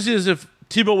 What's crazy is if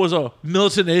Tebow was a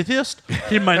militant atheist,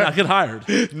 he might not get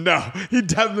hired. No, he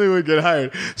definitely would get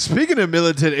hired. Speaking of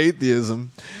militant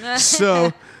atheism,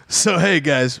 so hey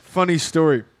guys, funny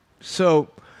story. So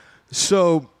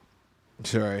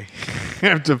sorry, I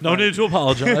have to. No need to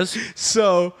apologize.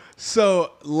 So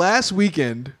last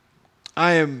weekend,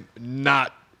 I am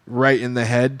not right in the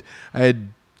head. I had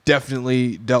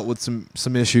definitely dealt with some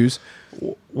issues.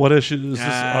 What issues?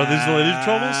 Are these related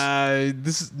troubles?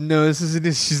 This isn't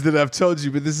issues that I've told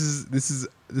you, but this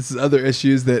is other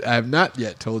issues that I have not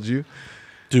yet told you.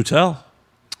 Do tell.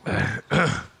 All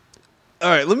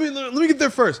right, let me get there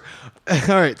first. All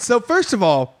right, so first of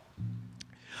all,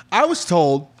 I was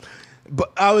told,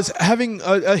 but I was having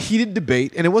a heated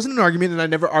debate, and it wasn't an argument, and I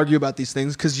never argue about these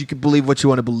things because you can believe what you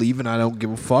want to believe, and I don't give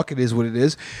a fuck. It is what it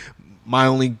is. My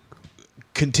only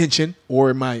contention,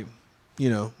 or my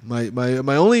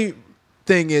only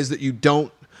thing is that you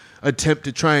don't attempt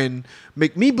to try and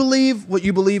make me believe what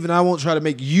you believe, and I won't try to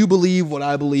make you believe what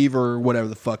I believe or whatever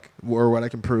the fuck, or what I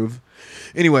can prove.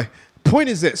 Anyway, point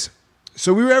is this.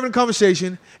 So we were having a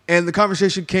conversation, and the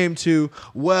conversation came to,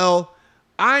 well,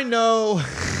 I know...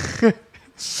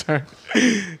 Sorry.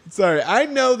 I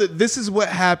know that this is what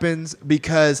happens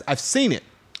because I've seen it.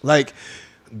 Like...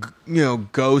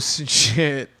 ghosts and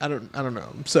shit. I don't know.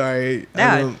 I'm sorry.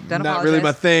 Yeah, don't not really apologize.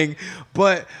 my thing.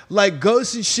 But like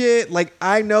ghosts and shit, like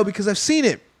I know because I've seen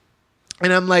it.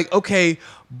 And I'm like, okay,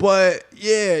 but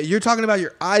yeah, you're talking about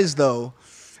your eyes though.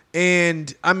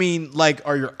 And I mean, like,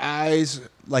 are your eyes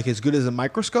like as good as a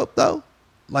microscope though?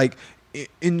 Like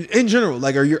in general,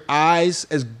 like are your eyes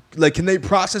as like can they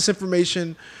process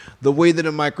information the way that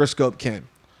a microscope can?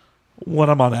 When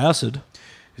I'm on acid.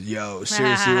 Yo,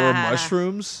 seriously, or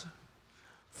mushrooms?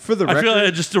 For the record, I feel like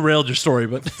I just derailed your story,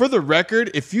 but for the record,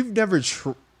 if you've never,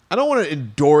 I don't want to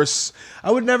endorse.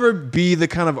 I would never be the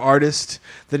kind of artist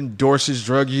that endorses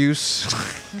drug use.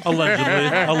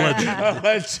 Allegedly.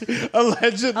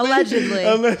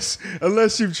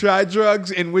 Unless you've tried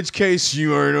drugs, in which case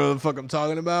you already know what the fuck I'm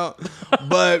talking about.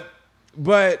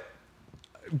 but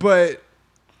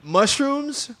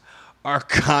mushrooms are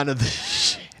kind of the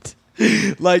shit.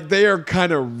 Like they are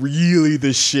kind of really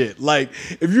the shit. Like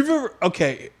if you've ever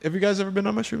have you guys ever been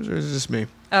on mushrooms or is it just me?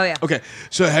 Oh yeah. Okay,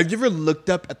 so have you ever looked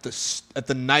up at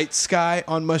the night sky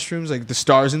on mushrooms, like the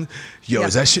stars and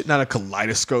is that shit not a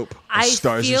kaleidoscope? Of I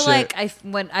stars feel and shit? like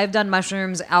when I've done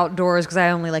mushrooms outdoors because I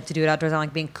only like to do it outdoors. I don't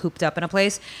like being cooped up in a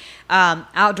place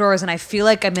outdoors, and I feel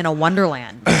like I'm in a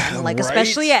wonderland. Like Right?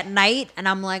 especially at night, and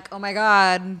I'm like, oh my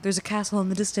god, there's a castle in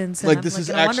the distance. And Like, I'm this is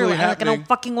in a actually wonderland. Like in happening. a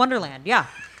fucking wonderland. Yeah.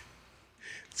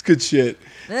 It's good shit.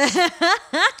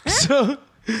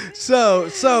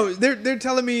 So they're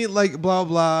telling me like blah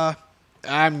blah.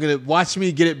 I'm gonna watch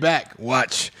me get it back.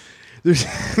 Watch.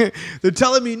 They're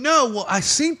telling me no. Well, I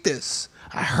seen this.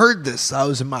 I heard this. I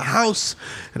was in my house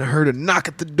and I heard a knock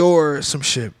at the door or some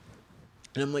shit.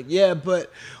 And I'm like, yeah,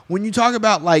 but when you talk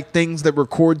about like things that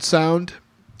record sound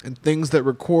and things that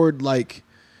record like,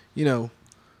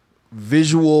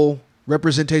 visual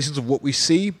representations of what we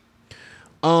see,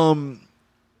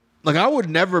 like I would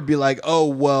never be like, oh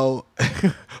well,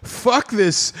 fuck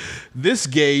this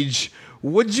gauge.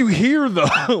 What'd you hear though?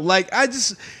 Like I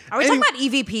just Are we talking about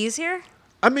EVPs here?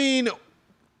 I mean,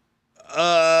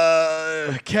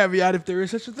 caveat if there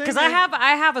is such a thing. Because I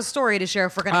have a story to share.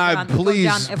 If we're gonna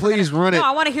please run it. No,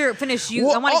 I want to hear it finish.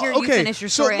 I want to hear you finish your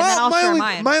story, So and then I'll share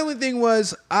mine. My only thing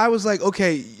was, I was like,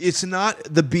 okay, it's not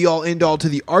the be all end all to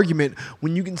the argument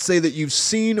when you can say that you've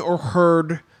seen or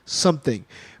heard something,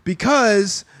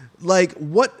 because like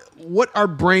what our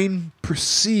brain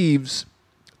perceives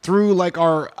through like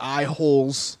our eye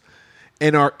holes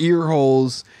and our ear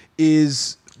holes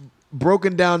is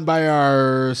broken down by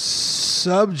our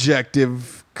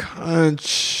subjective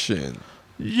conscience.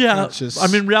 yeah, I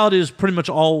mean, reality is pretty much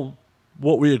all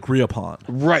what we agree upon.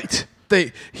 Right.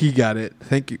 He got it.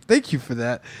 Thank you for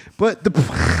that. But the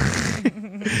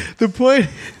point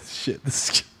shit.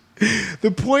 The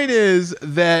point is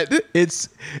that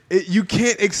you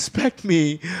can't expect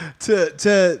me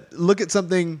to look at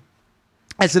something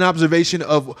as an observation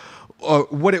of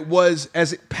what it was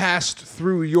as it passed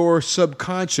through your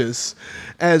subconscious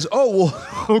as, oh,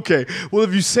 well, okay. Well,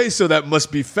 if you say so, that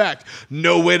must be fact.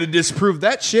 No way to disprove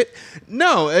that shit.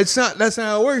 No, it's not. That's not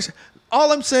how it works.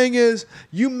 All I'm saying is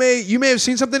you may have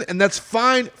seen something, and that's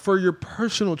fine for your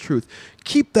personal truth.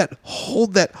 Keep that.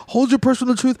 Hold your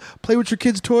personal truth. Play with your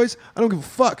kids' toys. I don't give a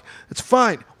fuck. That's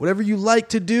fine. Whatever you like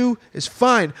to do is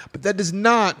fine. But that does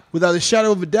not, without a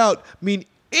shadow of a doubt, mean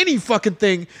any fucking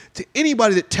thing to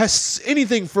anybody that tests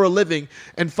anything for a living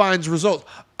and finds results.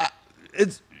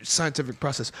 It's a scientific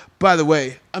process. By the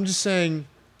way, I'm just saying,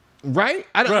 right?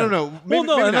 I don't know. Well,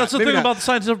 no, and that's the thing about the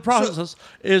scientific process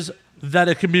is that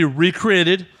it can be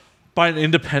recreated by an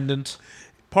independent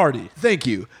party. Thank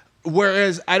you.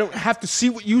 Whereas I don't have to see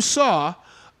what you saw.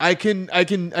 I can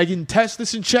test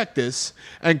this and check this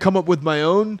and come up with my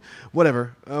own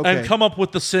whatever. Okay. And come up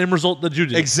with the same result that you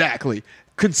did. Exactly.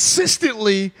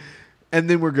 Consistently, and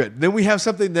then we're good. Then we have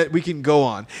something that we can go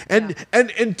on. And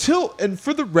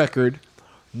for the record,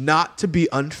 not to be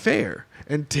unfair,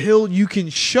 until you can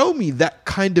show me that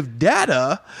kind of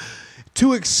data,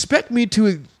 to expect me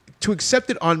to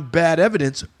accept it on bad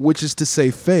evidence, which is to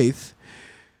say faith,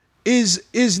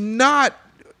 is not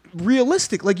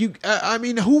realistic. Like I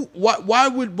mean, why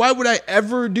would I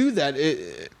ever do that?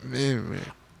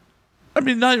 I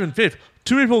mean, not even faith.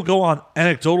 Two people go on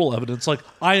anecdotal evidence. Like,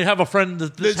 I have a friend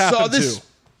that this happened to.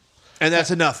 And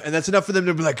that's enough. And that's enough for them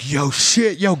to be like, yo,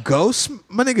 shit, yo, Ghost,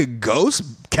 my nigga Ghost,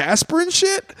 Casper and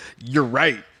shit. You're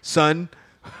right, son.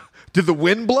 Did the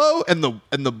wind blow and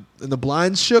the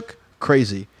blinds shook?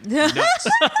 Crazy.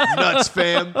 Nuts,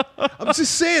 fam. I'm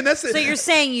just saying that's it. So you're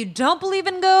saying you don't believe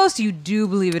in ghosts, you do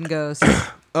believe in ghosts.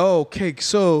 Okay,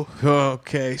 so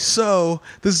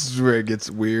this is where it gets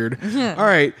weird. All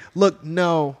right, look,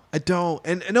 no, I don't,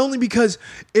 and only because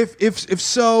if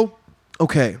so,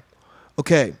 okay,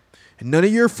 and none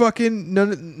of your fucking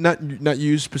not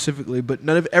you specifically, but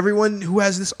none of everyone who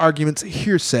has this argument's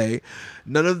hearsay.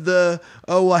 None of the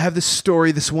I have this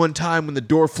story this one time when the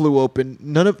door flew open.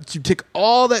 None of you take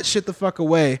all that shit the fuck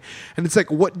away, and it's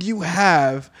like, what do you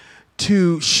have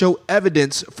to show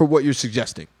evidence for what you're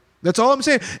suggesting? That's all I'm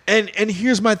saying. And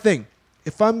here's my thing.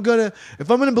 If I'm gonna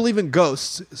believe in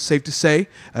ghosts, safe to say,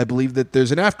 I believe that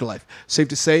there's an afterlife. Safe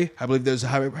to say, I believe there's a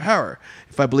higher power.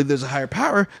 If I believe there's a higher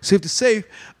power, safe to say,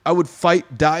 I would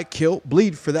fight, die, kill,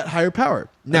 bleed for that higher power.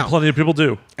 Now, and plenty of people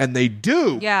do. And they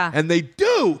do. Yeah. And they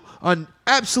do on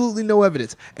absolutely no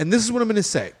evidence. And this is what I'm going to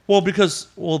say. Well, because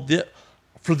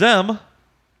for them,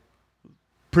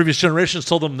 previous generations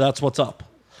told them that's what's up.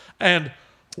 And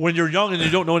when you're young and you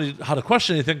don't know how to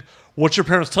question anything, what your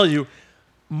parents tell you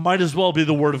might as well be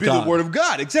the word of God. The word of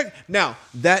God, exactly. Now,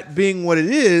 that being what it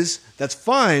is, that's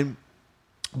fine.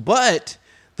 But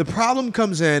the problem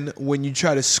comes in when you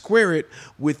try to square it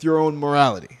with your own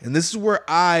morality. And this is where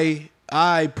I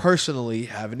personally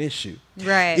have an issue.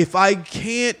 Right. If I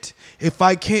can't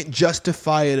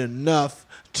justify it enough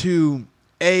to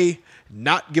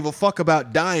not give a fuck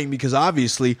about dying, because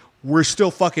obviously we're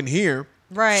still fucking here.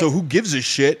 Right. So who gives a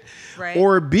shit? Right.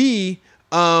 Or B,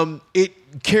 it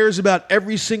cares about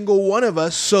every single one of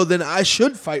us, so then I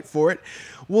should fight for it.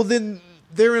 Well, then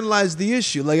therein lies the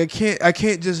issue. Like, I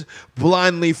can't just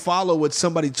blindly follow what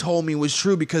somebody told me was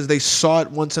true because they saw it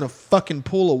once in a fucking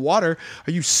pool of water.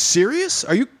 Are you serious?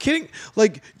 Are you kidding?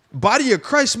 Like, body of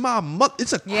Christ,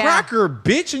 it's a cracker,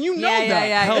 bitch, and you know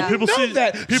that. Hell, people know see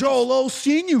that. Joel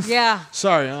Osteen, you. Yeah.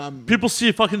 Sorry. People see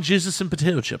fucking Jesus in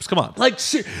potato chips. Come on. Like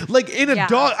in a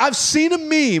dog. I've seen a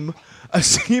meme,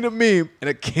 and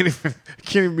I can't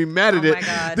even be mad at Oh it. my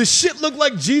God. The shit looked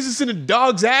like Jesus in a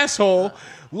dog's asshole.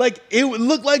 Like, it would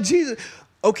look like Jesus.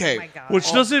 Okay. Oh my God.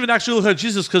 Which doesn't even actually look like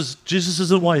Jesus because Jesus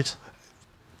isn't white.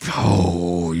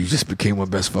 Oh, you just became my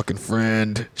best fucking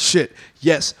friend. Shit.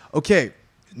 Yes. Okay.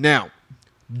 Now,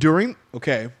 this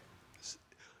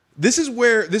is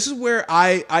where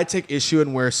I take issue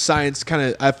and where science kind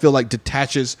of, I feel like,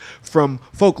 detaches from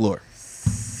folklore.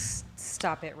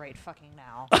 Stop it right fucking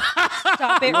now.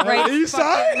 Stop it right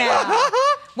fucking now.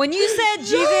 When you said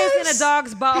Jesus in a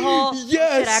dog's butthole,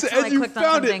 Yes, shit, and you clicked on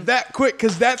found something. it that quick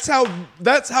because that's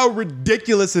how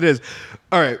ridiculous it is.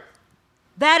 All right.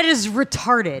 That is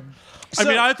retarded. I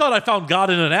mean, I thought I found God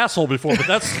in an asshole before, but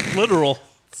that's literal.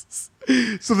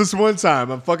 So this one time,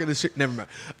 I'm fucking this shit. Never mind.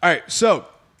 All right. So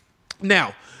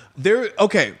now there's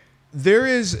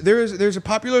a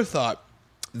popular thought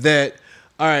that,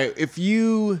 all right, if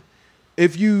you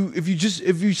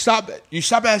stop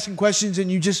asking questions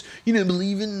and you just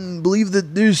believe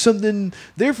that there's something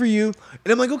there for you,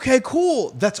 and I'm like, okay,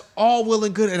 cool, that's all well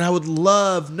and good, and I would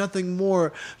love nothing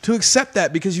more to accept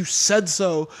that because you said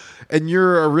so and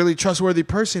you're a really trustworthy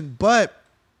person, but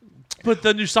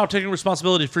then you stop taking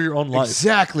responsibility for your own life.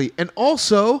 exactly. And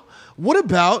also, what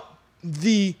about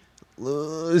the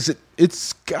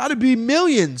it's got to be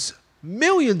millions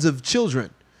of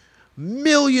children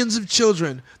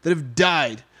that have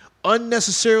died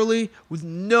unnecessarily with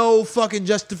no fucking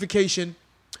justification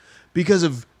because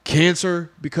of cancer,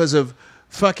 because of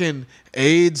fucking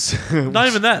AIDS. Not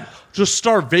even that. Just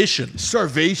starvation.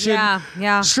 Starvation.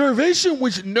 Yeah. Starvation,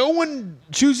 which no one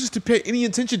chooses to pay any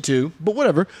attention to, but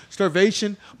whatever.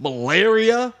 Starvation,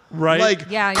 malaria, Right. like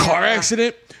car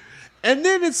accident. And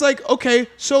then it's like, okay,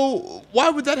 so why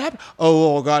would that happen?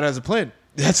 Oh, well, God has a plan.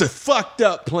 That's a fucked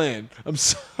up plan.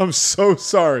 I'm so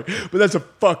sorry, but that's a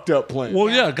fucked up plan. Well,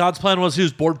 yeah, God's plan was he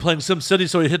was bored playing SimCity,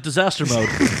 so he hit disaster mode.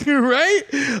 Right?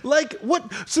 Like what?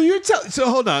 So you're telling? So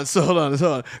hold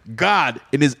on. God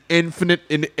in His infinite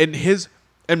in His,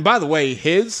 and by the way,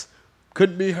 His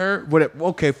couldn't be her. Whatever.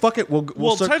 Okay, fuck it.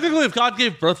 Well, start. technically, if God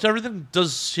gave birth to everything,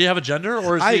 does she have a gender,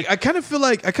 or is he? I kind of feel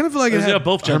like it he had have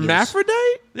both genders?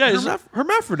 hermaphrodite. Yeah, he's-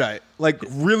 hermaphrodite. Like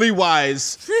really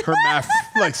wise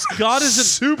like God isn't-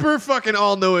 super fucking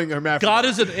all knowing hermaphrodite. God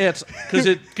isn't it because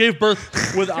it gave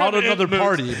birth without another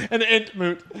party. An int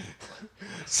moot.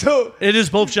 So It is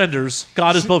both genders.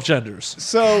 God is both genders.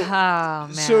 Oh,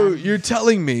 man. so you're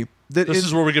telling me that This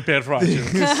is where we get banned from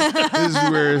iTunes. this is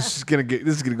where it's gonna get.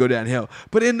 This is gonna go downhill.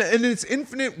 But in its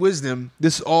infinite wisdom,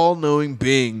 this all-knowing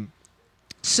being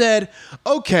said,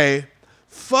 "Okay,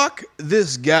 fuck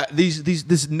this guy.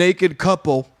 This naked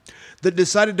couple that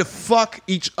decided to fuck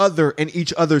each other and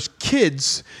each other's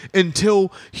kids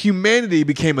until humanity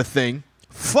became a thing.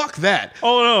 Fuck that.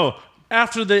 Oh no!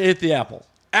 After they ate the apple.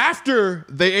 After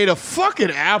they ate a fucking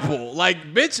apple.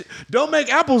 Like, bitch, don't make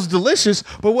apples delicious,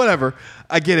 but whatever.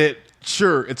 I get it.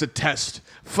 Sure, it's a test.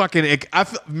 Fucking,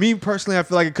 me personally, I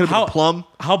feel like it could have been a plum.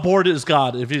 How bored is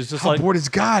God if he's just How like bored is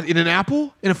God? In an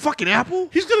apple? In a fucking apple?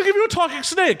 he's gonna give you a talking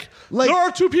snake? Like- there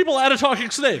are two people at a talking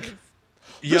snake.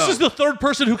 This Yo. is the third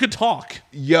person who can talk.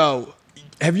 Yo,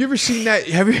 have you ever seen that?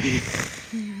 Have you?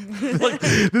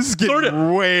 This is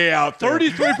getting way out there.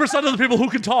 33% of the people who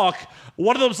can talk,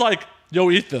 one of them's like,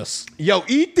 "Yo, eat this." Yo,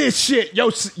 eat this shit.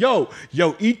 Yo,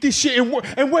 eat this shit.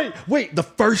 And wait. The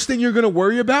first thing you're gonna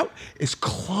worry about is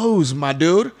clothes, my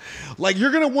dude. Like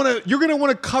you're gonna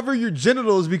wanna cover your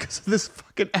genitals because of this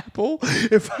fucking apple.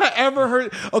 If I ever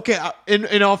heard, okay,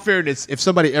 in all fairness, if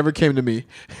somebody ever came to me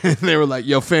and they were like,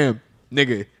 "Yo, fam,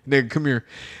 nigga, come here.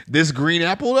 This green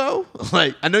apple though,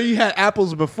 like I know you had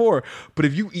apples before, but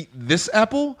if you eat this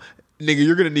apple, nigga,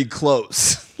 you're gonna need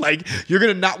clothes. Like you're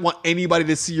gonna not want anybody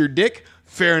to see your dick."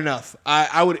 Fair enough.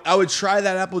 I would try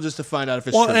that apple just to find out if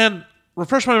it's Well, true. and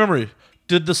refresh my memory.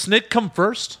 Did the snake come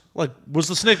first? Like, was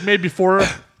the snake made before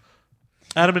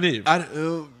Adam and Eve?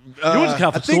 You You went to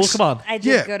Catholic school. Come on. I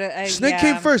did go to Snake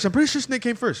came first. I'm pretty sure Snake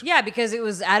came first. Yeah, because it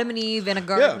was Adam and Eve in a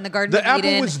garden. Yeah. In the Garden The of apple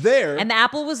Eden, was there. and the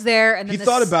apple was there, and then He the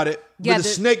thought s- about it, but Yeah, the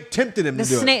snake tempted him The to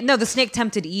do snake, it. no, the snake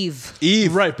tempted Eve.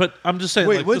 Eve. Right, but I'm just saying.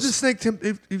 Wait, like, what this- did the snake tempt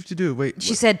Eve to do? Wait.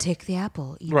 She said, "Take the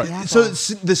apple, eat Right. the apple." So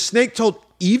the snake told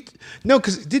Eve? No,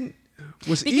 because it didn't.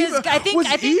 Was because Eve? I think was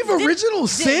I think Eve didn't- original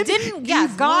sin? Didn't yeah? Eve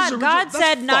was God original- God that's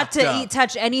said not fucked to up.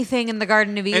 touch anything in the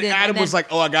Garden of Eden. And Adam then- was like,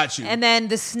 "Oh, I got you." And then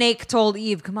the snake told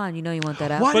Eve, "Come on, you know you want that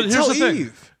apple." Why But did here's tell the thing: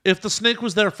 Eve? if the snake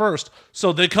was there first,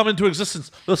 so they come into existence.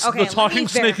 The Okay, let me talking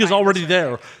snake is verify already this.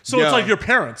 there, so Yeah. it's like your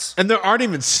parents. And there aren't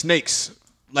even snakes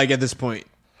like at this point.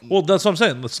 Well, that's what I'm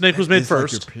saying. The snake was made It's like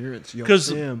first. your parents. Yo, 'Cause-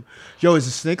 damn. Yo, is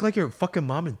a snake like your fucking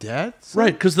mom and dad? son?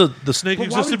 Right, because the snake But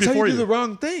why would existed it tell before you you. to do the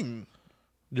wrong thing?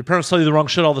 Your parents tell you the wrong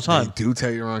shit all the They time. do tell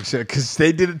you the wrong shit because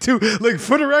they did it too. Look,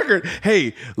 for the record,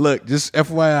 hey, look, just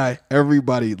FYI,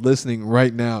 everybody listening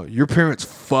right now, your parents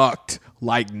fucked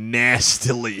like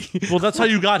nastily. Well, that's how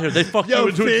you got here. They fucked you Yo,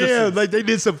 into fam, existence. like they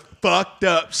did some fucked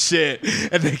up shit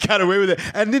and they got away with it,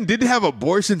 and then didn't have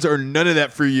abortions or none of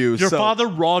that for you. Your so. father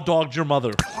raw dogged your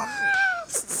mother.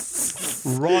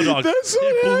 Raw dog. That's He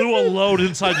what blew a happened. load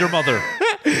inside your mother.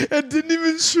 and didn't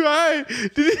even try.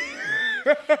 Did he?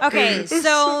 Okay,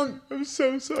 so I'm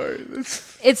so sorry.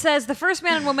 That's it says the first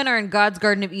man and woman are in God's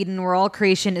Garden of Eden, where all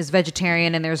creation is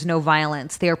vegetarian and there's no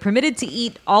violence. They are permitted to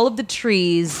eat all of the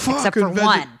trees except for Fucking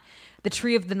one, the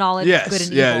tree of the knowledge yes, of good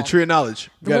and yeah, evil. the tree of knowledge.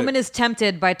 The woman is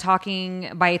tempted by a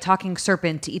talking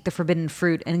serpent to eat the forbidden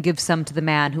fruit and gives some to the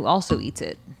man who also eats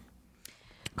it.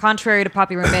 Contrary to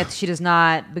popular myth, she does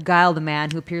not beguile the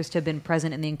man who appears to have been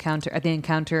present in the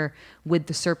encounter with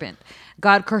the serpent.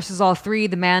 God curses all three: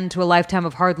 the man to a lifetime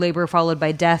of hard labor followed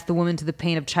by death, the woman to the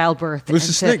pain of childbirth, What's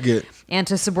the snake get? and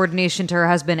to subordination to her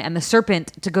husband, and the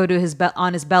serpent to go to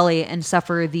on his belly and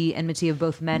suffer the enmity of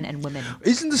both men and women.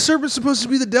 Isn't the serpent supposed to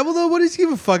be the devil though? What does he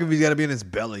give a fuck if he's got to be in his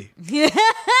belly?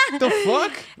 The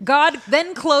fuck? God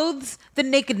then clothes the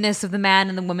nakedness of the man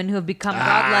and the woman who have become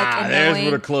godlike and there's knowing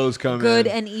where the clothes come good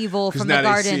in. and evil 'Cause from now the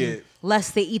they see garden, it.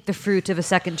 lest they eat the fruit of a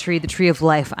second tree, the tree of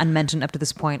life, unmentioned up to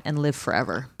this point, and live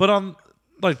forever. But on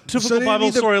like typical they Bible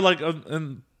need to- story, like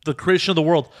in the creation of the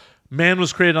world, man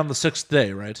was created on the sixth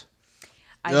day, right?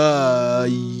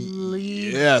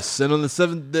 Yes, and on the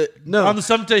seventh day, no, On the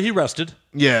seventh day, he rested.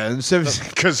 yeah, and the seventh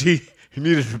because he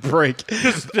needed a break.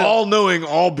 All knowing,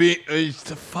 all being,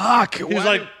 fuck. He's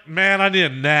like, man, I need a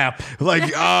nap.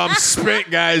 like,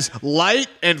 spent, guys. Light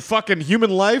and fucking human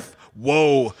life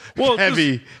whoa,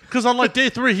 heavy. Because on like day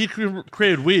 3, he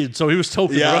created weed, so he was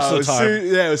token the rest of the time.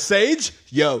 It was sage.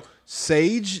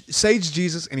 Sage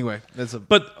Jesus. Anyway, that's a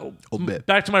old bit.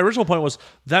 Back to my original point was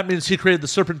that means he created the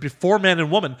serpent before man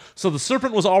and woman. So the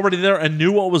serpent was already there and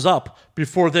knew what was up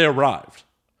before they arrived.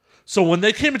 So when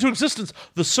they came into existence,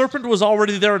 the serpent was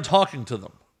already there and talking to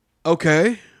them.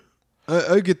 Okay,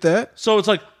 I get that. So it's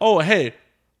like, oh, hey,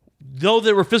 though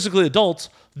they were physically adults,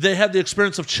 they had the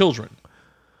experience of children.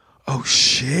 Oh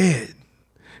shit.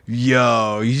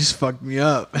 Yo, you just fucked me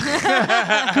up.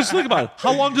 Because think about it.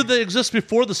 How long did they exist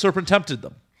before the serpent tempted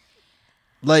them?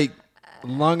 Like,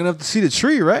 long enough to see the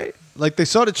tree, right? Like, they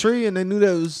saw the tree and they knew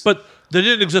that was... But they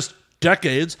didn't exist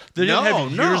decades. They didn't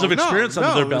have years of experience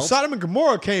under their belt. Sodom and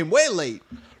Gomorrah came way late.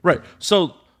 Right.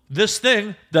 So this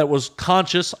thing that was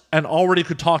conscious and already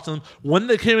could talk to them, when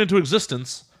they came into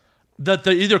existence, that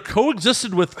they either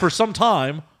coexisted with for some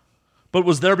time, but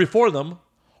was there before them,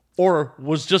 or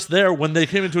was just there when they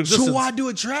came into existence. So why do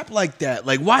a trap like that?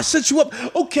 Like, why set you up?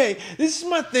 Okay, this is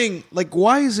my thing. Like,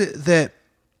 why is it that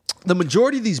the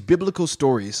majority of these biblical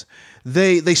stories,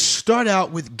 they start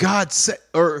out with God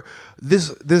or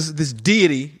this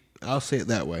deity, I'll say it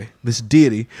that way, this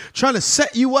deity trying to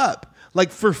set you up like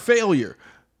for failure.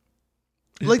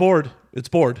 It's bored. It's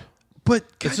bored. But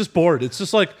it's just bored. It's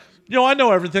just like, I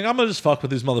know everything. I'm gonna just fuck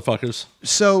with these motherfuckers.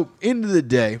 So, end of the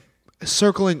day,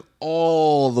 circling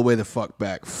all the way the fuck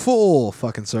back, full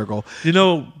fucking circle.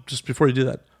 Just before you do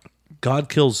that, God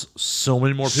kills so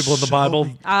many more people in the Bible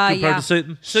compared to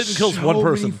Satan. Satan kills one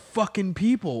person. So many fucking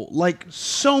people. Like,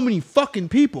 so many fucking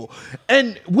people.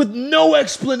 And with no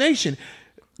explanation.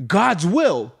 God's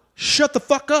will. Shut the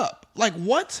fuck up. Like,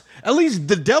 what? At least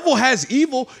the devil has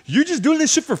evil. You're just doing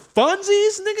this shit for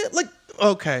funsies, nigga? Like,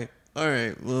 okay. All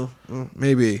right. Well,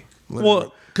 maybe. Whatever.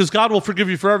 Well, because God will forgive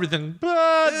you for everything.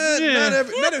 But, not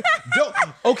every,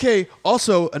 okay.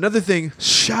 Also, another thing.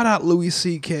 Shout out Louis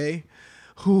C.K.,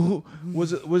 who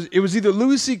was either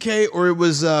Louis C.K. or it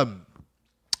was shout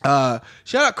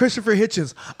out Christopher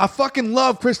Hitchens. I fucking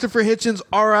love Christopher Hitchens.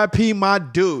 R.I.P. my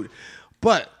dude.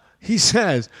 But he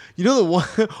says,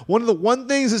 one of the one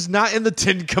things that's not in the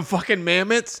 10 fucking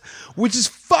commandments, which is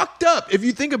fucked up if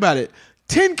you think about it.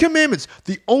 10 commandments,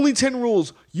 the only 10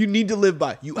 rules you need to live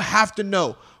by. You have to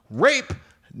know. Rape,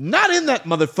 not in that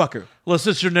motherfucker. Unless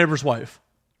it's your neighbor's wife.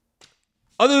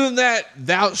 Other than that,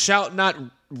 thou shalt not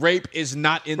rape is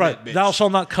not in that bitch. Thou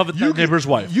shalt not covet thy neighbor's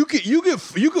wife. You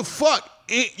could fuck.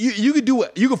 You could do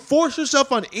it. You could force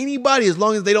yourself on anybody as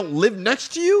long as they don't live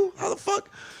next to you. How the fuck?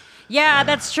 Yeah,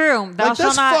 that's true. That's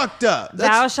fucked up.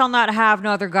 Thou shalt not have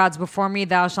no other gods before me.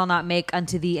 Thou shalt not make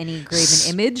unto thee any graven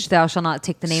image. Thou shalt not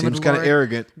take the name of the Lord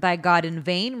arrogant. Thy God in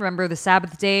vain. Remember the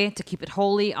Sabbath day to keep it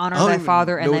holy. Honor thy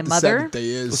father and thy mother. Sabbath day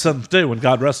is. The seventh day when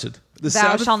God rested.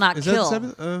 Thou shalt not is kill. That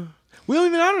the Sabbath? We don't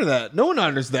even honor that. No one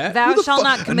honors that. Thou shalt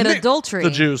not commit adultery.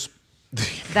 The Jews.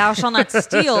 Thou shalt not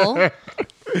steal.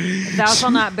 Thou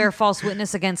shalt not bear false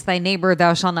witness against thy neighbor.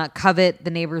 Thou shalt not covet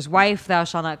the neighbor's wife. Thou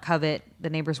shalt not covet the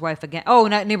neighbor's wife again. Oh,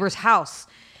 not neighbor's house.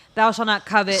 Thou shalt not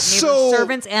covet neighbor's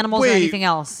servants, animals, or anything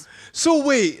else. So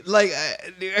wait, like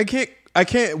I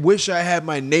can't wish I had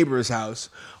my neighbor's house,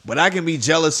 but I can be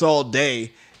jealous all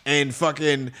day and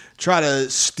fucking try to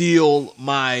steal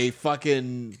my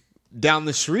fucking down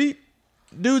the street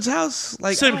dude's house.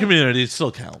 Like, same community, it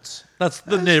still counts. That's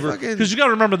the neighbor. Because you got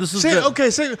to remember, this is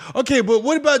okay. But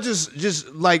what about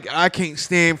just like I can't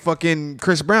stand fucking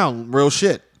Chris Brown? Real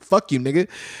shit. Fuck you, nigga.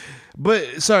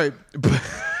 But sorry,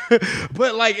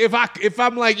 but like if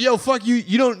I'm like, yo, fuck you,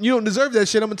 you don't deserve that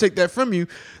shit. I'm gonna take that from you.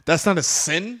 That's not a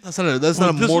sin. That's not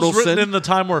a mortal this was written sin. in the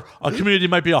time where a community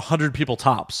might be 100 people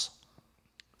tops.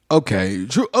 Okay,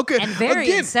 true. Okay, and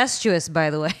very incestuous, by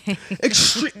the way.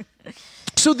 Extreme.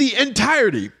 So the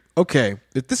entirety. Okay,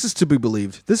 if this is to be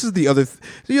believed, this is the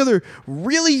other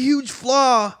really huge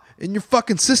flaw in your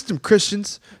fucking system,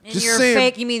 Christians. In your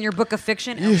fake, you mean your book of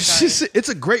fiction? It's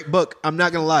a great book. I'm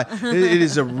not gonna lie.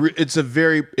 It's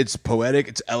poetic.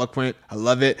 It's eloquent. I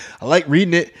love it. I like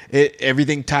reading it.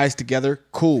 Everything ties together.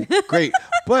 Cool, great.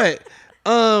 But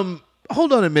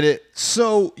hold on a minute.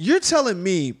 So you're telling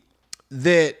me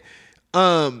that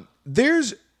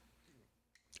there's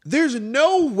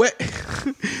no way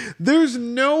there's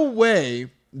no way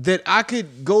that I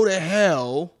could go to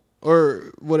hell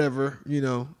or whatever,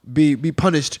 be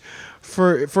punished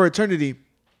for eternity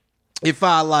if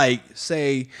I like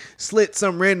say slit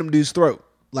some random dude's throat.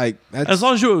 Like, as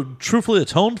long as you truthfully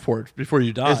atoned for it before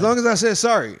you die. As long as I said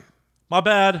sorry. My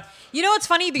bad. You know what's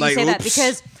funny that you Like, say that oops.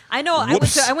 because I know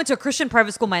I went to a Christian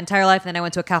private school my entire life, and then I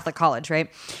went to a Catholic college, right?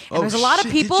 And Oh, there's a lot shit,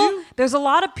 of did people. you? There's a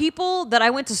lot of people that I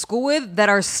went to school with that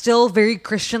are still very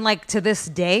Christian, like to this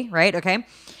day, right? Okay,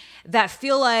 that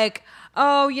feel like,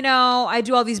 oh, you know, I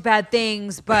do all these bad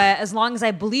things, but as long as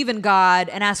I believe in God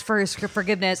and ask for His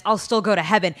forgiveness, I'll still go to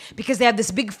heaven, because they have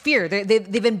this big fear.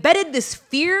 They've embedded this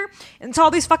fear into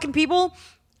all these fucking people.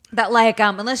 That like,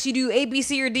 unless you do A, B,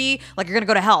 C, or D, like you're gonna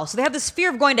go to hell. So they have this fear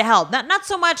of going to hell. Not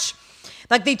so much,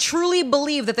 like they truly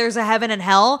believe that there's a heaven and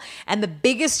hell. And the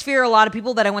biggest fear a lot of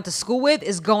people that I went to school with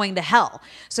is going to hell.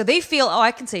 So they feel, oh,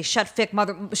 I can say shit,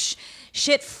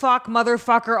 fuck,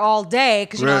 motherfucker all day,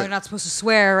 because you know Right. you're not supposed to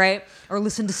swear, right? Or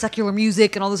listen to secular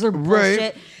music and all this other Right.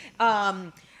 bullshit.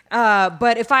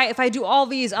 But if I do all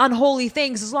these unholy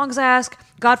things, as long as I ask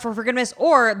God for forgiveness,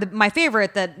 or my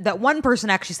favorite that one person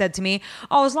actually said to me,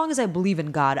 oh, as long as I believe in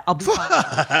God, I'll be fine.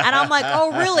 And I'm like,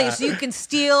 oh, really? So you can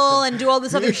steal and do all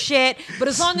this other shit, but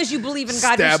as long as you believe in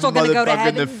God, you're Stab still going to go to motherfucker in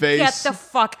heaven. the face. Get the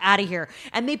fuck out of here.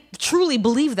 And they truly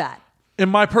believe that. In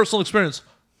my personal experience,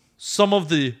 some of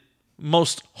the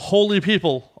most holy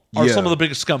people are Yeah. some of the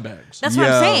biggest scumbags. That's what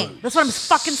I'm Yo, saying. That's what I'm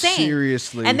fucking saying.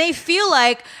 seriously. And they feel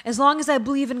like as long as I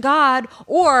believe in God,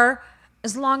 or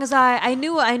as long as I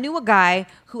knew a guy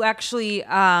who actually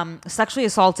sexually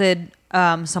assaulted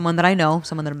someone that I know,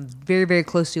 someone that I'm very, very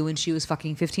close to, when she was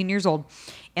fucking 15 years old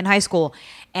in high school.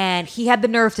 And he had the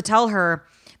nerve to tell her,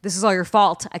 this is all your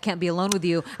fault. I can't be alone with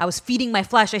you. I was feeding my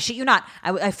flesh. I shit you not.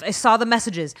 I saw the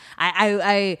messages.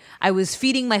 I was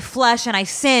feeding my flesh and I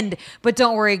sinned, but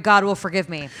don't worry, God will forgive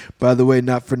me. By the way,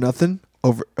 not for nothing.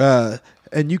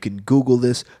 And you can Google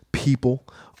this. People,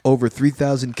 over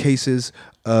 3,000 cases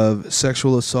of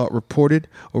sexual assault reported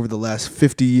over the last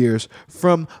 50 years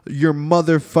from your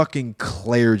motherfucking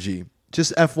clergy.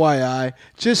 Just FYI.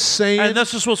 Just saying. And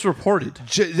that's just what's reported.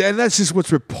 And that's just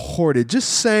what's reported. Just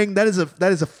saying that is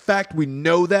a fact. We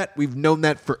know that. We've known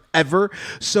that forever.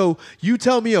 So you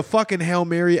tell me a fucking Hail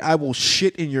Mary, I will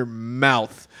shit in your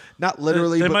mouth. Not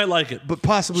literally. They but, might like it. but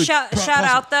possibly. Shout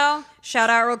out though. Shout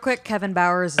out real quick. Kevin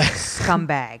Bowers is a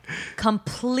scumbag.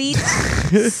 Complete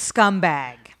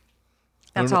scumbag.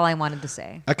 That's all I wanted to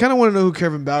say. I kind of want to know who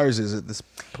Kevin Bowers is at this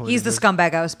point. He's the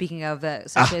scumbag I was speaking of that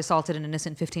sexually assaulted an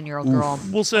innocent 15-year-old girl.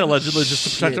 We'll say allegedly just to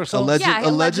protect Shit. ourselves.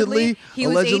 Allegedly, he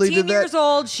was allegedly 18 did that. years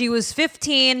old. She was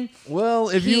 15. Well,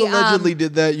 if He, you allegedly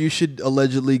did that, you should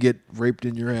allegedly get raped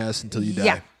in your ass until you die.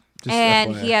 Yeah. Just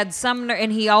And FYI. he had some,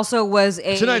 and he also was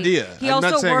a. It's an idea. He I'm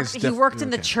not also saying worked. it's He def- worked in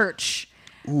the okay. church.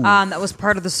 That was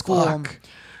part of the school. Fuck.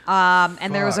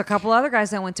 And there was a Fuck. couple other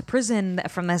guys that went to prison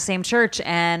from the same church,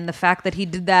 and the fact that he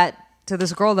did that to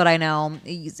this girl that I know,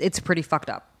 it's pretty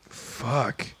fucked up.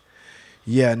 Fuck.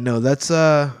 Yeah, no, that's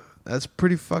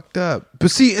pretty fucked up. But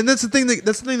see, and that's the thing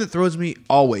that throws me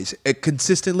always. It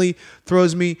consistently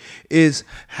throws me is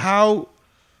how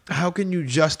can you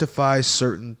justify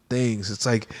certain things? It's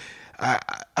like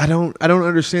I don't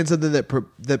understand something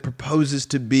that proposes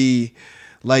to be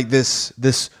like this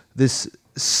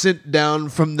sent down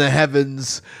from the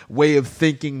heavens way of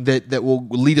thinking that will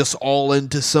lead us all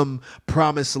into some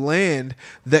promised land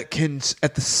that can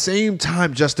at the same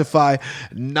time justify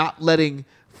not letting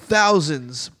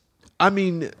thousands, I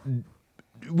mean,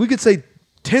 we could say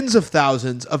tens of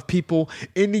thousands of people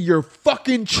into your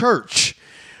fucking church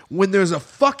when there's a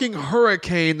fucking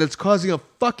hurricane that's causing a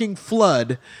fucking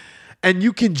flood, and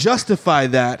you can justify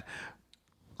that.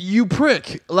 You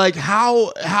prick. Like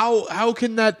how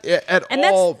can that at And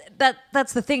all?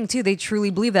 that's the thing too. They truly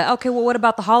believe that. Okay, well, what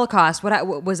about the Holocaust?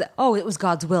 What was it? Oh, it was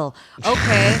God's will.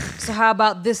 Okay, so how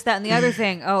about this, that, and the other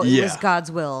thing? Oh, it was Yeah.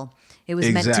 God's will. It was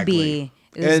meant to be.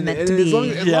 It was meant to as long,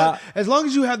 be. as long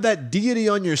as you have that deity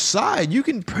on your side, you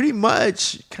can pretty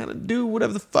much kind of do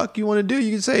whatever the fuck you want to do.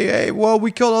 You can say, hey, well,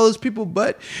 we killed all those people,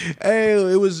 but hey,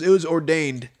 it was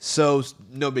ordained, so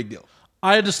no big deal.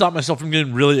 I had to stop myself from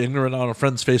getting really ignorant on a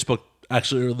friend's Facebook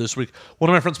actually earlier this week. One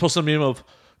of my friends posted a meme of,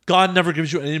 God never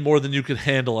gives you any more than you can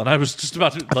handle. And I was just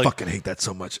about to, I like, fucking hate that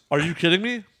so much. are you kidding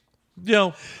me? You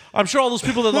know, I'm sure all those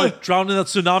people that like drowned in that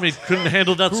tsunami couldn't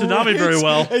handle that tsunami very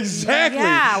well. Exactly.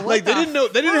 Yeah, what like they the didn't know.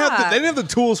 They didn't have. fuck? They didn't have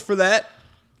the tools for that.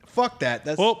 Fuck that.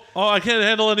 That's Well, I can't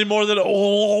handle any more than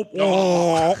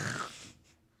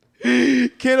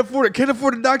can't afford it. Can't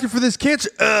afford a doctor for this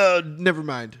cancer. Never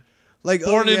mind. Like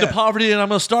born oh, into yeah. poverty and I'm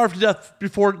gonna starve to death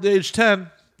before age 10.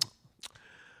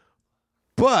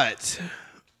 But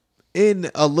in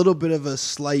a little bit of a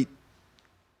slight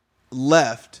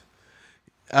left,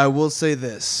 I will say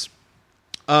this.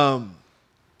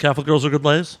 Catholic girls are good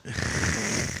lays.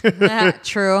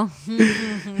 True.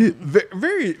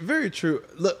 Very, very true.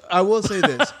 Look, I will say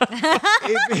this.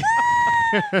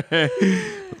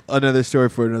 Another story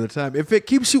for another time. If it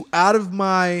keeps you out of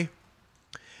my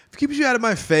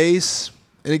face,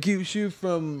 and it keeps you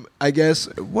from, I guess,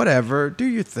 whatever, do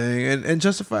your thing and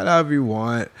justify it however you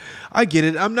want. I get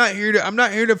it. I'm not here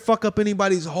to fuck up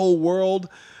anybody's whole world.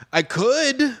 I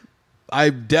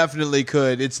definitely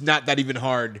could. It's not that even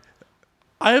hard.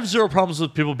 I have zero problems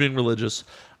with people being religious,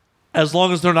 as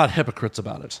long as they're not hypocrites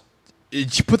about it.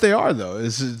 But they are, though.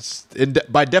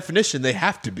 By definition, they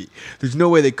have to be. There's no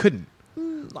way they couldn't.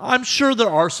 I'm sure there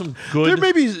are some good, There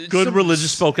may be some-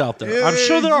 religious folk out there. I'm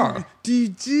sure there are.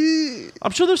 DG.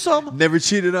 I'm sure there's some. Never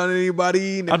cheated on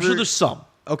anybody. I'm sure there's some.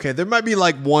 Okay, there might be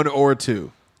like one or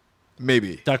two.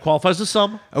 Maybe. That qualifies as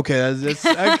some. Okay, that's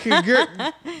I can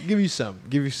give you some.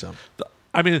 Give you some.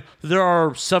 I mean, there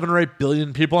are 7 or 8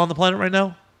 billion people on the planet right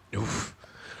now.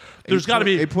 There's got to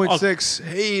be 8.6.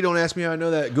 Hey, don't ask me how I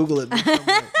know that. Google it.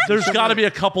 There's got to be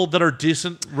a couple that are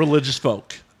decent religious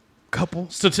folk, Couple.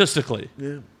 statistically.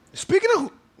 Yeah. Speaking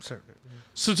of, sorry.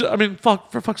 So I mean, for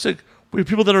fuck's sake, we have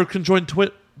people that are conjoined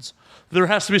twins. There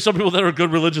has to be some people that are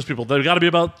good religious people. They've got to be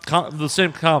about the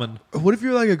same common. What if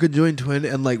you're like a conjoined twin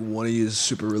and like one of you is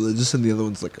super religious and the other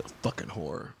one's like a fucking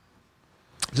whore?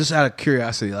 Just out of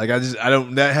curiosity, like I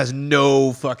don't. That has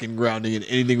no fucking grounding in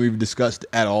anything we've discussed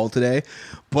at all today.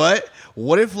 But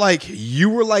what if like you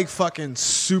were like fucking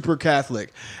super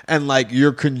Catholic and like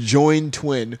your conjoined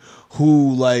twin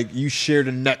who like you shared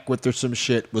a neck with or some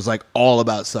shit was like all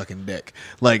about sucking dick,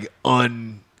 like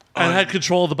And had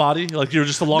control of the body, like you're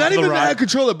just along not for the even ride. that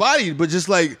control of the body, but just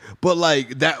like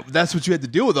that's what you had to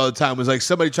deal with all the time was like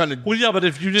somebody trying to Well, yeah, but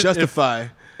if you didn't justify.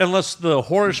 unless the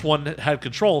whorish one had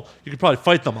control, you could probably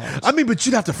fight them on it. I mean, but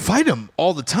you'd have to fight them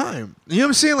all the time. You know what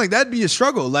I'm saying? Like that'd be a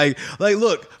struggle. Like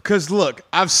look,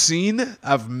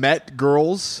 I've met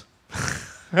girls.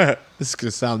 This is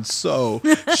gonna sound so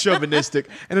chauvinistic,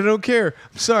 and I don't care.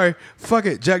 I'm sorry, fuck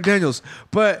it, Jack Daniels.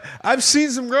 But I've seen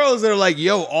some girls that are like,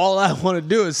 "Yo, all I want to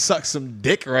do is suck some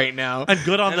dick right now." And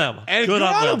good on them. And Good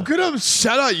on them. Good on them.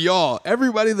 Shout out y'all.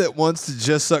 Everybody that wants to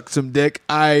just suck some dick,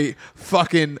 I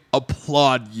fucking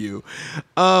applaud you.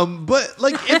 But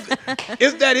like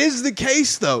if that is the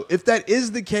case though,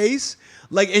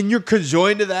 like, and you're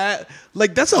conjoined to that,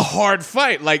 like, that's a hard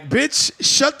fight. Like, bitch,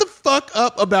 shut the fuck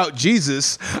up about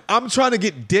Jesus. I'm trying to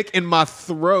get dick in my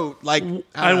throat. Like,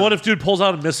 And what if dude pulls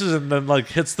out and misses and then like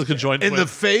hits the conjoined in twin? the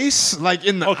face, like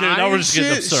in the Okay, eye now we're and just getting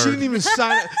shit? absurd. She didn't even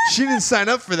sign. She didn't sign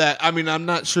up for that. I mean, I'm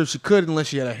not sure she could unless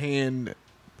she had a hand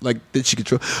like that she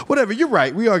control. Whatever. You're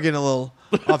right. We are getting a little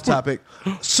off topic.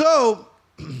 So,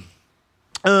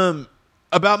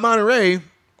 about Monterey.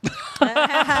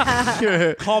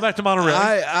 Call back to Monterey.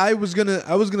 I was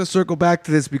gonna circle back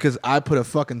to this because I put a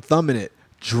fucking thumb in it.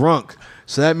 Drunk.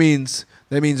 So that means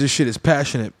this shit is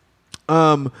passionate.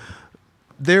 You're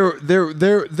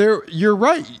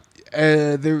right.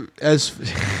 There as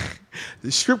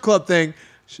the strip club thing,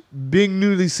 being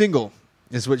newly single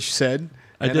is what you said.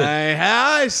 I and did.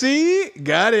 I see.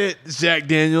 Got it, Jack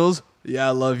Daniels. Yeah,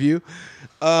 I love you.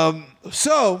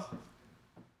 So,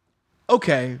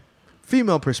 okay,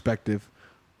 female perspective,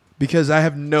 because I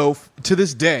have to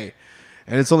this day,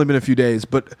 and it's only been a few days,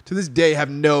 but to this day, have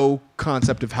no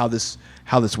concept of how this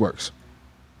works.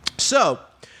 So,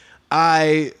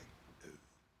 I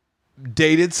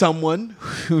dated someone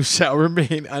who shall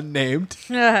remain unnamed.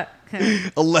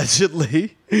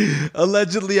 Allegedly,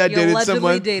 I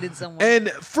dated someone. And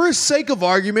for sake of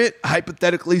argument,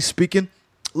 hypothetically speaking,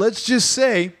 let's just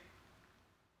say,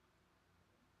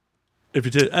 if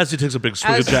you did, as he takes a big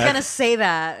swig I of was Jack. gonna say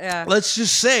that. Yeah. let's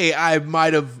just say I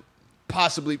might have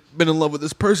possibly been in love with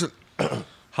this person.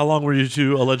 How long were you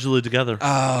two allegedly together?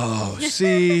 Oh,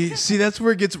 see, that's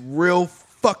where it gets real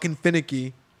fucking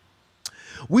finicky.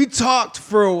 We talked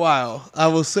for a while. I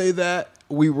will say that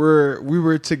we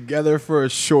were together for a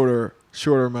shorter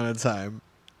amount of time.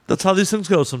 That's how these things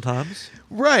go sometimes.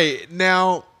 Right.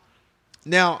 Now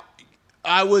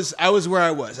I was where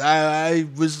I was. I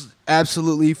was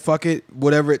absolutely fuck it,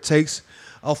 whatever it takes.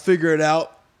 I'll figure it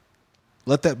out.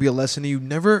 Let that be a lesson to you.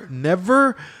 Never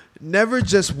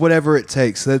just whatever it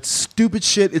takes. That's stupid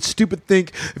shit. It's stupid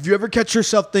think. If you ever catch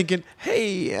yourself thinking,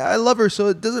 "Hey, I love her, so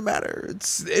it doesn't matter.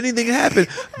 It's anything can happen."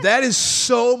 That is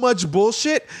so much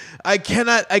bullshit. I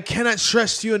cannot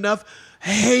stress to you enough.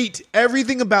 Hate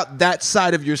everything about that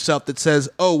side of yourself that says,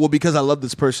 "Oh, well, because I love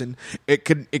this person, it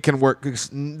can work."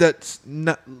 That's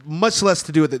not much less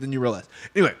to do with it than you realize.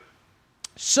 Anyway,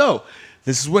 so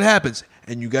this is what happens,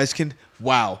 and you guys can.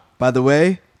 Wow. By the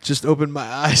way, just opened my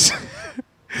eyes.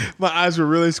 My eyes were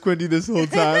really squinty this whole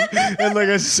time, and like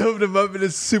I shoved them up, and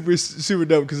it's super super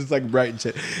dope because it's like bright and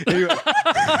shit. Anyway,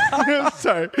 I'm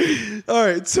sorry. All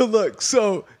right. So look.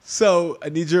 So I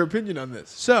need your opinion on this.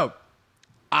 So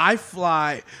I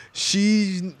fly.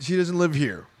 She doesn't live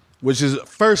here, which is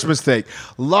first mistake.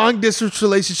 Long distance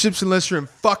relationships, unless you're in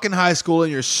fucking high school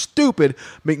and you're stupid,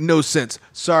 make no sense.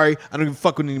 Sorry. I don't give a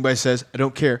fuck what anybody says. I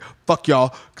don't care. Fuck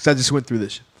y'all, because I just went through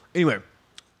this. Anyway.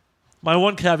 My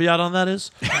one caveat on that is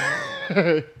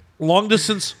long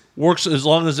distance works as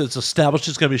long as it's established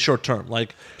it's going to be short term.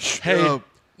 Like, hey,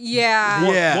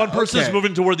 Yeah. one person is okay.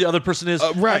 moving to where the other person is.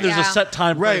 Right. And there's Yeah. a set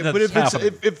time frame Right, that's but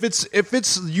happening. if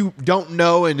it's you don't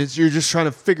know and you're just trying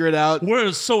to figure it out.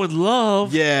 We're so in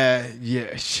love. Yeah,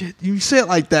 shit. You say it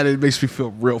like that, it makes me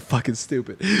feel real fucking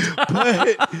stupid.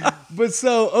 But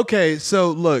so okay,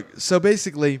 so look, so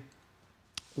basically,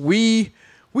 we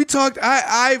talked.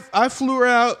 I flew her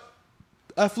out.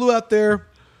 I flew out there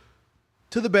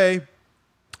to the Bay.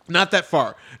 Not that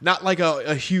far. Not like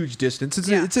a huge distance.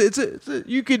 It's a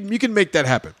you can make that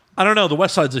happen. I don't know. The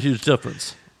West Side's a huge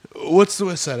difference. What's the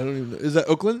West Side? I don't even know. Is that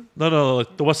Oakland? No,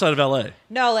 like the West Side of LA.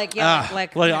 No, like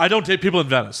Like I don't date people in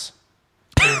Venice.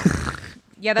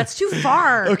 yeah, that's too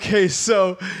far. Okay,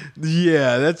 so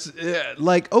yeah, that's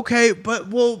like okay, but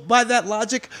well, by that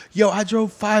logic, yo, I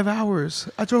drove 5 hours.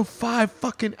 I drove 5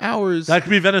 fucking hours. That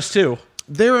could be Venice too.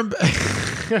 They're in.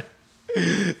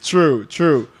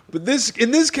 True. But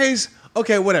in this case,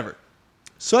 okay, whatever.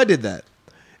 So I did that,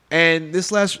 and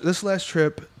this last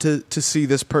trip to see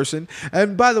this person.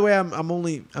 And by the way,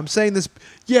 I'm saying this.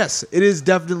 Yes, it is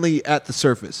definitely at the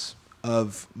surface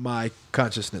of my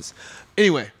consciousness.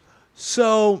 Anyway,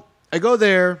 so I go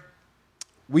there,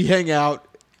 we hang out.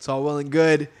 It's all well and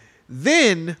good.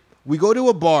 Then we go to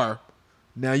a bar.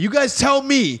 Now you guys tell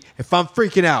me if I'm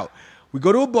freaking out. We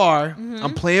go to a bar.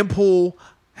 I'm playing pool,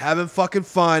 having fucking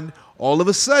fun. All of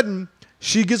a sudden,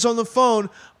 she gets on the phone.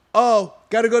 Oh,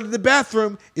 gotta go to the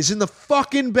bathroom. Is in the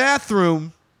fucking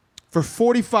bathroom for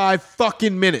 45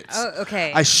 fucking minutes. Oh,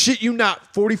 okay. I shit you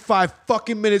not, 45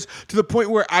 fucking minutes to the point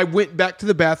where I went back to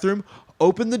the bathroom,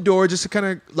 opened the door just to kind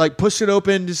of like push it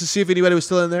open just to see if anybody was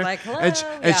still in there. Like, hello? And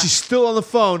Yeah. she's still on the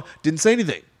phone. Didn't say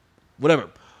anything. Whatever.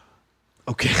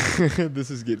 Okay, this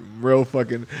is getting real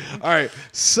fucking. All right,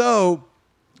 so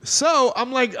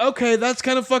I'm like, okay, that's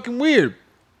kind of fucking weird.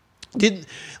 Didn't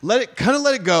let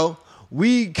it go.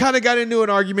 We kind of got into an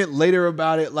argument later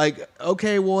about it. Like,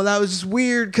 okay, well, that was just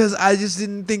weird because I just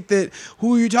didn't think that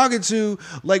who you're talking to,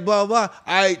 like, blah, blah, blah.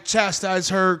 I chastised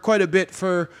her quite a bit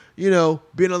for, being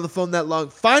on the phone that long.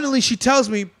 Finally, she tells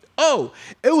me, oh,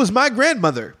 it was my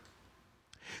grandmother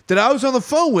that I was on the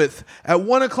phone with at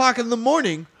 1:00 in the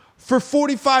morning for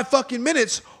 45 fucking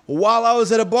minutes while I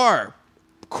was at a bar.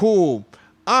 Cool.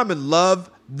 I'm in love.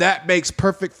 That makes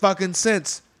perfect fucking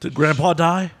sense. Did Grandpa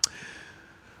die?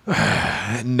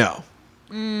 No,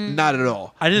 not at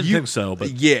all. I didn't think so, but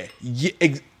yeah,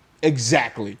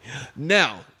 exactly.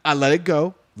 Now I let it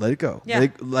go. Yeah.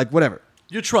 Like whatever.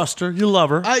 you trust her, you love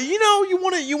her, You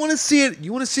want to see it.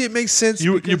 You want to see it make sense.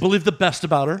 you because- believe the best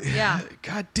about her. Yeah.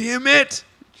 God damn it!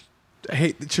 I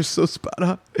hate that you're so spot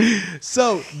on.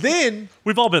 So then.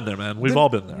 We've all been there, man. We've all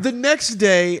been there. The next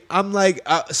day, I'm like,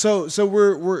 so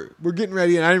we're getting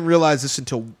ready, and I didn't realize this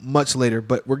until much later,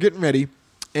 but we're getting ready,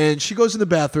 and she goes in the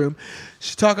bathroom.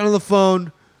 She's talking on the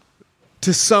phone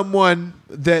to someone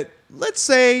that, let's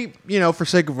say, for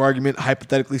sake of argument,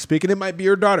 hypothetically speaking, it might be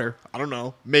her daughter. I don't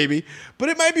know, maybe, but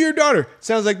it might be her daughter.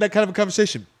 Sounds like that kind of a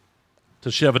conversation.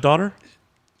 Does she have a daughter?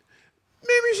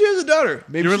 Maybe she has a daughter.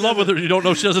 Maybe You're in she love with doesn't. her. You don't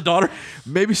know she has a daughter.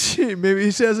 Maybe she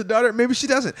has a daughter. Maybe she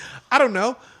doesn't. I don't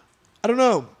know.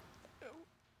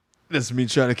 That's me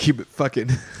trying to keep it fucking.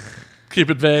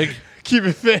 Keep it vague. Keep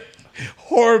it vague.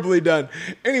 Horribly done.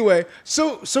 Anyway,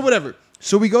 so whatever.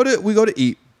 So we go to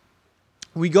eat.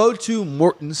 We go to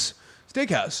Morton's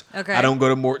Steakhouse. Okay. I don't go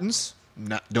to Morton's.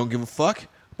 Don't give a fuck.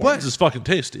 This is fucking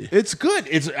tasty. It's good.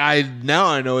 Now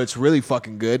I know it's really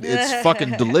fucking good. It's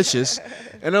fucking delicious.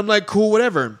 And I'm like, cool,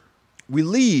 whatever. We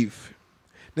leave.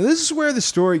 Now this is where the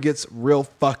story gets real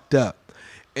fucked up.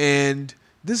 And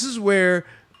this is where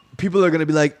people are going to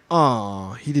be like,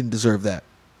 "Aw, he didn't deserve that."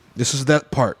 This is that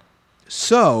part.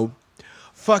 So,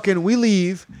 fucking we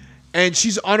leave and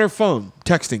she's on her phone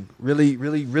texting, really,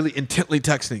 really, really intently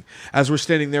texting as we're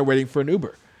standing there waiting for an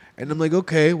Uber. And I'm like,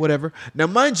 okay, whatever. Now,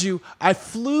 mind you, I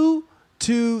flew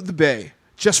to the Bay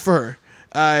just for her.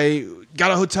 I got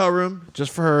a hotel room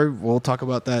just for her. We'll talk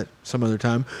about that some other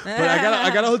time. But I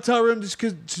got a hotel room just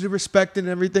because to respect and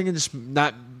everything, and just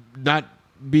not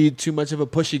be too much of a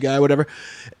pushy guy, whatever.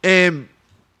 And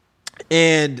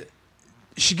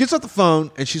she gets off the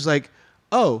phone and she's like,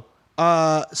 "Oh,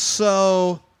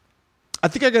 so I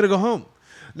think I got to go home."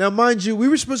 Now, mind you, we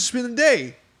were supposed to spend the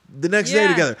day the next day Yeah.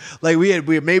 together. Like we had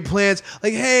made plans.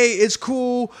 Like, hey, it's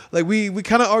cool. Like we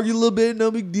kind of argued a little bit,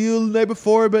 no big deal the night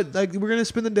before, but like we're gonna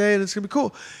spend the day and it's gonna be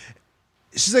cool.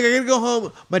 She's like, I gotta go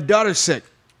home. My daughter's sick.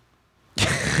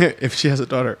 If she has a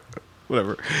daughter,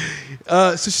 whatever.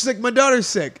 So she's like, my daughter's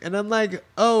sick, and I'm like,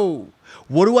 oh,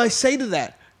 what do I say to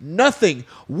that? Nothing.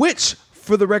 Which,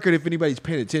 for the record, if anybody's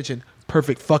paying attention,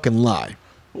 perfect fucking lie.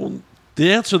 Well,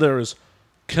 the answer there is,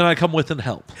 can I come with and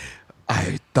help?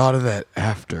 I thought of that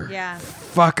after. Yeah.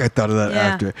 Fuck, I thought of that Yeah.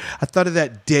 after. I thought of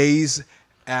that days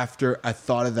after I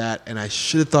thought of that, and I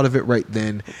should have thought of it right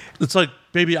then. It's like,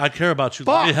 baby, I care about you.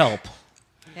 Let me Fuck. help.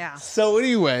 Yeah. So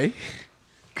anyway,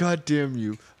 God damn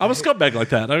you. I'm a scumbag like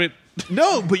that. I mean,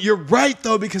 No, but you're right,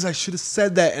 though, because I should have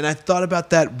said that, and I thought about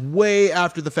that way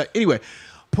after the fact. Anyway,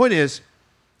 point is,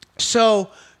 so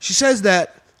she says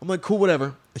that. I'm like, cool,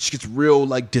 whatever. And she gets real,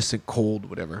 like, distant, cold,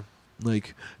 whatever.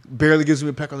 Like, barely gives me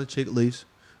a peck on the cheek, leaves.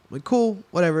 I'm like, cool,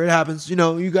 whatever, it happens. You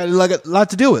know, you got like a lot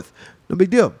to deal with. No big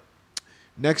deal.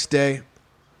 Next day,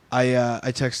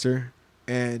 I text her,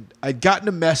 and I'd gotten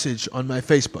a message on my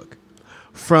Facebook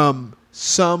from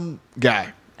some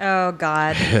guy. Oh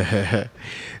God.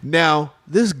 Now,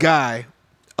 this guy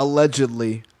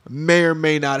allegedly may or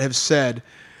may not have said,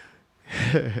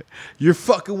 you're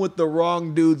fucking with the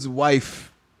wrong dude's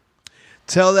wife.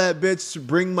 Tell that bitch to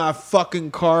bring my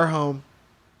fucking car home.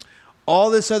 All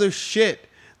this other shit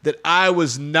that I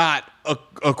was not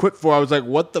equipped for. I was like,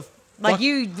 what the fuck? Like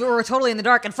you were totally in the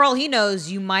dark, and for all he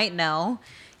knows, you might know.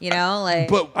 You know, like.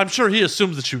 But I'm sure he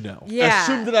assumes that you know. Yeah.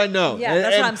 assume that I know. Yeah,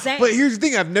 that's what I'm saying. But here's the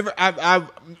thing: I've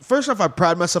first off, I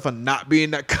pride myself on not being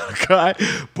that kind of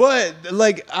guy. But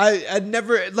like, I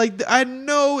never like I had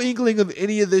no inkling of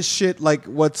any of this shit like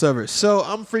whatsoever. So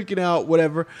I'm freaking out.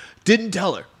 Whatever. Didn't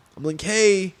tell her. I'm like,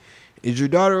 hey, is your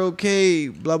daughter okay?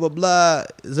 Blah blah blah.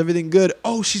 Is everything good?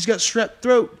 Oh, she's got strep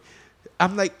throat.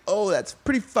 I'm like, oh, that's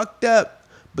pretty fucked up.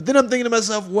 But then I'm thinking to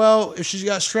myself, well, if she's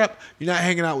got strep, you're not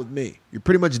hanging out with me. You're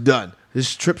pretty much done.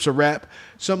 This trip's a wrap.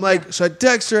 So I'm like, so I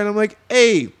text her and I'm like,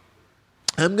 hey,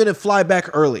 I'm going to fly back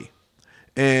early.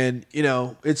 And, you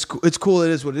know, it's cool. It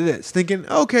is what it is. Thinking,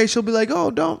 okay, she'll be like,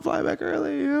 oh, don't fly back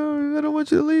early. Oh, I don't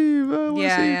want you to leave. I wanna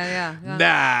Yeah, see you." yeah.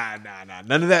 Nah.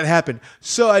 None of that happened.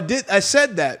 So I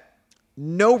said that.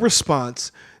 No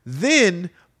response. Then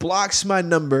blocks my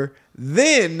number.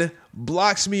 Then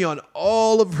blocks me on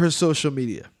all of her social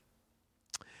media.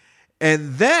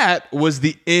 And that was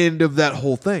the end of that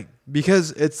whole thing.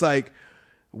 Because it's like,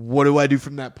 what do I do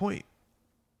from that point?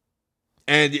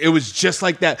 And it was just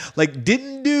like that. Like,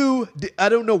 I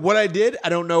don't know what I did. I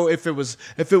don't know if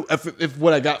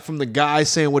what I got from the guy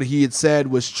saying what he had said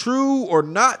was true or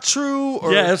not true.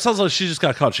 Or Yeah, it sounds like she just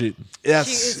got caught cheating. Yes,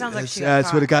 It sounds like she got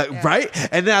that's what it got, caught, yeah. right?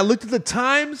 And then I looked at the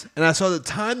times, and I saw the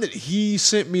time that he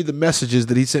sent me the messages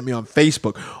that he sent me on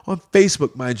Facebook. On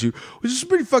Facebook, mind you, which is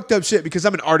pretty fucked up shit because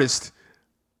I'm an artist.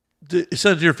 You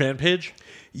sent it to your fan page?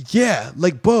 Yeah,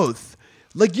 like both.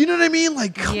 Like, you know what I mean?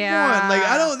 Like, come Yeah. on.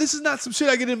 Like, this is not some shit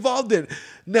I get involved in.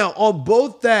 Now, on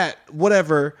both that,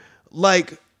 whatever,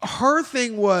 like, her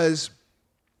thing was,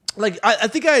 like, I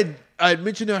think I had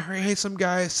mentioned to her, hey, some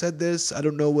guy said this. I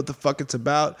don't know what the fuck it's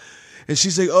about. And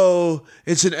she's like, oh,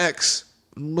 it's an ex.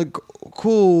 I'm like,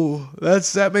 cool.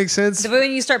 That makes sense. But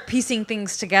when you start piecing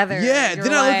things together, Yeah, you're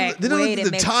then I like, looked wait, at it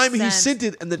the makes time he sense. sent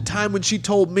it and the time when she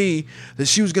told me that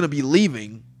she was going to be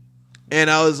leaving. And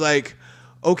I was like,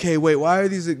 okay, wait, why are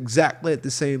these exactly at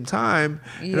the same time?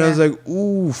 And I was Yeah. like,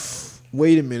 oof,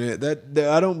 wait a minute. That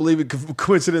I don't believe a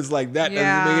coincidence like that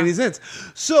Yeah. doesn't make any sense.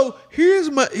 So here's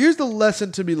the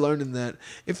lesson to be learned in that.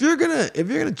 If you're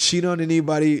gonna cheat on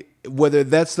anybody, whether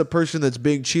that's the person that's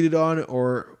being cheated on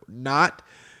or not,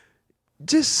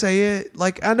 just say it.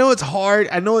 Like, I know it's hard.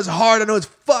 I know it's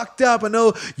fucked up. I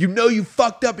know you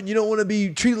fucked up and you don't want to be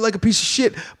treated like a piece of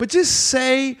shit. But just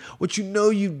say what you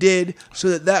know you did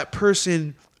so that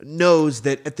person knows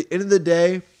that at the end of the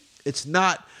day, it's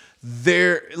not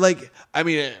their, like, I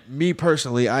mean, me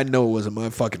personally, I know it wasn't my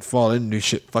fucking fault. I didn't do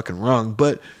shit fucking wrong.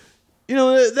 But, you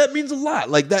know, that means a lot.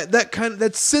 Like,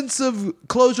 that sense of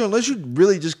closure, unless you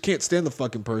really just can't stand the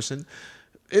fucking person,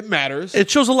 it matters.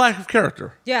 It shows a lack of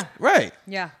character. Yeah. Right.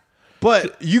 Yeah.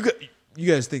 But you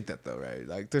guys think that though, right?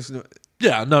 Like, there's no.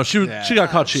 Yeah, no, she got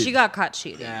caught cheating. She got caught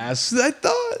cheating. Yes, I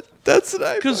thought. That's what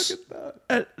I Because fucking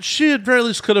thought. she at very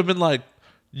least could have been like,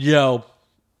 yo,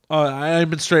 I ain't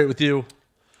been straight with you.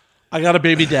 I got a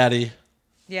baby daddy.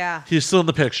 Yeah. He's still in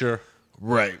the picture.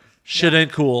 Right. Shit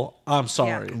ain't cool. I'm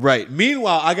sorry. Yeah. Right.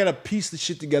 Meanwhile, I gotta piece the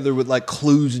shit together with like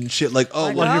clues and shit. Like, oh,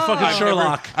 Like, well, oh. You're fucking I've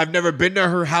Sherlock. I've never been to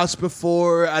her house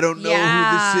before. I don't know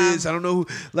Yeah. who this is. I don't know who.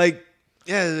 Like,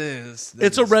 Yeah, it is.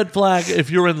 It's a red flag if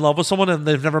you're in love with someone and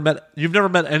you've never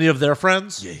met any of their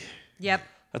friends. Yeah. Yep.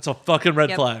 That's a fucking red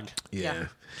Yep. flag. Yeah.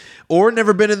 Or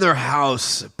never been in their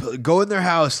house. Go in their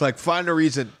house, like find a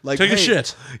reason. Like Take a hey,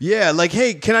 shit. Yeah, like,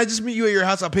 hey, can I just meet you at your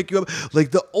house? I'll pick you up.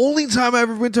 Like the only time I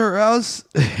ever went to her house,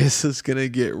 this is gonna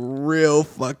get real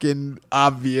fucking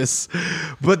obvious.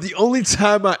 But the only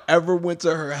time I ever went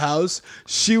to her house,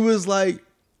 she was like,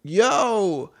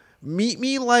 yo, meet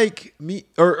me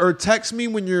or text me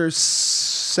when you're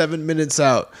 7 minutes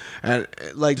out. And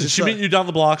like Did she meet you down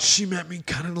the block? She met me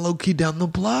kind of low key down the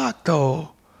block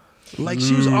though. Like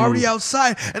she was already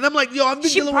outside, and I'm like, "Yo, I've been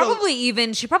She dealing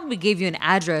probably gave you an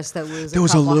address that was There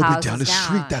was a couple little bit houses down the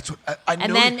street. That's what I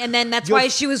know. and then that's why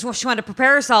she wanted to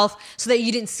prepare herself so that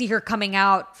you didn't see her coming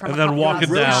out from And a then couple walking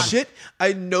houses real down. shit.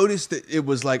 I noticed that it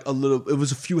was like it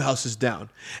was a few houses down,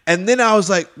 and then I was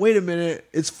like, wait a minute,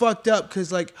 it's fucked up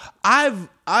because like I've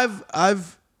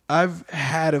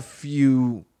had a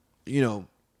few,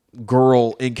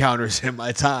 girl encounters in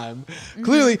my time. Mm-hmm.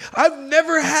 Clearly, I've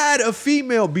never had a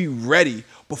female be ready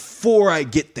before I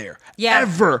get there. Yeah.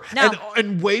 Ever. No.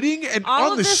 And waiting and All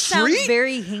on of the this street. sounds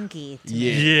very hinky. To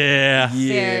me. Yeah.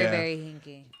 Very, very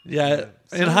hinky. Yeah.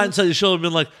 In hindsight, you should have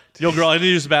been like, yo, girl, I need to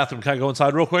use the bathroom. Can I go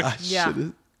inside real quick? Yeah.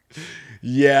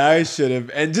 Yeah, I should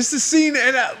have. And just the scene.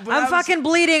 And I'm fucking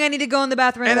bleeding. I need to go in the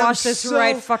bathroom and wash this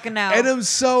right fucking now. And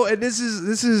this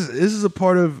is a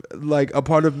part of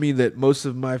me that most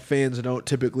of my fans don't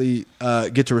typically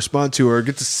get to respond to or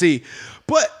get to see.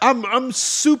 But I'm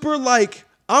super like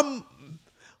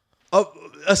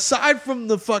aside from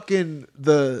the fucking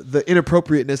the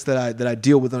inappropriateness that I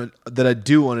deal with that I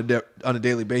do on a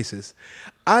daily basis,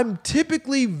 I'm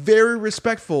typically very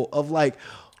respectful of like,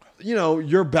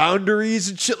 your boundaries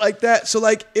and shit like that. So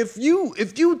like if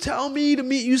you tell me to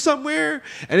meet you somewhere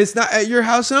and it's not at your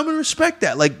house, then I'm gonna respect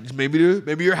that. Like maybe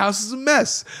your house is a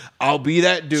mess. I'll be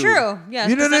that dude. True. Yeah.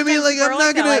 You know what I mean? Like sometimes I'm not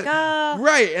people gonna are like that, like,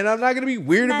 right, and I'm not gonna be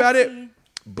weird about it. messy.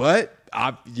 But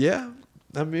I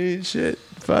mean shit.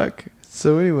 Fuck.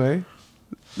 So anyway,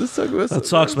 let's talk about That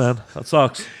sucks, man. That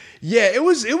sucks. Yeah, it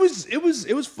was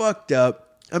fucked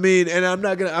up. I mean, and I'm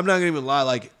not gonna even lie.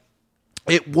 Like,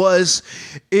 it was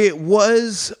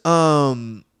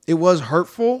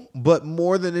hurtful, but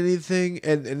more than anything,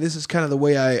 and this is kind of the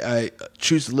way I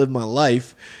choose to live my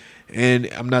life.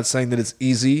 And I'm not saying that it's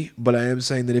easy, but I am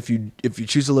saying that if you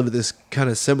choose to live it this kind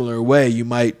of similar way, you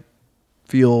might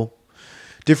feel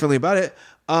differently about it.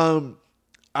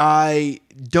 I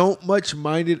don't much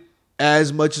mind it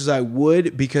as much as I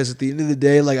would, because at the end of the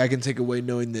day, like I can take away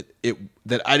knowing that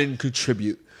I didn't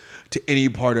contribute to any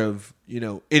part of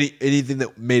anything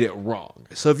that made it wrong.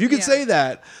 So if you can say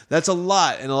that, that's a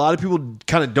lot, and a lot of people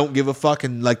kind of don't give a fuck,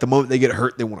 and like the moment they get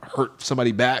hurt, they want to hurt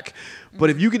somebody back. But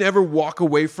if you can ever walk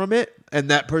away from it, and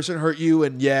that person hurt you,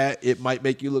 and yeah, it might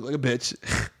make you look like a bitch,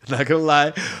 not gonna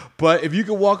lie, but if you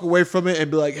can walk away from it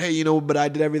and be like, hey, but I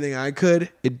did everything I could,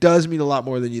 it does mean a lot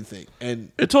more than you think.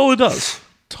 And It totally does.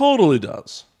 Totally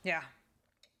does. Yeah.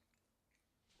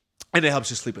 it helps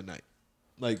you sleep at night,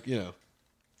 like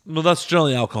Well, that's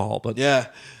generally alcohol, but Yeah.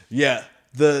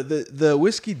 The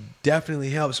whiskey definitely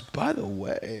helps. By the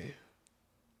way,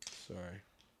 sorry,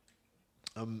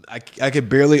 I could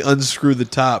barely unscrew the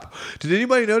top. Did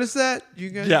anybody notice that? You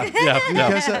guys? yeah. You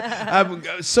guys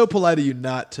I'm so polite of you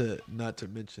not to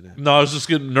mention it. No, I was just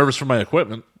getting nervous for my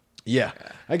equipment. Yeah,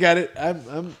 I got it. I'm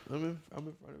in front of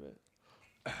it.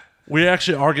 We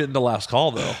actually are getting to last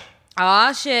call, though.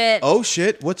 Aw, shit. Oh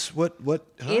shit! What? Huh?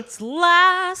 It's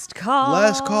last call.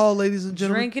 Last call, ladies and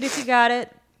gentlemen. Drink it if you got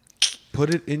it.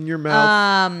 Put it in your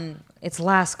mouth. It's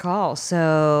last call.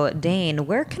 So, Dane,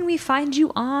 where can we find you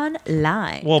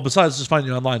online? Well, besides just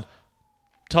finding you online,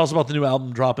 tell us about the new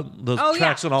album dropping, the Oh,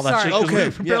 tracks yeah. and all that Sorry. shit. 'Cause Okay,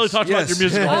 we barely yes, talked about your yes.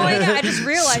 music. Oh, yeah, I just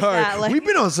realized Sorry, that. Like, we've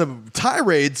been on some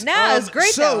tirades. No, it was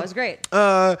great, so, though. It was great.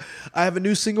 I have a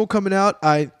new single coming out.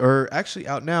 Actually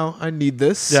out now. I Need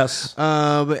This. Yes.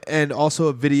 And also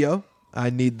a video. I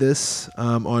Need This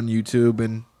on YouTube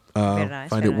and Very nice,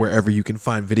 find very it wherever you can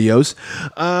find videos.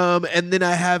 And then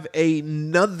I have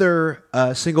another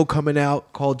single coming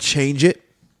out called Change It.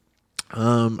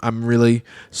 I'm really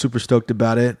super stoked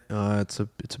about it. It's a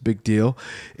big deal.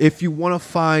 If you want to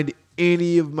find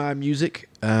any of my music,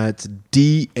 it's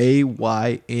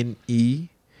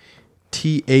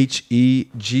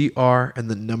DAYNETHEGR and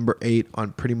the number 8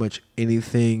 on pretty much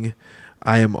anything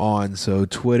I am on. So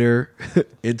Twitter,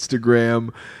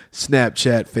 Instagram,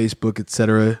 Snapchat, Facebook,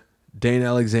 etc. Dane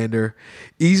Alexander.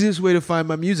 Easiest way to find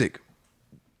my music,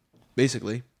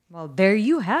 basically. Well, there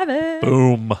you have it.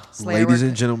 Boom. Slayer Ladies work-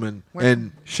 and gentlemen, work-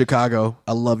 in Chicago,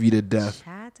 I love you to death.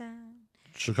 Chat-a.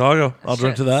 Chicago. I'll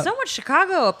drink to that. So much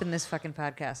Chicago up in this fucking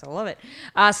podcast. I love it.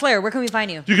 Slayer, where can we find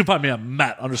you? You can find me at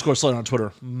Matt_Slayer on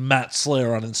Twitter, Matt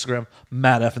Slayer on Instagram,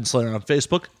 Matt F and Slayer on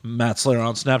Facebook, Matt Slayer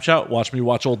on Snapchat. Watch me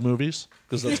watch old movies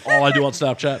because that's all I do on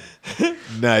Snapchat.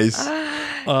 Nice.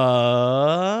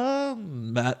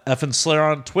 Matt F and Slayer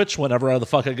on Twitch whenever the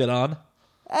fuck I get on.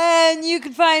 And you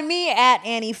can find me at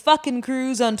Annie fucking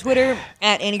Cruz on Twitter,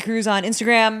 at Annie Cruz on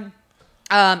Instagram,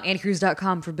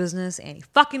 AnnieCruz.com for business,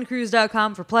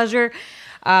 AnnieFuckingCruz.com for pleasure.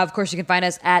 Of course, you can find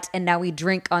us at And Now We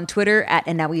Drink on Twitter, at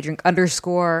And Now We Drink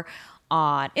 _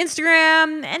 on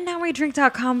Instagram, and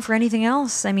nowwedrink.com for anything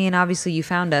else. I mean, obviously you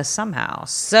found us somehow.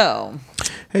 So,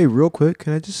 Hey, real quick,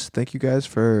 can I just thank you guys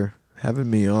for having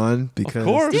me on? Because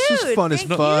course. this Dude, was fun as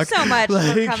thank fuck. you so much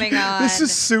for coming on. This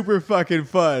is super fucking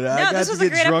fun. I got this to was a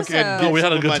get great drunk episode. and No, get we had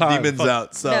some a of good my time. demons Fuck.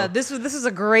 out. So no, this is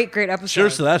a great episode.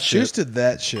 Cheers to that shit. cheers to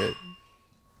that shit.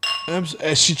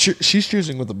 She's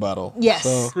choosing with the bottle. Yes.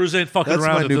 So Cruz ain't fucking that's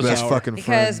around my at new this best hour. fucking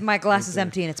Because friend. my glass is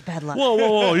empty and it's bad luck.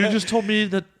 Whoa. You just told me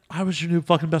that I was your new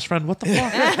fucking best friend. What the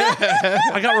fuck?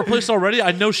 I got replaced already.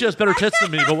 I know she has better tits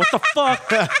than me, but what the fuck?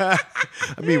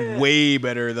 I mean, way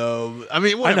better though. I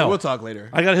mean, whatever. know. We'll talk later.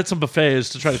 I gotta hit some buffets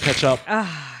to try to catch up.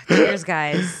 Cheers,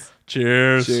 guys.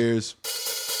 Cheers. Cheers.